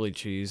hard crumbly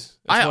cheese.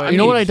 That's why You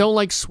know what? I need- don't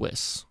like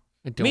Swiss.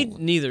 I don't. Me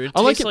neither. It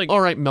I like tastes it like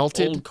all right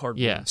melted. old cardboard.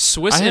 Yeah.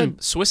 Swiss I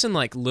and Swiss in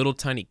like little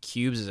tiny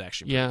cubes is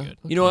actually pretty good.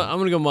 You know what? I'm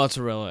gonna go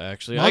mozzarella.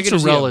 Actually, I could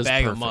just eat Mozzarella a is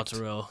bag of perfect.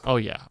 mozzarella. Oh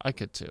yeah, I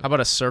could too. How about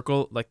a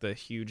circle, like the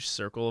huge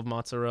circle of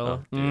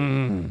mozzarella?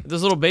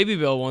 Those little Baby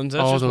Bell ones.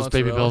 That's Oh, just those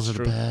baby mozzarella. bells are the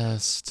True.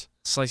 best.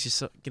 Slice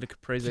yourself, get a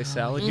caprese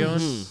salad going.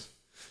 Mhm.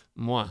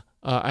 Mwah.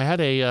 I had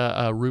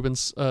a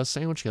Reuben's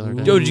sandwich the other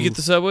day. Yo, did you get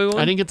the Subway one?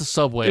 I didn't get the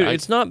Subway. Dude,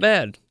 it's not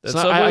bad. That it's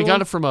not- Subway I got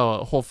one? it from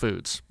Whole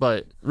Foods,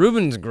 but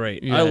Reuben's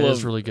great. Yeah, I it love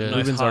is really good. Nice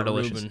Reubens hot are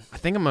delicious. Reuben. I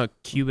think I'm a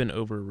Cuban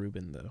over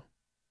Reuben though.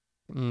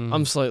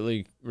 I'm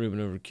slightly Reuben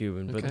over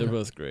Cuban, but Okay. they're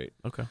both great.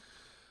 Okay.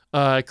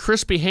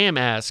 Crispy Ham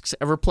asks,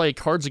 ever play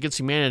Cards Against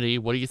Humanity?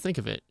 What do you think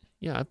of it?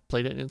 Yeah, I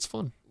played it and it's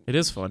fun. It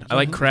is fun. I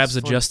like Yeah, Crabs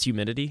it's fun. Adjust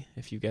Humidity.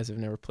 If you guys have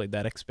never played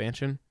that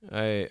expansion,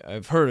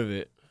 I've heard of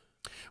it.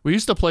 We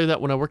used to play that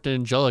when I worked at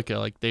Angelica.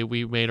 Like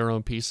we made our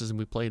own pieces and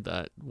we played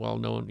that while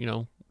no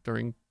one,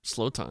 during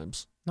slow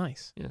times.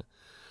 nice.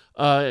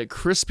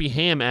 Crispy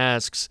Ham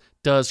asks,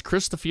 does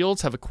Krista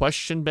Fields have a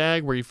question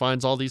bag where he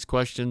finds all these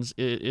questions?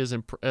 It is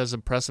as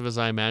impressive as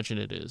I imagine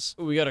it is.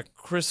 We got a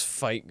Chris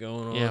fight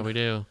going on. Yeah, we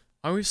do.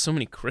 Why do we have so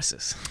many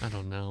Chris's? I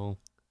don't know.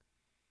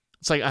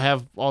 It's like I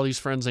have all these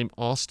friends named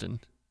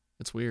Austin.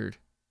 It's weird.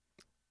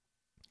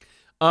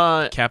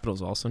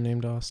 Capital's also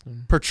named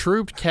Austin.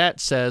 Perturbed Cat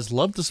says,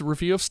 love this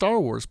review of Star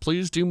Wars.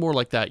 Please do more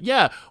like that.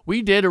 Yeah,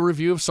 we did a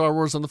review of Star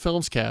Wars on the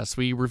Films Cast.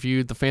 We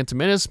reviewed The Phantom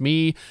Menace,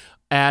 me,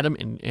 Adam,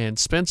 and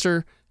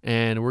Spencer,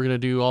 and we're going to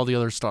do all the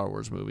other Star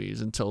Wars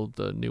movies until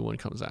the new one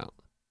comes out.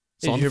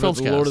 It's Did on you hear the about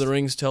the Lord of Filmscast. the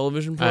Rings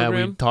television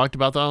program? We talked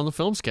about that on the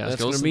Films Cast.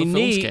 That's Go gonna listen be to the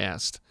neat. Films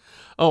Cast.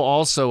 Oh,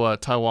 also,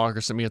 Ty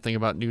Walker sent me a thing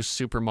about new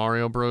Super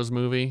Mario Bros.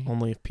 Movie.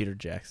 Only if Peter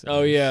Jackson.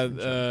 Oh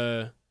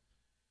yeah,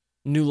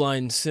 New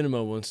Line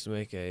Cinema wants to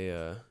make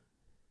a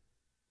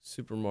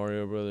Super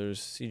Mario Brothers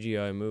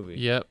CGI movie.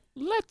 Yep.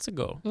 Let's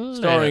go.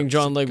 Starring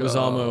John Let's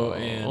Leguizamo go.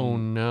 and Oh,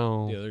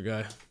 no. the other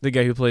guy. The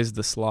guy who plays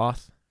the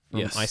sloth from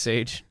Yes. Ice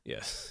Age.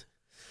 Yes.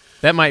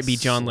 That might be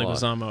John Sloth.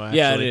 Leguizamo. Actually.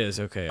 Yeah, it is.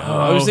 Okay.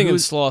 I Oh, was thinking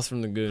who's- Sloth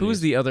from the Goonies. Who's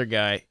the other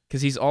guy?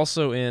 Because he's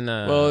also in.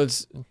 Well,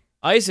 it's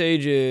Ice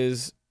Age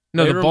is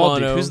no, Ray the bald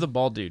Romano, dude. Who's the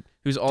bald dude?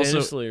 Who's also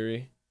Dennis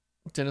Leary.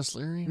 Dennis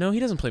Leary? no, he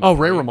doesn't play. Oh, bald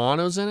Ray dude.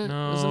 Romano's in it?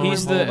 No. Isn't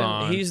He's Ray Hold the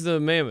on. he's the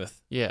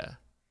mammoth. Yeah.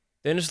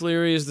 Dennis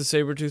Leary is the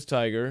saber-toothed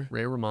tiger.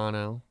 Ray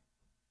Romano.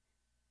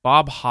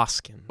 Bob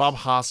Hoskins. Bob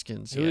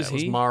Hoskins. Who yeah, is it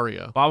was he?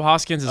 Mario. Bob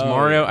Hoskins is Oh,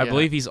 Mario. I yeah.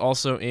 believe he's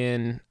also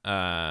in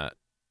the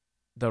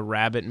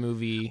Rabbit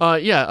movie.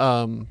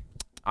 Yeah,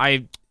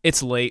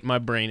 It's late. My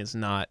brain is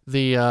not.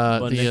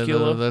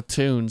 Bunnicula? the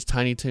tunes,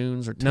 Tiny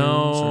Tunes or Tunes.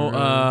 No.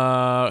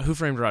 or, Who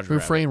Framed Roger Who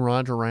Rabbit? Framed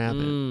Roger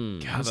Rabbit?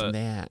 Mm. God, Who's the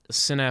that?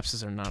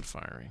 synapses are not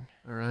firing.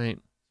 All right.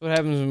 What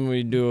happens when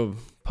we do a Late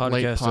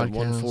podcast at podcast.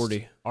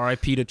 140?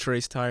 R.I.P. to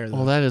Trace Tyre.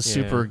 Well, that is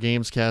Yeah. Super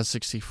Gamescast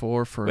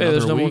 64 for Wait, another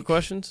there's no week. more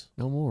questions?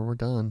 No more. We're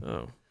done.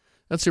 Oh.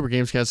 That's Super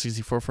Gamescast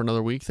 64 for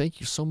another week. Thank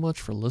you so much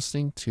for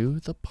listening to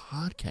the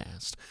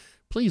podcast.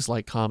 Please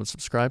like, comment,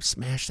 subscribe.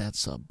 Smash that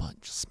sub button.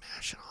 Just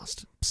smash it,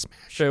 Austin. Smash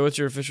it. Trey, what's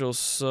your official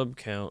sub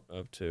count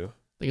up to?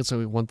 I think it's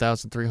only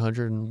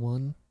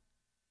 1,301.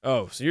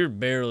 Oh, so you're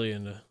barely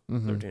into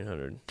Mhm.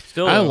 1,300.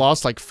 Still, I though.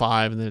 lost like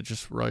 5 and then it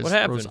just rose. What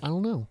happened? I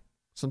don't know.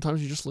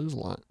 Sometimes you just lose a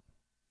lot.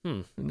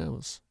 Hmm. Who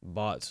knows?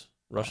 Bots,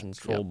 Russian Bots,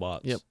 troll yep.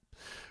 bots. Yep.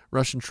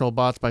 Russian Troll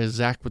Bots by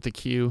Zach with the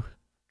Q.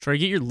 Trey,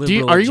 get your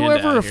liberal. Are you agenda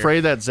ever out here. afraid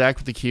that Zach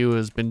with the Q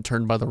has been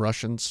turned by the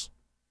Russians?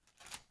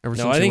 Ever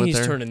No, since I he think went he's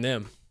there? turning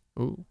them.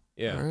 Ooh.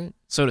 Yeah. All right.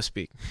 so to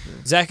speak?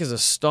 Zach is a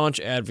staunch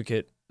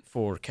advocate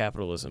for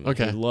capitalism.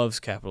 Okay. He loves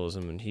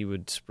capitalism, and he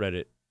would spread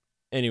it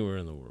anywhere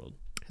in the world.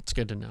 It's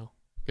good to know.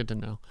 Good to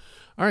know.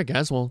 All right,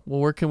 guys. Well,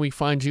 where can we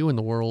find you in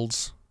the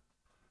worlds?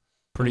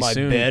 Pretty My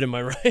soon. bed, am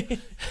I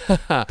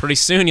right? Pretty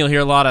soon, you'll hear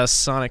a lot of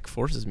Sonic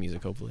Forces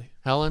music. Hopefully.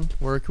 Helen,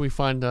 where can we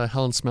find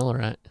Helen Smeller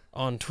at?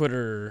 On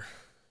Twitter.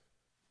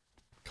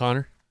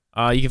 Connor?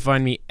 You can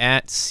find me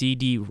at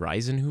CD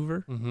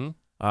Reisenhoover.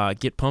 Mm-hmm.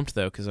 Get pumped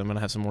though, because I'm gonna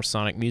have some more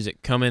Sonic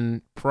music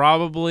coming.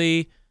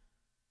 Probably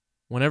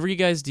whenever you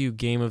guys do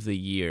Game of the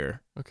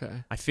Year.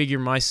 Okay. I figure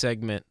my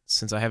segment,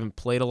 since I haven't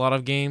played a lot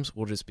of games,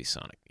 will just be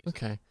Sonic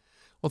music. Okay.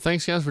 Well,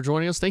 thanks, guys, for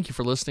joining us. Thank you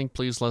for listening.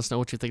 Please let us know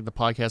what you think of the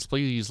podcast.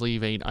 Please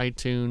leave an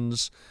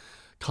iTunes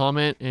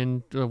comment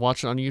and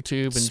watch it on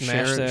YouTube and Smash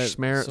share it.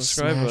 that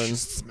subscribe button.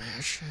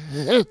 Smash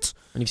it.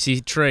 When you see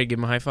Trey, give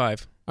him a high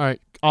five. All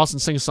right. Austin,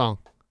 sing a song.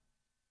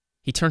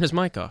 He turned his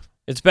mic off.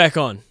 It's back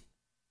on.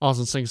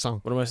 Austin, sing a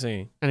song. What am I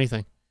singing?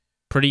 Anything.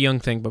 Pretty Young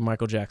Thing by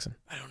Michael Jackson.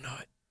 I don't know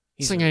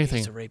it. Sing anything.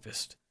 He's a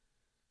rapist.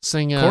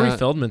 Sing. Corey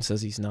Feldman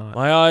says he's not.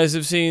 My eyes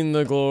have seen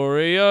the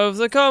glory of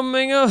the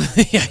coming of...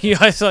 yeah,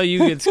 I saw you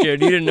get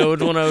scared. You didn't know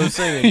which one I was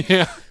singing.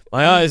 Yeah.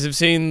 My eyes have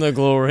seen the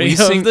glory We of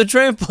sing- the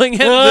trampling. We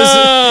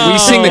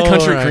sing the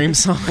country Alright. cream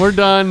song. We're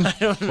done.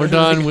 We're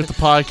done with the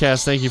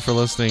podcast. Thank you for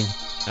listening.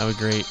 Have a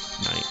great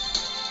night.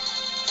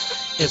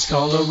 It's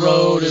called a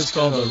road, it's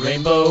called a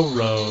rainbow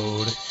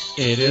road.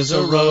 It is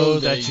a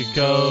road that you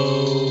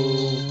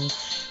go.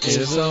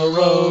 It's a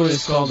road,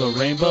 it's called a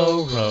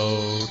rainbow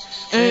road.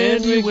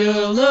 And you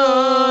will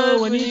know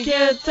when you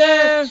get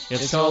there.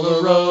 It's called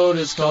a road,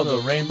 it's called a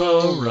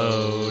rainbow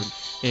road.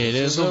 It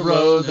is a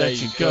road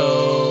that you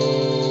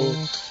go.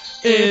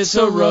 It's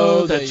a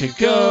road that you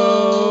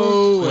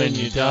go when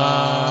you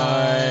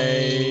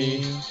die.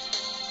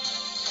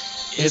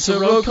 It's a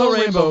road called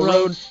Rainbow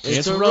Road.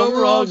 It's a road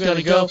we're all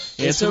gonna go.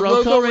 It's a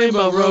road called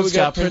Rainbow Road. It's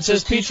got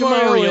Princess Peach,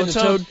 Mario, and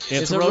Toad.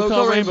 It's a road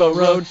called Rainbow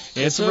Road.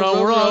 It's a road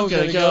we're all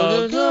gonna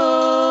go.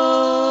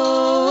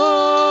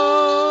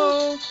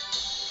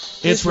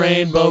 It's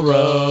Rainbow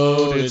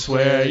Road. It's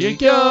where you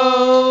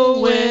go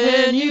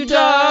when you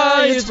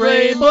die. It's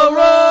Rainbow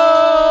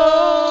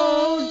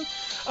Road.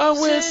 I'm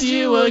with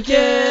you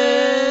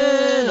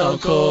again,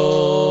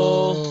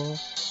 Uncle.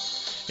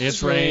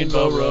 It's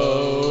Rainbow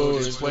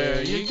Road, it's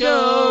where you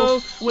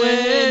go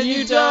when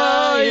you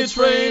die. It's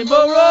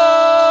Rainbow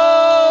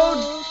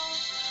Road.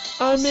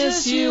 I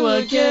miss you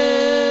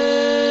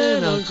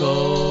again,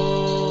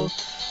 Uncle.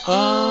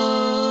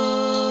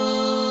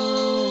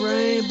 Oh,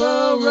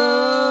 Rainbow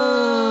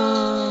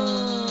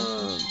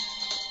Road.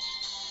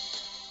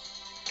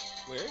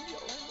 Where did you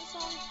learn the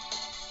song?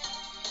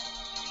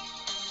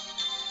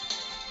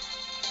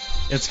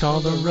 It's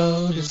called a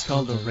road, it's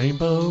called a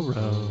Rainbow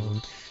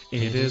Road.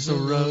 It is a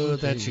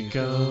road that you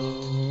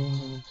go.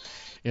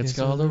 It's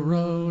called a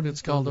road,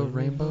 it's called a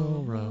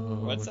Rainbow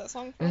Road. What's that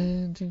song from?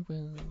 And you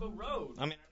will. Rainbow Road. I mean.